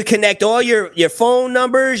 You could connect all your phone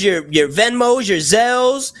numbers, your Venmos, your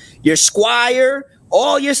Zells, your Squire,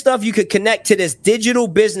 all your stuff you could connect to this digital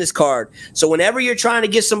business card. So whenever you're trying to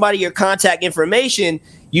give somebody your contact information,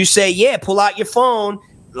 you say, yeah, pull out your phone.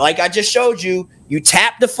 Like I just showed you, you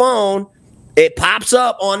tap the phone. It pops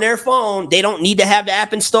up on their phone. They don't need to have the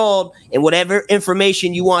app installed, and whatever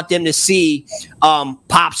information you want them to see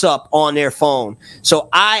pops up on their phone. So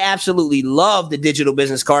I absolutely love the digital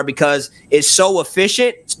business card because it's so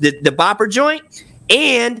efficient, the Bopper joint,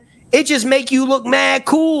 and it just make you look mad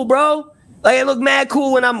cool, bro. Like, it look mad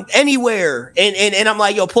cool when I'm anywhere, and I'm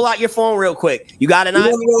like, yo, pull out your phone real quick. You got an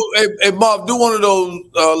iPhone? Hey, Bob, do one of those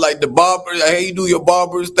like the Bopper. Hey, you do your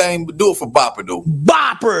Bopper's thing, but do it for Bopper, though.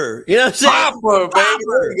 Bopper, you know what I'm saying? Bopper, baby.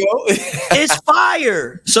 There you go. It's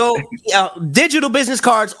fire. So digital business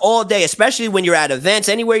cards all day, especially when you're at events,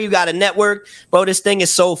 anywhere you got a network, bro. This thing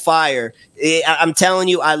is so fire. I'm telling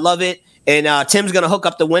you, I love it. And Tim's gonna hook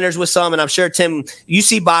up the winners with some, and I'm sure Tim, you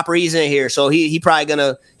see Bopper, he's in here, so he's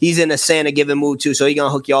in a Santa giving mood too, so he's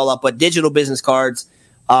gonna hook y'all up. But digital business cards,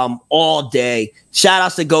 all day. Shout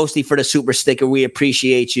outs to Ghosty for the super sticker. We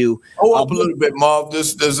appreciate you. Up a little bit, Marv.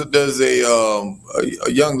 There's a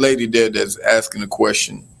young lady there that's asking a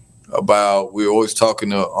question about. We're always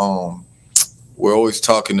talking to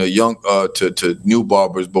young to new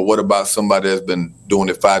barbers, but what about somebody that's been doing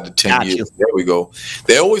it 5 to 10 years? There we go.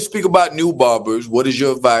 They always speak about new barbers. What is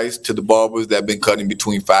your advice to the barbers that have been cutting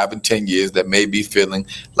between 5 and 10 years that may be feeling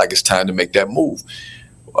like it's time to make that move?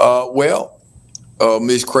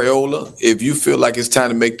 Ms. Crayola, if you feel like it's time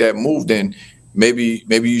to make that move, then maybe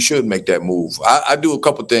you should make that move. I do a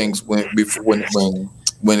couple things when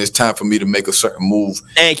it's time for me to make a certain move.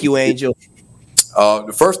 Thank you, Angel.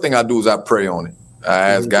 The first thing I do is I pray on it.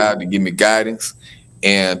 I ask God to give me guidance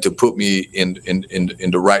and to put me in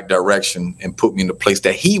the right direction and put me in the place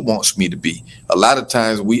that He wants me to be. A lot of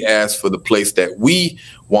times we ask for the place that we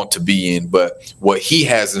want to be in, but what He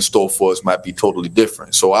has in store for us might be totally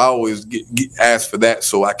different. So I always ask for that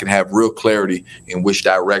so I can have real clarity in which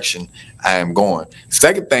direction I am going.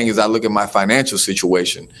 Second thing is I look at my financial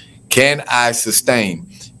situation. Can I sustain?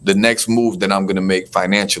 the next move that I'm going to make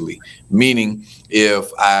financially. Meaning, if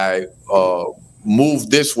I move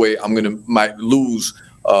this way, might lose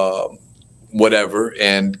whatever,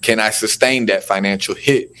 and can I sustain that financial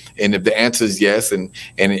hit? And if the answer is yes, and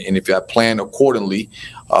if I plan accordingly,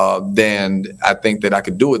 then I think that I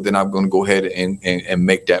could do it. Then I'm going to go ahead and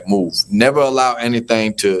make that move. Never allow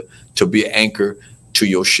anything to be an anchor to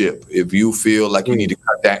your ship. If you feel like you need to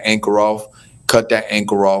cut that anchor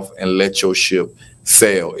off and let your ship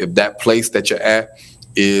sail. If that place that you're at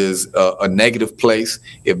is a negative place,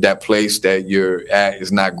 if that place that you're at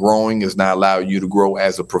is not growing, is not allowing you to grow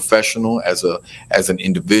as a professional, as an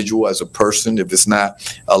individual, as a person, if it's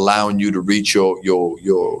not allowing you to reach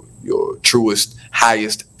your truest,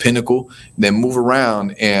 highest pinnacle, then move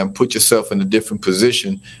around and put yourself in a different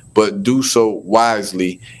position, but do so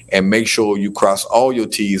wisely and make sure you cross all your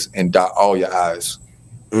T's and dot all your I's.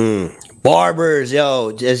 Barbers,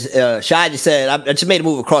 yo, just Shy just said, I just made a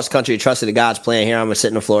move across the country, trusted in God's plan. Here I'm gonna sit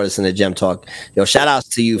in the floor, listen to Gem Talk. Yo, shout outs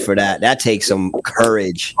to you for that. That takes some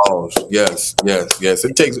courage. Oh yes.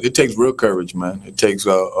 It takes real courage, man. It takes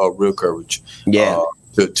real courage. Yeah.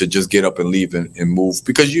 To just get up and leave and move,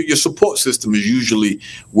 because your support system is usually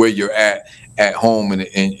where you're at home, and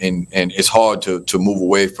it's hard to move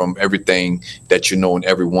away from everything that you know and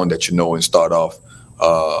everyone that you know and start off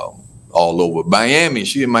all over. Miami,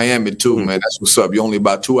 she in Miami too, man. That's what's up. You're only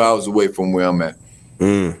about 2 hours away from where I'm at.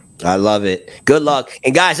 I love it. Good luck.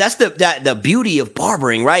 And guys, that's the beauty of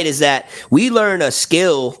barbering, right? Is that we learn a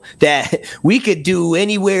skill that we could do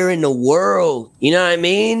anywhere in the world. You know what I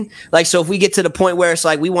mean? Like, so if we get to the point where it's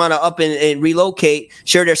like we want to up and relocate,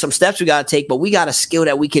 sure, there's some steps we got to take, but we got a skill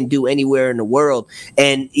that we can do anywhere in the world.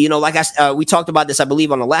 And, you know, like we talked about this, I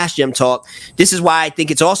believe, on the last Gem Talk. This is why I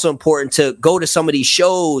think it's also important to go to some of these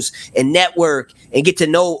shows and network and get to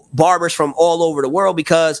know barbers from all over the world,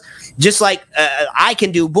 because just like I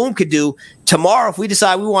can do, Boom could do, tomorrow if we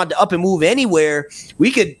decide we want to up and move anywhere,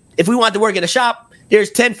 we could, if we want to work at a shop,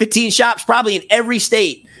 there's 10, 15 shops probably in every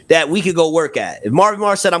state that we could go work at. If Marvin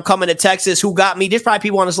Mars said, I'm coming to Texas, who got me? There's probably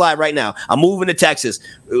people on this live right now. I'm moving to Texas.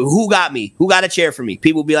 Who got me? Who got a chair for me?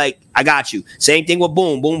 People be like, I got you. Same thing with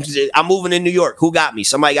Boom. Boom, I'm moving to New York. Who got me?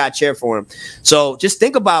 Somebody got a chair for him. So just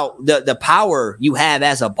think about the power you have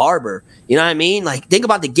as a barber. You know what I mean? Like, think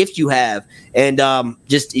about the gift you have, and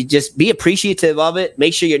just be appreciative of it.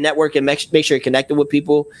 Make sure you're networking, make sure you're connected with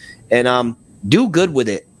people, and do good with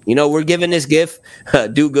it. You know, we're giving this gift.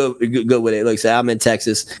 Do good with it. Look, say I'm in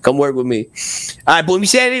Texas. Come work with me. All right, Boom. You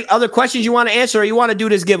say any other questions you want to answer, or you want to do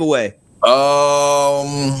this giveaway?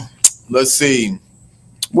 Let's see.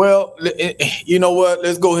 Well, you know what?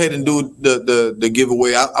 Let's go ahead and do the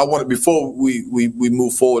giveaway. I want to, before we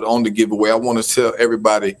move forward on the giveaway, I want to tell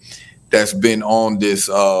everybody that's been on this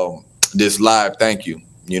this live, thank you.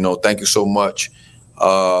 You know, thank you so much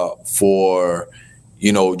for,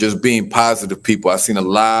 you know, just being positive people. I've seen a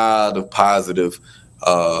lot of positive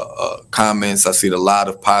comments. I've seen a lot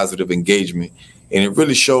of positive engagement. And it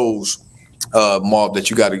really shows, Marv, that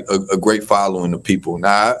you got a great following of people.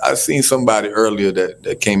 Now, I seen somebody earlier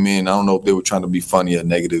that came in. I don't know if they were trying to be funny or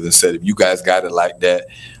negative, and said, if you guys got it like that,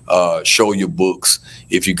 show your books.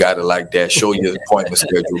 If you got it like that, show your appointment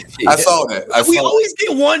schedule. I saw that. We always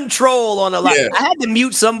get one troll on a live. Yeah. I had to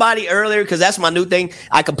mute somebody earlier because that's my new thing.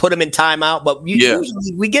 I can put them in timeout, but usually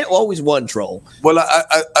we get always one troll. Well,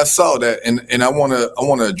 I saw that, and I want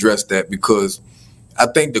to address that, because I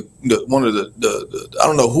think one of the I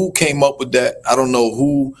don't know who came up with that. I don't know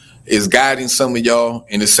who is guiding some of y'all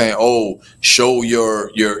and is saying, "Oh, show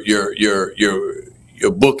your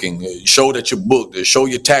booking, show that you're booked, show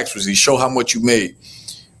your tax receipts, show how much you made."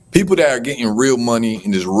 People that are getting real money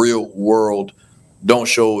in this real world don't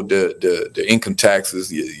show the income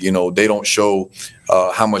taxes. You know, they don't show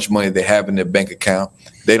how much money they have in their bank account.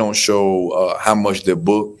 They don't show how much they're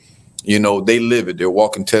booked. You know, they live it. They're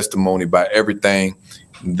walking testimony by everything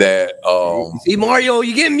that. See, Mario,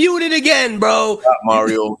 you get muted again, bro. Stop,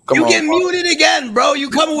 Mario, come on. You get muted again, bro. You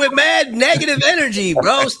coming with mad negative energy,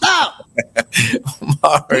 bro. Stop.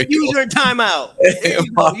 Mario. User timeout.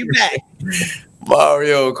 You back.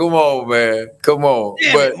 Mario, come on, man. Come on.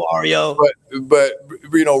 Damn it, Mario. But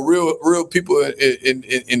you know, real people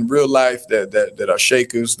in real life that are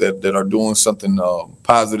shakers, that are doing something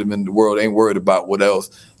positive in the world, ain't worried about what else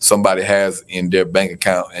somebody has in their bank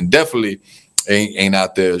account, and definitely ain't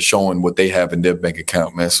out there showing what they have in their bank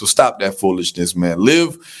account, man. So stop that foolishness, man.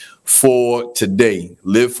 Live for today.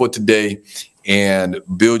 Live for today. And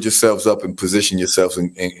build yourselves up and position yourselves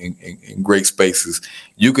in great spaces.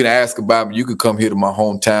 You can ask about me. You can come here to my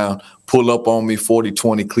hometown, pull up on me,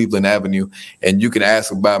 4020 Cleveland Avenue, and you can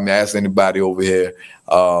ask about me, ask anybody over here,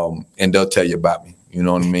 and they'll tell you about me. You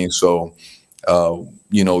know what I mean? So,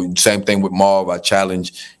 same thing with Marv. I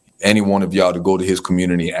challenge any one of y'all to go to his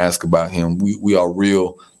community and ask about him. We are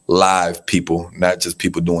real live people, not just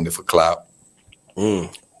people doing it for clout.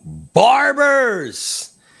 Barbers.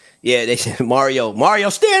 Yeah, they said Mario,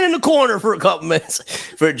 stand in the corner for a couple minutes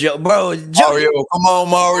for Joe, bro. Mario, come on,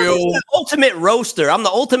 Mario. I'm the ultimate roaster. I'm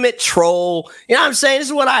the ultimate troll. You know what I'm saying? This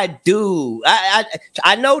is what I do.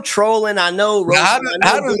 I know trolling. I know roasting.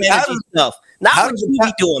 I know good energy stuff. Not what you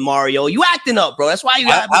be doing, Mario. You acting up, bro. That's why you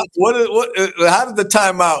got. How does the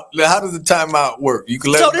timeout work? You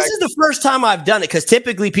can so this is the first time I've done it because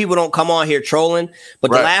typically people don't come on here trolling.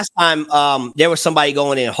 But the last time, there was somebody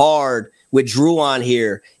going in hard with Drew on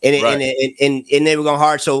here, and they were going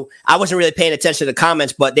hard. So I wasn't really paying attention to the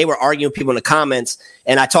comments, but they were arguing with people in the comments.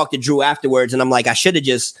 And I talked to Drew afterwards, and I'm like, I should have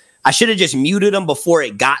just muted them before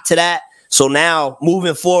it got to that. So now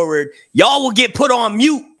moving forward, y'all will get put on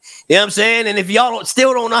mute. You know what I'm saying? And if y'all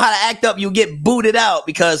still don't know how to act up, you'll get booted out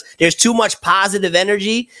because there's too much positive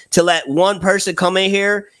energy to let one person come in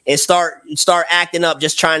here and start acting up,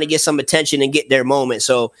 just trying to get some attention and get their moment.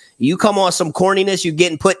 So you come on some corniness, you're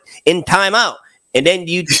getting put in timeout, and then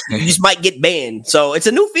you just might get banned. So it's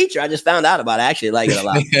a new feature. I just found out about it. I actually like it a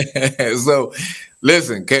lot. So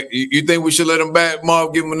listen, you think we should let him back,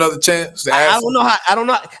 Marv? Give him another chance? I don't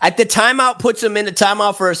know. At the timeout puts him in the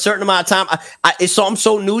timeout for a certain amount of time. I'm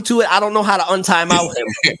so new to it. I don't know how to untime out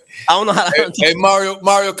him. I don't know how to. Hey,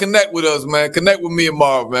 Mario, connect with us, man. Connect with me and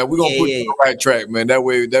Marv, man. We're gonna put you on the right track, man. That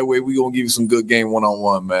way, we gonna give you some good game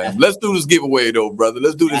 1-on-1, man. Let's do this giveaway, though, brother.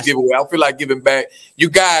 Let's do this giveaway. I feel like giving back.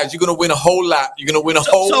 You guys, you're gonna win a whole lot. You're gonna win a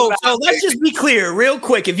whole lot. So let's just be clear, real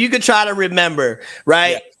quick. If you could try to remember,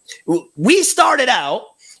 right? Yeah. We started out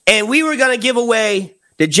and we were going to give away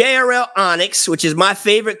the JRL Onyx, which is my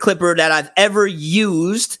favorite clipper that I've ever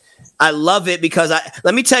used. I love it because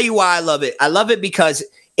let me tell you why I love it. I love it because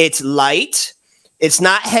it's light. It's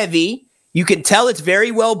not heavy. You can tell it's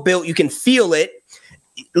very well built. You can feel it.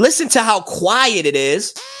 Listen to how quiet it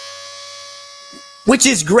is, which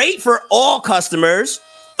is great for all customers,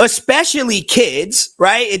 especially kids,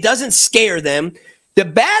 right? It doesn't scare them. The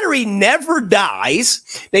battery never dies.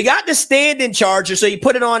 They got the stand-in charger, so you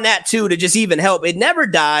put it on that too to just even help. It never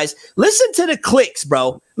dies. Listen to the clicks,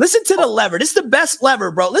 bro. Listen to the lever. This is the best lever,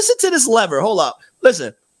 bro. Listen to this lever. Hold up.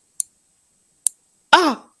 Listen.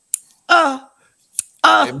 Hey, Bob,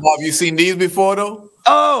 you seen these before, though?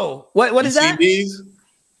 Oh, what is that? These?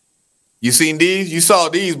 You seen these? You saw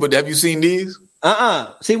these, but have you seen these?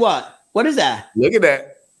 See what? What is that? Look at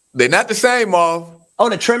that. They're not the same, Marv. Oh,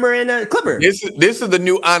 the trimmer and the clipper. This is the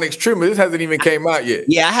new Onyx trimmer. This hasn't even came out yet.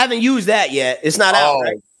 Yeah, I haven't used that yet. It's not out,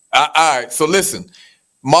 right? All right. So listen,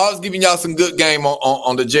 Marv's giving y'all some good game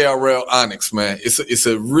on the JRL Onyx, man. It's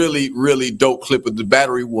a really, really dope clipper. The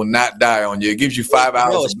battery will not die on you. It gives you 5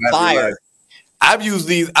 hours of battery life. I've used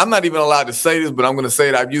these. I'm not even allowed to say this, but I'm going to say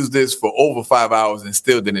it. I've used this for over 5 hours and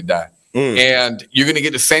still didn't die. And you're going to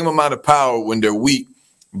get the same amount of power when they're weak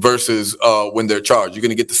versus when they're charged. You're going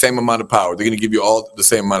to get the same amount of power. They're going to give you all the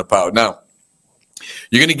same amount of power. Now,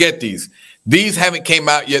 you're going to get these. These haven't came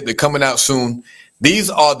out yet. They're coming out soon. These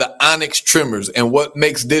are the Onyx trimmers. And what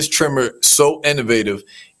makes this trimmer so innovative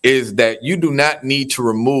is that you do not need to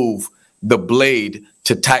remove the blade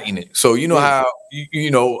to tighten it. So you know how,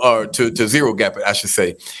 to zero gap it, I should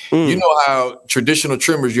say. You know how traditional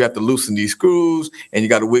trimmers, you have to loosen these screws and you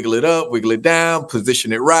got to wiggle it up, wiggle it down,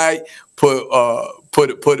 position it right, put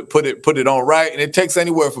it on right. And it takes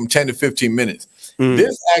anywhere from 10 to 15 minutes.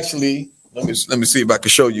 This actually, let me see if I can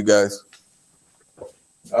show you guys.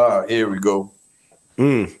 Here we go.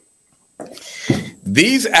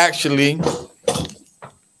 These actually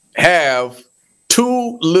have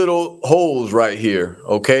two little holes right here,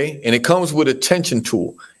 okay? And it comes with a tension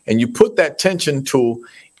tool. And you put that tension tool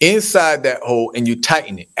inside that hole and you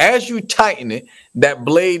tighten it. As you tighten it, that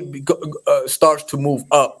blade starts to move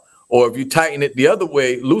up. Or if you tighten it the other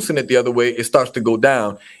way, loosen it the other way, it starts to go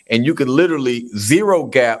down. And you can literally zero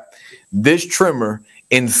gap this trimmer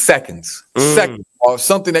in seconds. Seconds. Or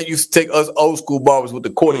something that used to take us old school barbers with the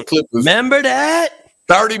corded clippers. Remember that?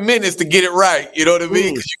 30 minutes to get it right. You know what I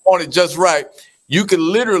mean? Because you want it just right. You can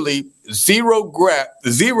literally zero gap.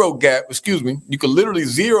 You can literally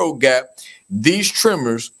zero gap these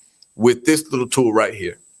trimmers with this little tool right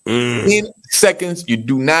here. In seconds, you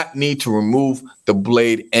do not need to remove the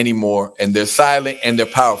blade anymore. And they're silent and they're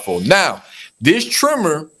powerful. Now, this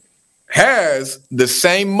trimmer has the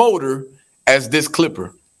same motor as this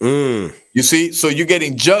clipper. You see, so you're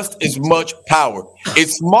getting just as much power.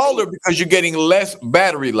 It's smaller because you're getting less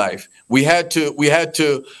battery life. We had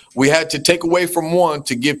to take away from one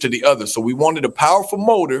to give to the other. So we wanted a powerful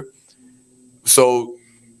motor, so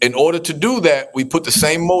in order to do that, we put the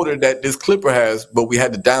same motor that this clipper has, but we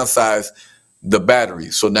had to downsize the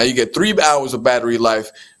battery. So now you get 3 hours of battery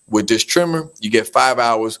life with this trimmer. You get 5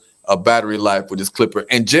 hours of battery life with this clipper.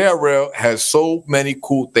 And JRL has so many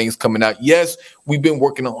cool things coming out. Yes, we've been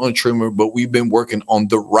working on a trimmer, but we've been working on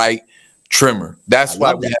the right trimmer. That's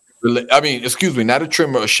why we have, not a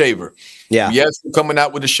trimmer, a shaver. Yeah. Yes, we're coming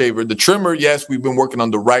out with a shaver. The trimmer, yes, we've been working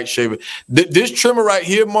on the right shaver. This trimmer right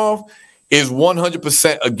here, Marv, is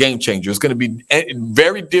 100% a game changer. It's going to be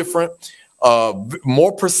very different,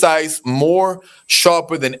 more precise, more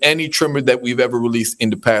sharper than any trimmer that we've ever released in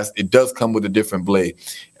the past. It does come with a different blade.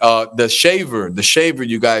 The shaver,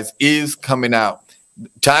 you guys, is coming out.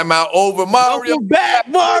 Timeout over, Mario. Welcome back,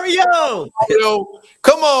 Mario.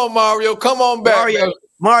 Come on, Mario. Come on back.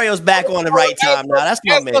 Mario's back on the right time now. That's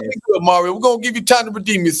my man. Good, Mario. We're going to give you time to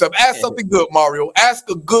redeem yourself. Ask something good, Mario. Ask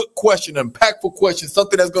a good question, an impactful question,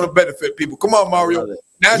 something that's going to benefit people. Come on, Mario.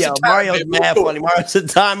 Mario's mad funny. Mario's a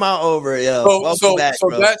timeout over. Welcome back,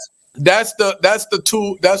 bro. That's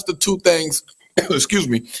the two things, excuse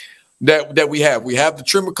me, that we have. We have the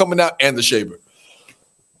trimmer coming out and the shaver.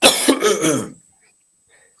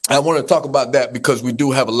 I want to talk about that because we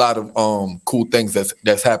do have a lot of cool things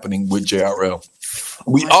that's happening with JRL.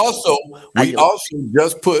 We also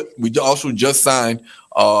just signed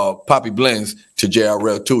Poppy Blends to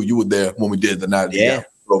JRL too. You were there when we did the night. Yeah,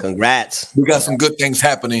 so congrats. We got some good things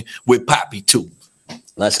happening with Poppy too.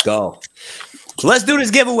 Let's go. So let's do this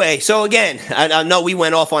giveaway. So again, I know we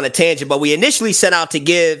went off on a tangent, but we initially set out to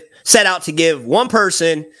give one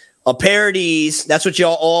person a pair of these. That's what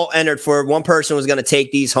y'all all entered for. One person was going to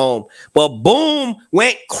take these home. But Boom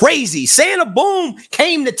went crazy. Santa Boom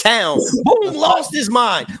came to town. Boom lost his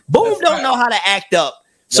mind. Boom don't know how to act up.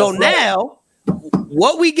 So now,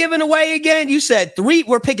 what we giving away again? You said 3.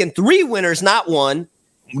 We're picking 3 winners, not one.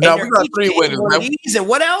 No, we got 3 winners. And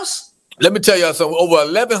what else? Let me tell y'all something. Over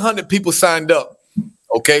 1,100 people signed up.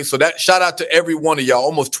 Okay, so that shout out to every one of y'all.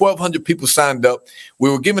 Almost 1,200 people signed up. We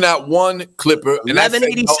were giving out one clipper.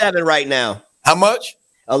 1187 right now. How much?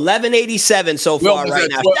 1187 so far right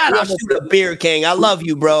now. Shout out to the Beer King. I love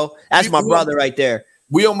you, bro. That's my brother right there.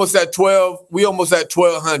 We almost at 12. We almost at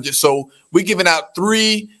 1,200. So we're giving out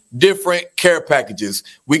 3 different care packages.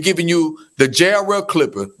 We're giving you the JRL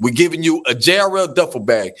clipper. We're giving you a JRL duffel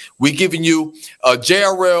bag. We're giving you a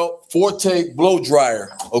JRL Forte blow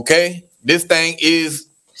dryer. Okay. This thing is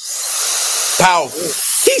powerful.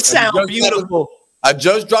 He sounds beautiful. I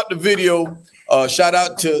just dropped the video. Shout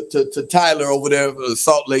out to Tyler over there in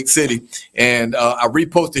Salt Lake City. And I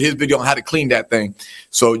reposted his video on how to clean that thing.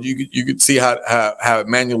 So you could see how it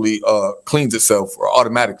manually cleans itself, or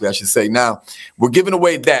automatically, I should say. Now, we're giving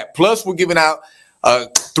away that. Plus, we're giving out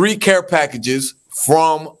 3 care packages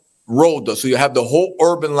from Roda. So you have the whole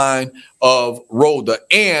urban line of Roda.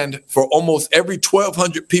 And for almost every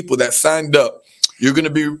 1,200 people that signed up, you're going to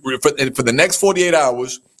be, for the next 48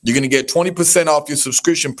 hours, you're going to get 20% off your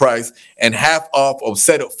subscription price and half off of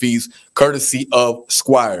setup fees, courtesy of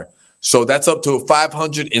Squire. So that's up to a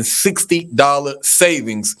 $560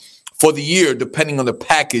 savings for the year, depending on the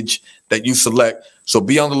package that you select. So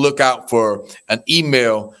be on the lookout for an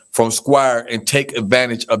email from Squire and take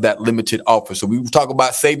advantage of that limited offer. So we talk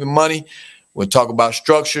about saving money. We talk about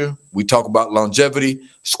structure. We talk about longevity.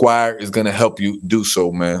 Squire is going to help you do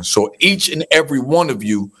so, man. So each and every one of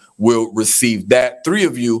you will receive that. 3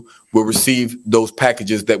 of you will receive those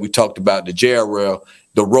packages that we talked about, the JRL,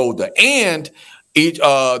 the Roda, and each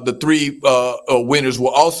the 3 winners will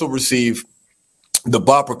also receive the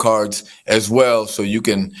Bopper cards as well, so you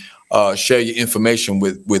can share your information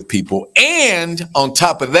with people. And on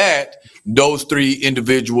top of that, those 3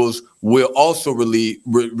 individuals will also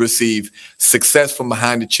receive Success from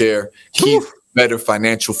Behind the Chair, Keep Better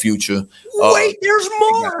Financial Future. Wait, there's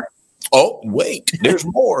more. Oh, wait, there's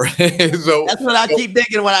more. So that's what I keep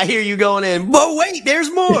thinking when I hear you going in. But wait,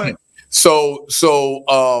 there's more. So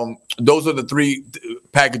those are the 3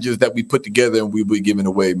 packages that we put together and we'll be giving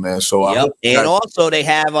away, man. So I hope also they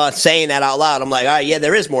have saying that out loud. I'm like, all right, yeah,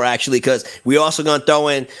 there is more actually, because we're also gonna throw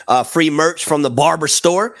in free merch from the barber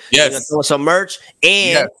store. Yes, we're gonna throw some merch,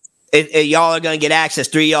 and y'all are gonna get access.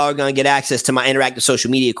 3 of y'all are gonna get access to my interactive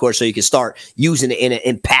social media course, so you can start using it in an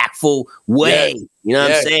impactful way. Yes. You know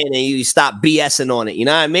what I'm saying? And you stop BSing on it. You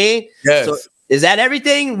know what I mean? Yes. So is that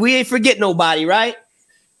everything? We ain't forget nobody, right?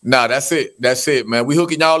 Nah, that's it. That's it, man. We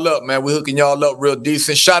hooking y'all up, man. We hooking y'all up real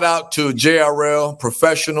decent. Shout out to JRL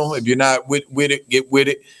Professional. If you're not with it, get with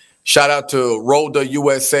it. Shout out to Roda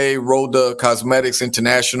USA, Roda Cosmetics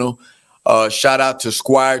International. Shout out to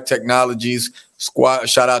Squire Technologies.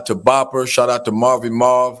 Shout out to Bopper. Shout out to Marvin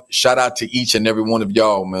Marv. Shout out to each and every one of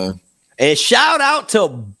y'all, man. And shout out to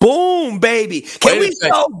Boom, baby. Can we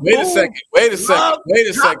show Boom? Wait a second.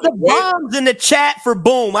 Drop the bombs in the chat for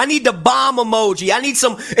Boom. I need the bomb emoji. I need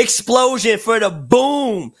some explosion for the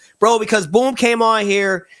Boom, bro, because Boom came on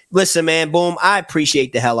here. Listen, man, Boom, I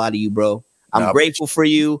appreciate the hell out of you, bro. I'm grateful for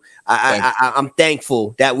you. I'm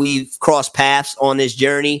thankful that we've crossed paths on this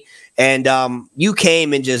journey. And you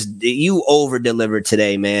came and you over delivered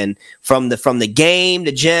today, man. From the game,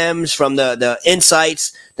 the gems, from the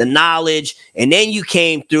insights, the knowledge, and then you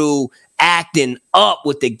came through acting up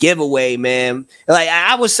with the giveaway, man. Like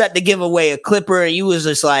I was set to give away a clipper, and you was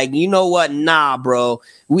just like, you know what? Nah, bro.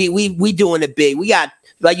 We doing it big. We got,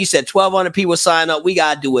 like you said, 1,200 people sign up. We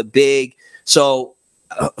gotta do it big. So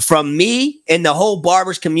from me and the whole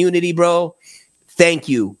barbers community, bro, thank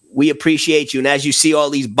you. We appreciate you. And as you see all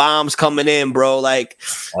these bombs coming in, bro, like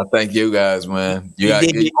I thank you guys, man.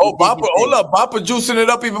 Hold up. Bopper juicing it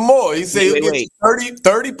up even more. He said he'll get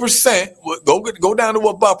 30%. Go down to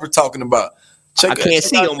what Bopper talking about. I can't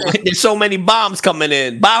see him. There's so many bombs coming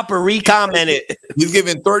in. Bopper recommented. He's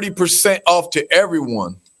giving 30% off to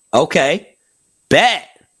everyone. Okay. Bet.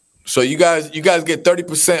 So you guys get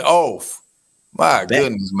 30% off. My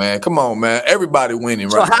goodness, man. Come on, man. Everybody winning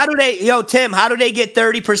right now. So Tim, how do they get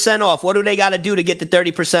 30% off? What do they got to do to get the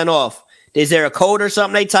 30% off? Is there a code or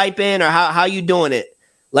something they type in, or how you doing it?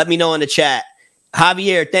 Let me know in the chat.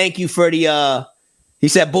 Javier, thank you for the he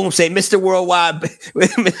said, Boom, say Mr. Worldwide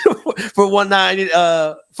for 190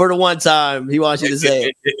 for the one time. He wants you to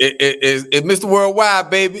say it Mr. Worldwide,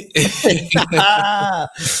 baby.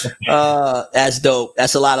 That's dope.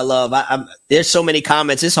 That's a lot of love. There's so many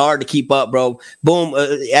comments. It's hard to keep up, bro. Boom.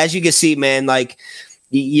 As you can see, man, like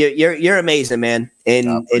you're amazing, man.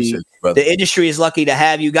 And the industry is lucky to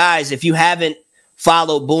have you guys. If you haven't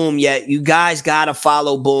followed Boom yet, you guys got to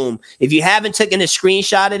follow Boom. If you haven't taken a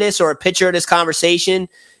screenshot of this or a picture of this conversation,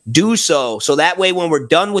 do so. So that way, when we're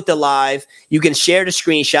done with the live, you can share the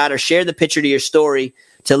screenshot or share the picture to your story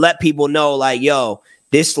to let people know, like, yo,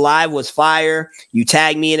 this live was fire. You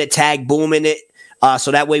tag me in it, tag Boom in it.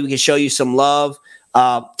 So that way we can show you some love.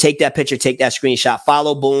 Take that picture, take that screenshot,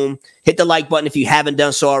 follow Boom, hit the like button if you haven't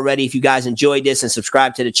done so already. If you guys enjoyed this, and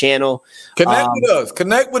subscribe to the channel.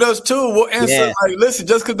 Connect with us too. We'll answer. Yeah. Like, listen,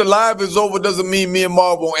 just because the live is over doesn't mean me and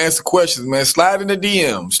Marv won't answer questions, man. Slide in the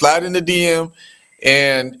DM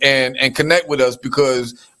and connect with us,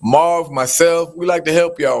 because Marv, myself, we like to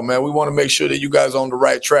help y'all, man. We want to make sure that you guys are on the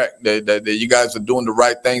right track, that you guys are doing the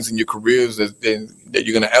right things in your careers, that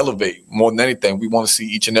you're going to elevate. More than anything, we want to see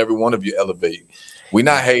each and every one of you elevate. We're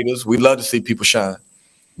not haters. We love to see people shine.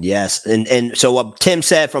 Yes. And so what Tim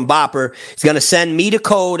said from Bopper, he's going to send me the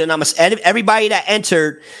code, and everybody that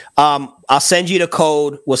entered, I'll send you the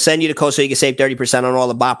code. We'll send you the code so you can save 30% on all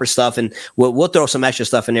the Bopper stuff, and we'll throw some extra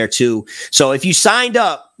stuff in there too. So if you signed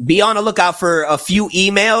up, be on the lookout for a few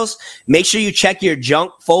emails. Make sure you check your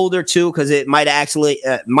junk folder too, because it might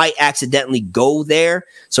accidentally go there.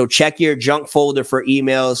 So check your junk folder for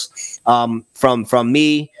emails from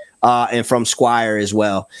me. And from Squire as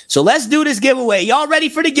well. So let's do this giveaway. Y'all ready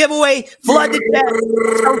for the giveaway? Flood the chat.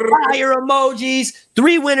 Some fire emojis.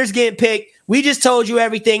 3 winners getting picked. We just told you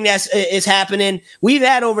everything is happening. We've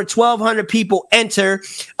had over 1,200 people enter.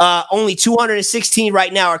 Only 216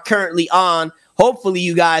 right now are currently on. Hopefully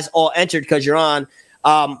you guys all entered because you're on.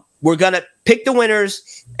 We're going to pick the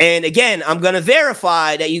winners. And again, I'm going to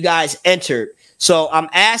verify that you guys entered. So I'm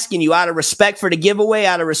asking you, out of respect for the giveaway,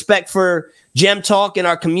 out of respect for Gem Talk in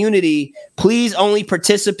our community, please only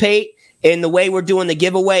participate in the way we're doing the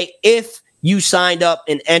giveaway if you signed up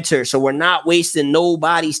and enter. So we're not wasting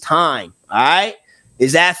nobody's time. All right.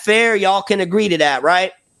 Is that fair? Y'all can agree to that,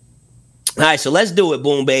 right? All right. So let's do it.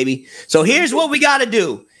 Boom, baby. So here's what we got to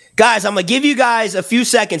do. Guys, I'm going to give you guys a few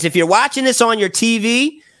seconds. If you're watching this on your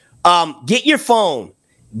TV, get your phone.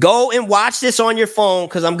 Go and watch this on your phone,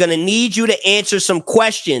 because I'm going to need you to answer some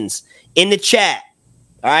questions in the chat.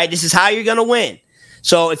 All right, this is how you're going to win.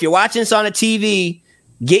 So if you're watching this on a TV,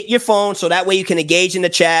 get your phone so that way you can engage in the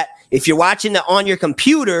chat. If you're watching it on your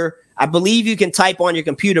computer, I believe you can type on your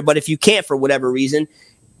computer, but if you can't for whatever reason,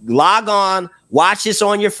 log on, watch this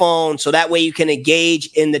on your phone so that way you can engage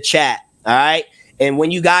in the chat. All right, and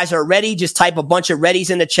when you guys are ready, just type a bunch of readies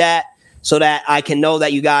in the chat so that I can know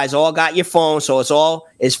that you guys all got your phone, so it's all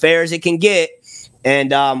as fair as it can get,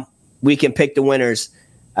 and we can pick the winners.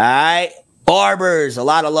 All right. Barbers, a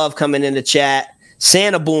lot of love coming in the chat.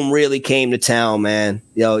 Santa Boom really came to town, man.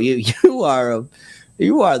 Yo, you are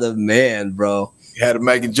the man, bro. We had to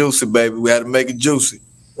make it juicy, baby. We had to make it juicy.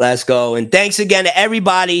 Let's go. And thanks again to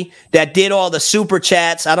everybody that did all the super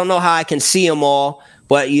chats. I don't know how I can see them all,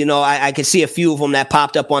 but I can see a few of them that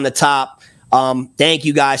popped up on the top. Thank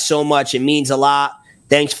you guys so much. It means a lot.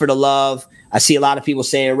 Thanks for the love. I see a lot of people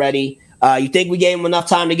saying ready. You think we gave them enough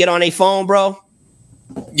time to get on a phone, bro?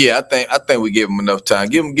 Yeah, I think we gave them enough time.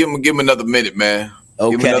 Give them another minute, man.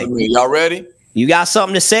 Okay. Give them another minute. Y'all ready? You got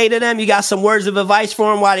something to say to them? You got some words of advice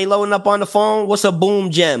for them while they loading up on the phone? What's a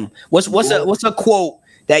boom gem? What's a quote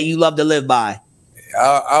that you love to live by?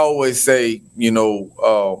 I always say,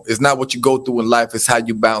 it's not what you go through in life, it's how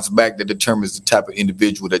you bounce back that determines the type of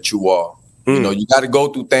individual that you are. You got to go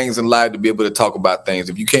through things in life to be able to talk about things.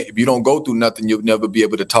 If you don't go through nothing, you'll never be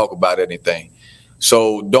able to talk about anything.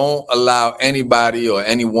 So don't allow anybody or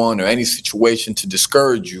anyone or any situation to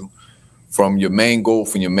discourage you from your main goal,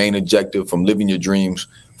 from your main objective, from living your dreams,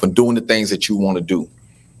 from doing the things that you want to do.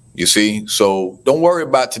 You see? So don't worry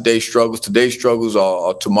about today's struggles. Today's struggles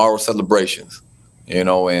are tomorrow's celebrations. And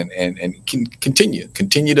continue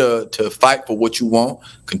to fight for what you want,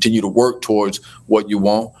 continue to work towards what you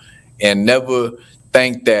want, and never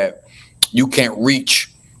think that you can't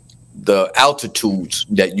reach the altitudes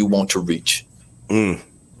that you want to reach.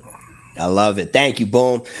 I love it. Thank you,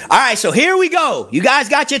 Boom. All right, so here we go. You guys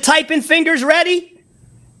got your typing fingers ready?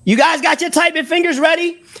 I'm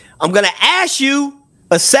going to ask you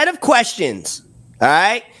a set of questions, all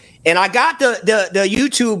right? And I got the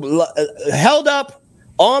YouTube held up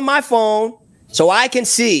on my phone so I can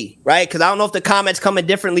see, right? Because I don't know if the comments coming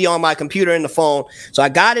differently on my computer and the phone. So I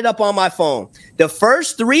got it up on my phone. The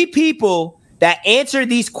first 3 people that answer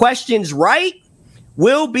these questions right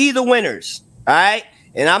will be the winners, all right?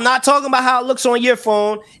 And I'm not talking about how it looks on your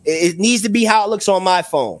phone. It needs to be how it looks on my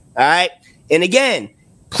phone, all right? And again,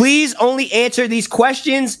 please only answer these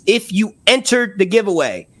questions if you entered the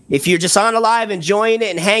giveaway. If you're just on the live enjoying it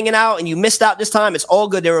and hanging out and you missed out this time, it's all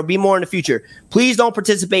good. There will be more in the future. Please don't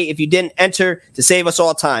participate if you didn't enter to save us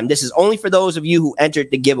all time. This is only for those of you who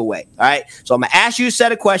entered the giveaway. All right. So I'm going to ask you a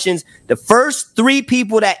set of questions. The first 3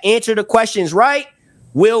 people that answer the questions right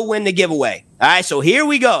will win the giveaway. All right. So here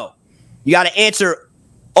we go. You got to answer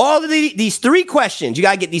all of these 3 questions. You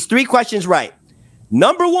got to get these 3 questions right.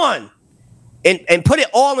 Number 1. And put it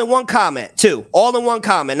all in one comment, too. All in one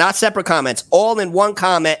comment, not separate comments. All in one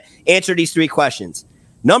comment. Answer these 3 questions.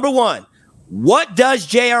 Number 1, what does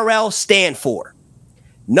JRL stand for?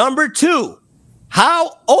 Number 2,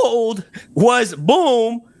 how old was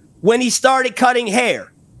Boom when he started cutting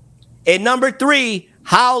hair? And number 3,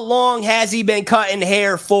 how long has he been cutting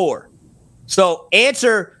hair for? So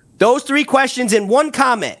answer those 3 questions in one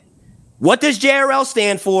comment. What does JRL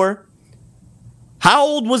stand for? How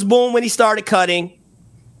old was Boom when he started cutting?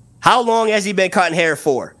 How long has he been cutting hair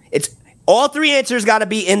for? It's all 3 answers got to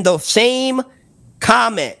be in the same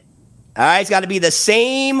comment. All right, it's got to be the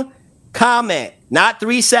same comment, not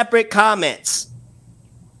 3 separate comments.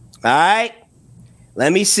 All right,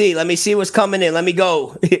 let me see what's coming in. Let me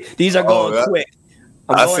go. These are going quick.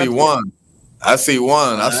 I see one. I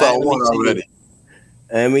saw one already.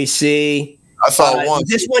 Let me see. I saw one.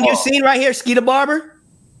 This one you seen right here, Skeeter Barber?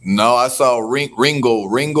 No, I saw Ringo.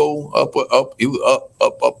 Ringo up. He was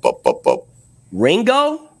up.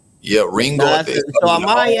 Ringo? Yeah, Ringo. So on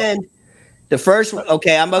my end, the first one,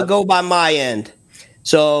 okay, I'm going to go by my end.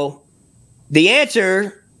 So the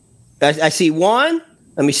answer, I see 1.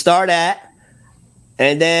 Let me start at.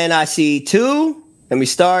 And then I see 2. Let me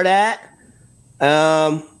start at.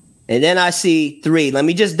 And then I see 3. Let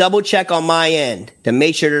me just double check on my end to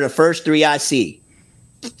make sure they're the first 3 I see.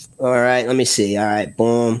 All right, let me see. All right,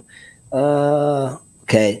 boom.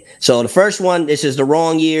 Okay, so the first one, this is the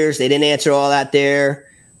wrong years. They didn't answer all that there.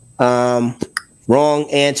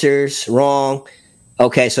 Wrong answers, wrong.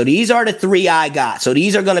 Okay, so these are the 3 I got. So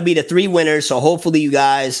these are going to be the 3 winners. So hopefully you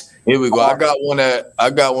guys. Here we go. I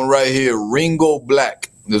got one right here. Ringo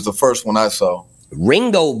Black. This is the first one I saw.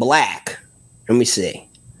 Ringo Black. Let me see.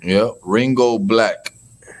 Yeah, Ringo Black.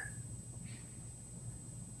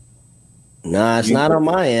 Nah, it's not on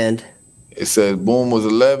my end. It says Boom was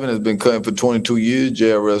 11, has been cutting for 22 years.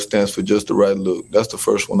 JRL stands for just the right look. That's the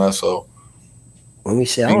first one I saw. Let me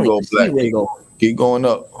see. I don't even see Ringo. Keep going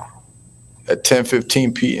up. At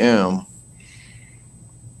 10:15 p.m.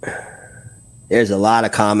 There's a lot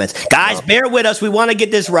of comments. Guys, bear with us. We want to get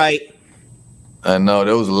this right. I know.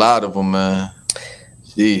 There was a lot of them, man.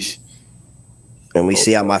 Sheesh. Let me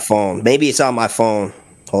see on my phone. Maybe it's on my phone.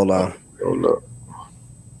 Hold on. Hold up.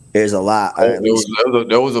 There's a lot.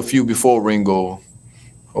 There was a few before Ringo.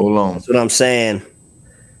 Hold on. That's what I'm saying.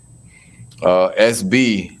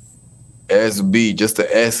 SB, just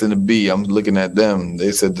the S and the B. I'm looking at them.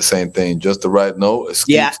 They said the same thing. Just the right note.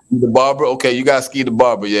 Yeah. The Barber. Okay, you got Skeeter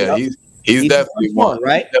Barber. Yeah, yep. He's definitely one.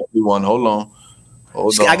 Right? He's definitely one. Hold on.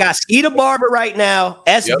 I got Skeeter Barber right now.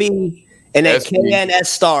 SB, And then SB. KNS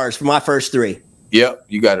Stars for my first three. Yep,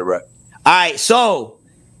 you got it right. All right, so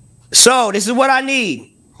this is what I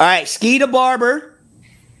need. All right, Ski the Barber.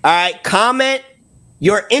 All right, comment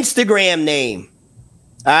your Instagram name.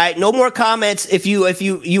 All right, no more comments. If you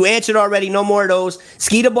answered already, no more of those.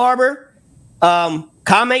 Ski the Barber,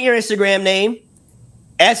 comment your Instagram name.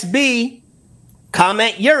 SB,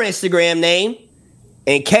 comment your Instagram name.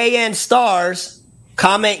 And KN Stars,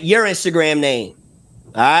 comment your Instagram name.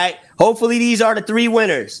 All right. Hopefully these are the three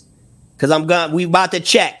winners, because we about to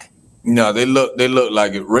check. No, they look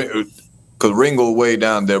like it. Because Ringo way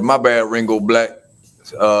down there. My bad, Ringo Black.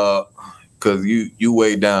 Because you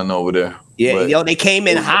way down over there. Yeah, but they came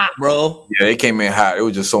in hot, bro. Yeah, they came in hot. It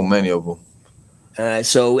was just so many of them. All right,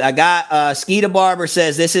 so I got Ski the Barber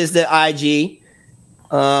says this is the IG.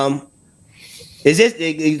 Is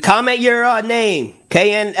this? Comment your name,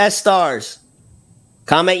 KNS Stars.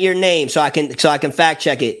 Comment your name so I can fact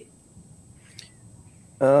check it.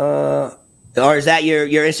 Or is that your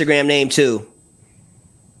Instagram name too?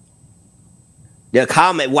 The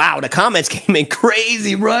comments came in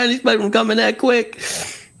crazy, bro. These people coming that quick.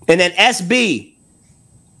 And then SB,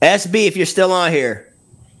 if you're still on here.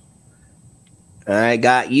 All right,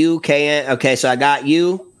 got you, KN. Okay, so I got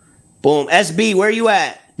you. Boom, SB, where you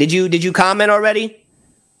at? Did you comment already?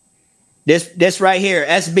 This right here,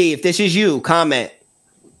 SB. If this is you, comment.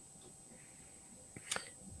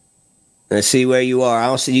 Let's see where you are. I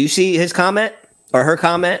don't see. You see his comment or her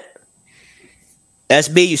comment?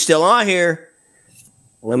 SB, you still on here?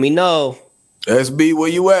 Let me know. SB, where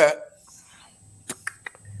you at?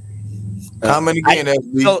 Comment again,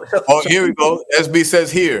 SB. Here we go. SB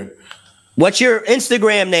says here. What's your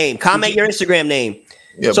Instagram name? Comment your Instagram name.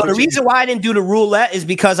 Yeah, so the reason why I didn't do the roulette is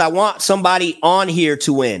because I want somebody on here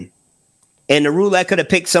to win. And the roulette could have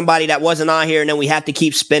picked somebody that wasn't on here, and then we have to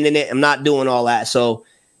keep spinning it. I'm not doing all that. So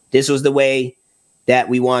this was the way that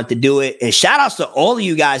we wanted to do it. And shout outs to all of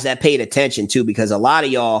you guys that paid attention too, because a lot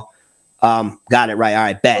of y'all got it right. All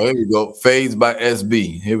right, bet. Here we go. Fades by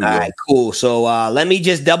SB. Here we go. All right, cool. So let me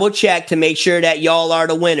just double check to make sure that y'all are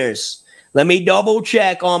the winners. Let me double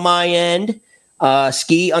check on my end.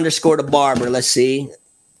 Ski _ the Barber. Let's see.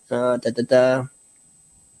 Let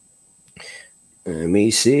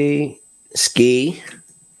me see. Ski.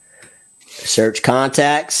 Search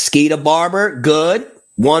contacts. Ski the Barber. Good.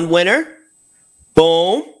 One winner.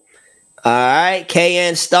 Boom. All right.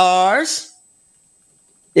 KN Stars.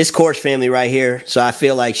 This Course family right here. So I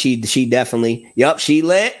feel like she definitely. Yup, she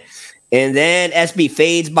lit. And then SB,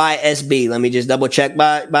 Fades by SB. Let me just double check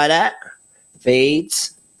by that.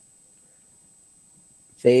 Fades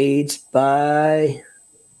by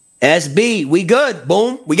SB. We good.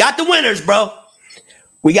 Boom. We got the winners, bro.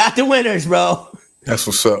 That's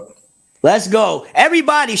what's up. Let's go.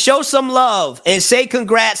 Everybody show some love and say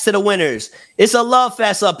congrats to the winners. It's a love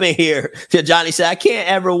fest up in here. Johnny said, I can't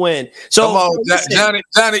ever win. So come on,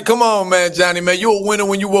 Johnny, come on, man. Johnny, man. You a winner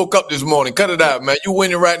when you woke up this morning. Cut it out, man. You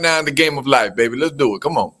winning right now in the game of life, baby. Let's do it.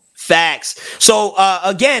 Come on. Facts. So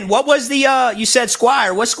again, what was the you said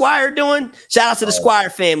Squire? What's Squire doing? Shout out to the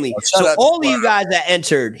Squire family. So all of you guys that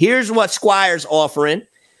entered, here's what Squire's offering.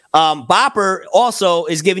 Bopper also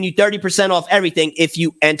is giving you 30% off everything if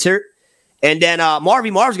you enter. And then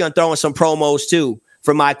Marv's going to throw in some promos too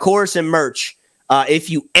for my course and merch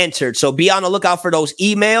if you entered. So be on the lookout for those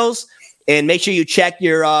emails and make sure you check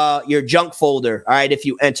your junk folder. All right, if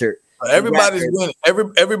you entered. Everybody's winning.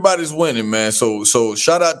 Everybody's winning, man. So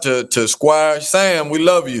shout out to Squire Sam. We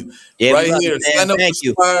love you. Yeah, right here. Sign up for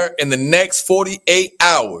Squire in the next 48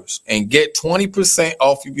 hours and get 20%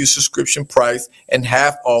 off of your subscription price and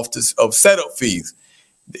half off of setup fees.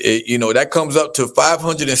 That comes up to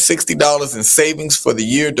 $560 in savings for the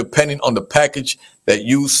year, depending on the package that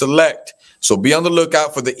you select. So be on the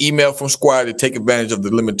lookout for the email from Squire to take advantage of the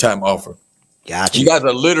limited time offer. Gotcha. You guys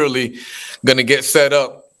are literally going to get set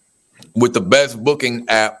up with the best booking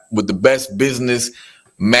app, with the best business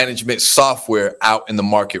management software out in the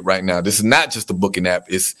market right now. This is not just a booking app.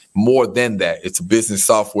 It's more than that. It's a business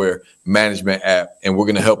software management app, and we're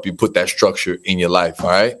going to help you put that structure in your life, all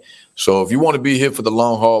right? So if you want to be here for the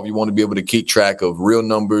long haul, if you want to be able to keep track of real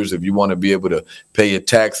numbers, if you want to be able to pay your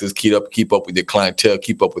taxes, keep up with your clientele,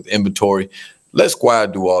 keep up with inventory, let Squire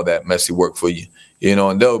do all that messy work for you,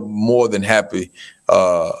 and they'll be more than happy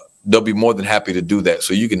to do that.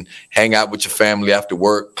 So you can hang out with your family after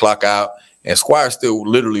work, clock out, and Squire's still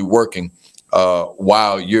literally working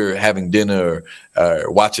while you're having dinner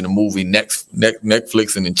or watching a movie,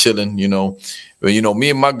 Netflixing and chilling, But, me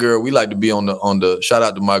and my girl, we like to be on the shout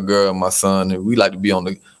out to my girl and my son. And we like to be on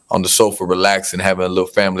the sofa, relaxing, having a little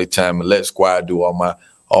family time, and let Squire do all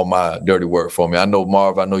all my dirty work for me. I know,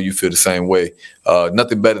 Marv, I know you feel the same way.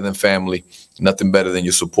 Nothing better than family, nothing better than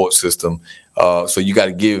your support system. So you got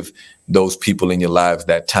to give those people in your lives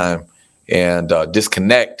that time and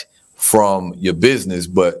disconnect from your business,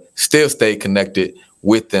 but still stay connected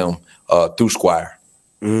with them through Squire.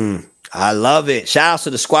 I love it. Shout out to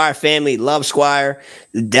the Squire family. Love Squire.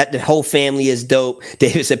 The whole family is dope.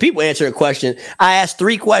 David said, people answer a question. I asked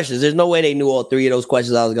 3 questions. There's no way they knew all 3 of those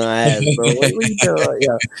questions I was going to ask, bro. What you doing?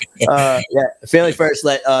 Yeah. Family first,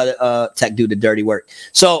 let tech do the dirty work.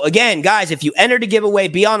 So again, guys, if you enter the giveaway,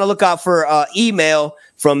 be on the lookout for email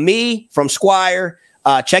from me, from Squire.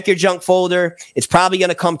 Check your junk folder. It's probably going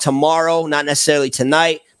to come tomorrow, not necessarily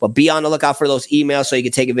tonight, but be on the lookout for those emails so you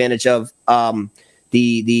can take advantage of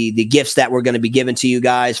the gifts that we're going to be giving to you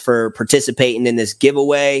guys for participating in this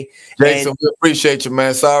giveaway. Jason, we appreciate you,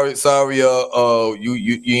 man. Sorry, you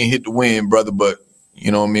didn't hit the win, brother, but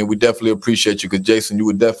you know what I mean? We definitely appreciate you because Jason, you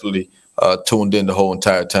were definitely tuned in the whole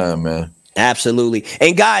entire time, man. Absolutely.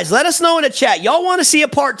 And guys, let us know in the chat. Y'all want to see a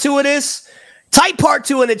part 2 of this? Type part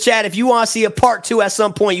 2 in the chat if you want to see a part 2 at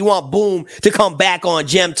some point. You want Boom to come back on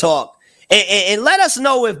Gem Talk. And let us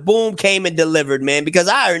know if Boom came and delivered, man, because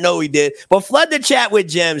I already know he did. But flood the chat with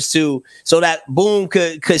gems, too, so that Boom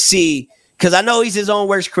could see. Because I know he's his own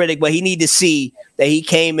worst critic, but he need to see that he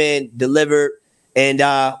came in, delivered. And,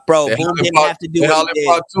 bro, Boom didn't have to do what he did.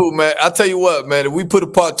 Part 2, man. I'll tell you what, man. If we put a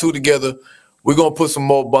part 2 together, we're going to put some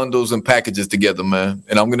more bundles and packages together, man.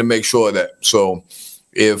 And I'm going to make sure of that. So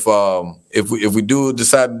if we do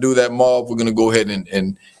decide to do that, Marv, we're going to go ahead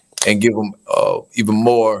and give them even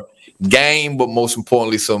more game, but most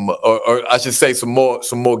importantly, some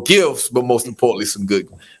more gifts, but most importantly, some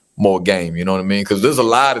more game. You know what I mean? Because there's a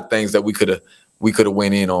lot of things that we could have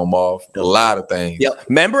went in on, Marv. A lot of things. Yeah.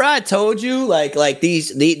 Remember I told you like they're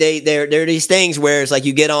these things where it's like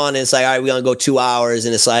you get on and it's like, all right, we're gonna go 2 hours,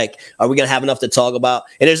 and it's like, are we gonna have enough to talk about?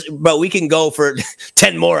 And we can go for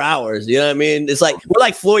 10 more hours. You know what I mean? It's like we're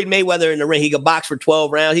like Floyd Mayweather in the ring. He can box for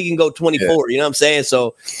 12 rounds. He can go 24. Yeah. You know what I'm saying?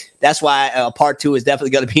 So that's why part 2 is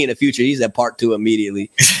definitely going to be in the future. He's at part 2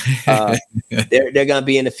 immediately. They're going to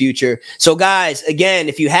be in the future. So, guys, again,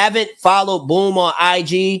 if you haven't followed Boom on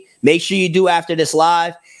IG, make sure you do after this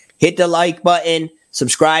live. Hit the like button.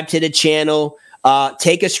 Subscribe to the channel.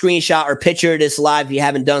 Take a screenshot or picture of this live if you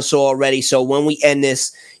haven't done so already. So when we end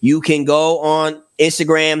this, you can go on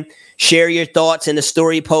Instagram, share your thoughts in the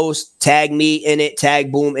story post, tag me in it,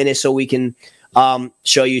 tag Boom in it so we can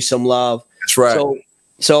show you some love. That's right.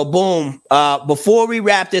 So Boom, before we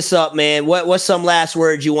wrap this up, man, what's some last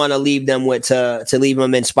words you want to leave them with to leave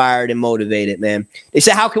them inspired and motivated, man? They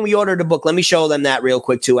said, how can we order the book? Let me show them that real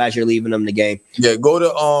quick, too, as you're leaving them the game. Yeah, go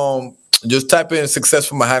to just type in Success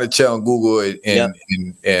from Behind the Chair on Google and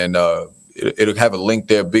it'll have a link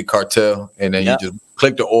there, Big Cartel, and then you just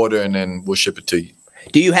click the order and then we'll ship it to you.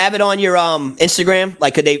 Do you have it on your Instagram?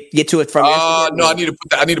 Like, could they get to it from? No, I need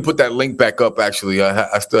to put that link back up. Actually,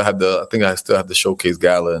 I still have the Showcase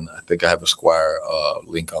Gala, and I think I have a Squire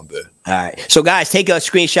link on there. All right, so guys, take a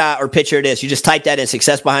screenshot or picture of this. You just type that in.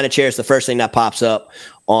 Success Behind the Chair is the first thing that pops up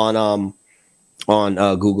on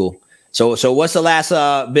Google. So what's the last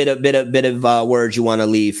bit of words you want to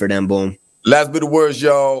leave for them, Boom? Last bit of words,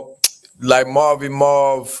 y'all. Like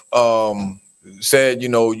Marv said,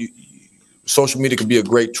 social media could be a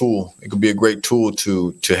great tool. It could be a great tool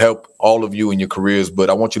to help all of you in your careers. But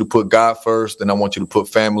I want you to put God first, and I want you to put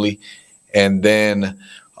family, and then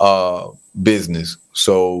business.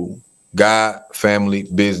 So God, family,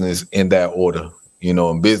 business in that order.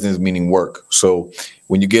 And business meaning work. So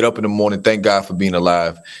when you get up in the morning, thank God for being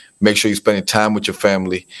alive. Make sure you're spending time with your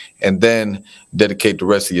family, and then dedicate the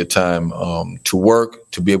rest of your time to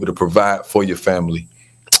work, to be able to provide for your family.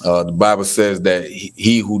 The Bible says that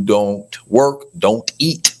he who don't work, don't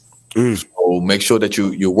eat. So make sure that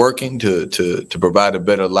you're working to provide a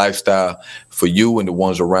better lifestyle for you and the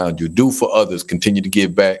ones around you. Do for others. Continue to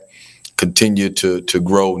give back. Continue to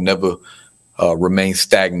grow. Never remain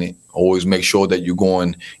stagnant. Always make sure that you're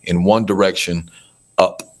going in one direction,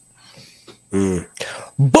 up.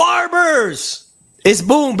 Barbers! It's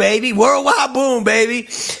Boom, baby. Worldwide Boom, baby.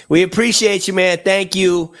 We appreciate you, man. Thank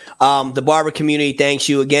you. The barber community thanks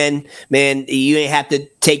you again, man. You ain't have to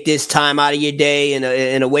take this time out of your day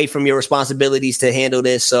and away from your responsibilities to handle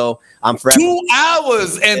this. So I'm forever. 2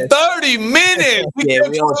 hours and 30 minutes. We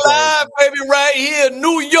live, baby, right here,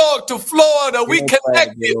 New York to Florida. We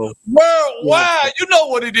connected worldwide. You know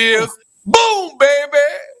what it is. Boom,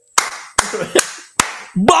 baby.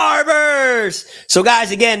 Barbers. So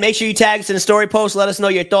guys, again, make sure you tag us in the story post. Let us know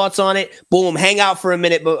your thoughts on it. Boom. Hang out for a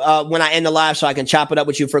minute when I end the live so I can chop it up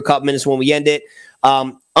with you for a couple minutes when we end it.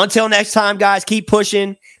 Until next time, guys, keep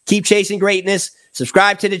pushing, keep chasing greatness.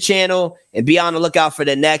 Subscribe to the channel and be on the lookout for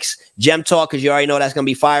the next Gem Talk, because you already know that's going to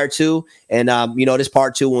be fire too. And, this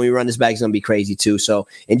part 2, when we run this back, is going to be crazy too. So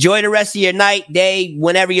enjoy the rest of your night, day,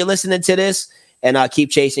 whenever you're listening to this, and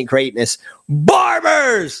keep chasing greatness.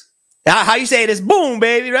 Barbers! How you say this? Boom,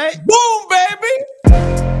 baby, right? Boom, baby!